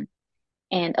immigration.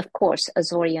 And of course,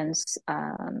 Azoreans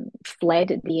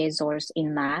fled the Azores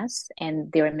en masse,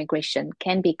 and their immigration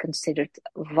can be considered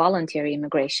voluntary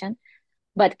immigration.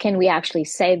 But can we actually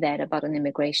say that about an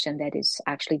immigration that is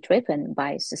actually driven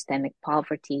by systemic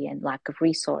poverty and lack of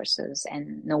resources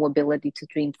and no ability to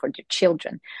dream for their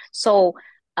children? So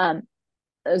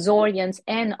Azoreans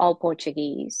and all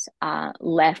Portuguese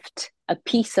left a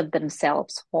piece of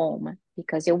themselves home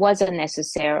because it wasn't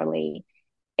necessarily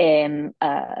an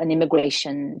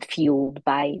immigration fueled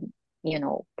by,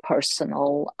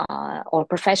 personal or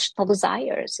professional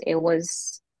desires. It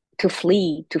was to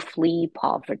flee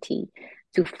poverty,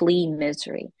 to flee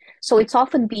misery. So it's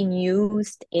often been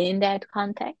used in that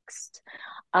context.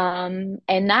 And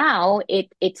now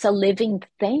it's a living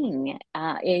thing.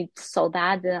 It's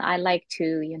Saudade. I like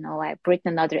to, I've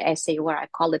written another essay where I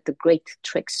call it the great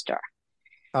trickster,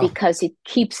 because it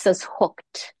keeps us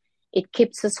hooked. It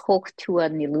keeps us hooked to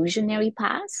an illusionary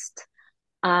past,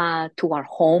 to our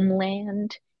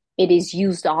homeland. It is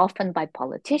used often by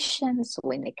politicians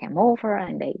when they come over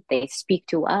and they speak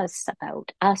to us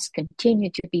about us continue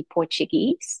to be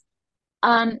Portuguese.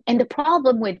 And the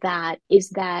problem with that is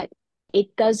that it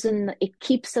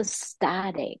keeps us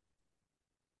static,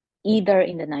 either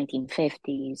in the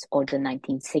 1950s or the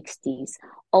 1960s,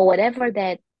 or whatever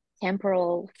that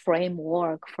temporal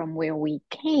framework from where we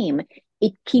came.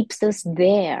 It keeps us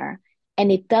there,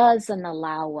 and it doesn't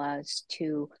allow us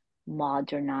to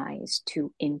modernize,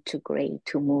 to integrate,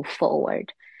 to move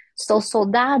forward. So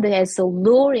Saudade, as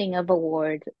alluring of a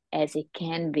word as it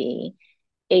can be,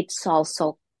 it's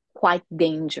also quite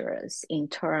dangerous in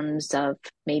terms of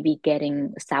maybe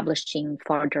establishing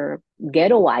further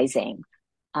ghettoizing.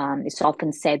 It's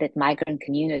often said that migrant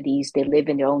communities, they live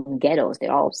in their own ghettos.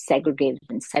 They're all segregated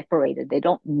and separated. They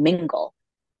don't mingle.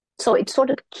 So it sort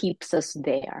of keeps us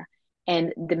there.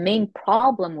 And the main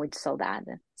problem with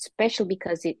Saudade, especially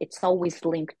because it's always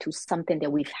linked to something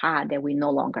that we've had that we no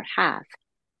longer have,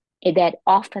 is that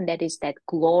often that is that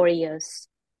glorious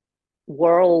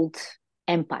world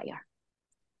empire.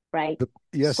 Right.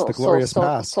 The glorious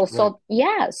past. So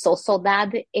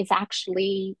Saudade is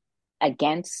actually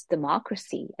against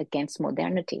democracy, against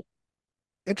modernity.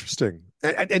 Interesting.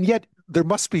 And yet there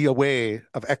must be a way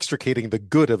of extricating the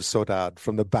good of Saudade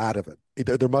from the bad of it.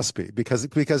 There must be, because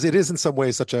it is in some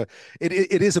ways it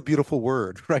is a beautiful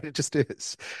word, right? It just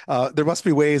is. There must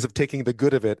be ways of taking the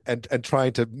good of it and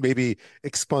trying to maybe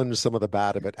expunge some of the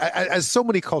bad of it, as so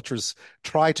many cultures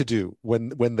try to do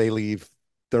when they leave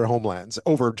their homelands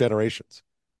over generations.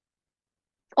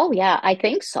 Oh, yeah, I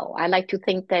think so. I like to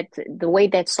think that the way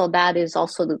that Saudade is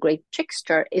also the great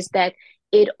trickster is that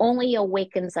it only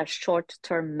awakens our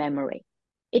short-term memory.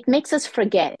 It makes us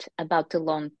forget about the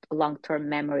long-term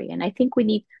memory. And I think we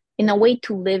need, in a way,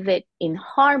 to live it in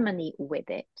harmony with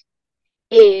it,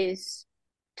 is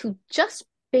to just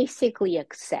basically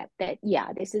accept that,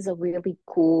 yeah, this is a really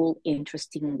cool,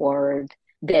 interesting word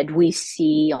that we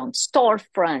see on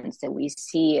storefronts, that we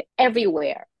see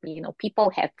everywhere.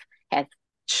 People have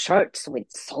shirts with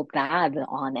Saudade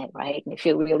on it, right? And they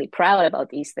feel really proud about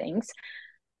these things.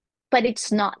 But it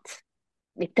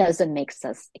doesn't make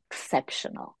us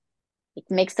exceptional. It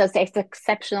makes us as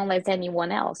exceptional as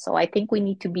anyone else. So I think we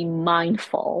need to be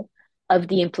mindful of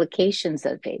the implications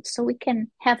of it so we can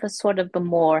have a sort of a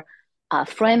more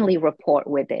friendly rapport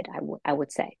with it, I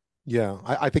would say. Yeah,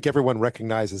 I think everyone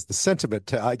recognizes the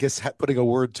sentiment. I guess putting a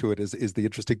word to it is the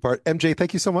interesting part. MJ,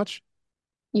 thank you so much.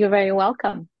 You're very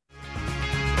welcome.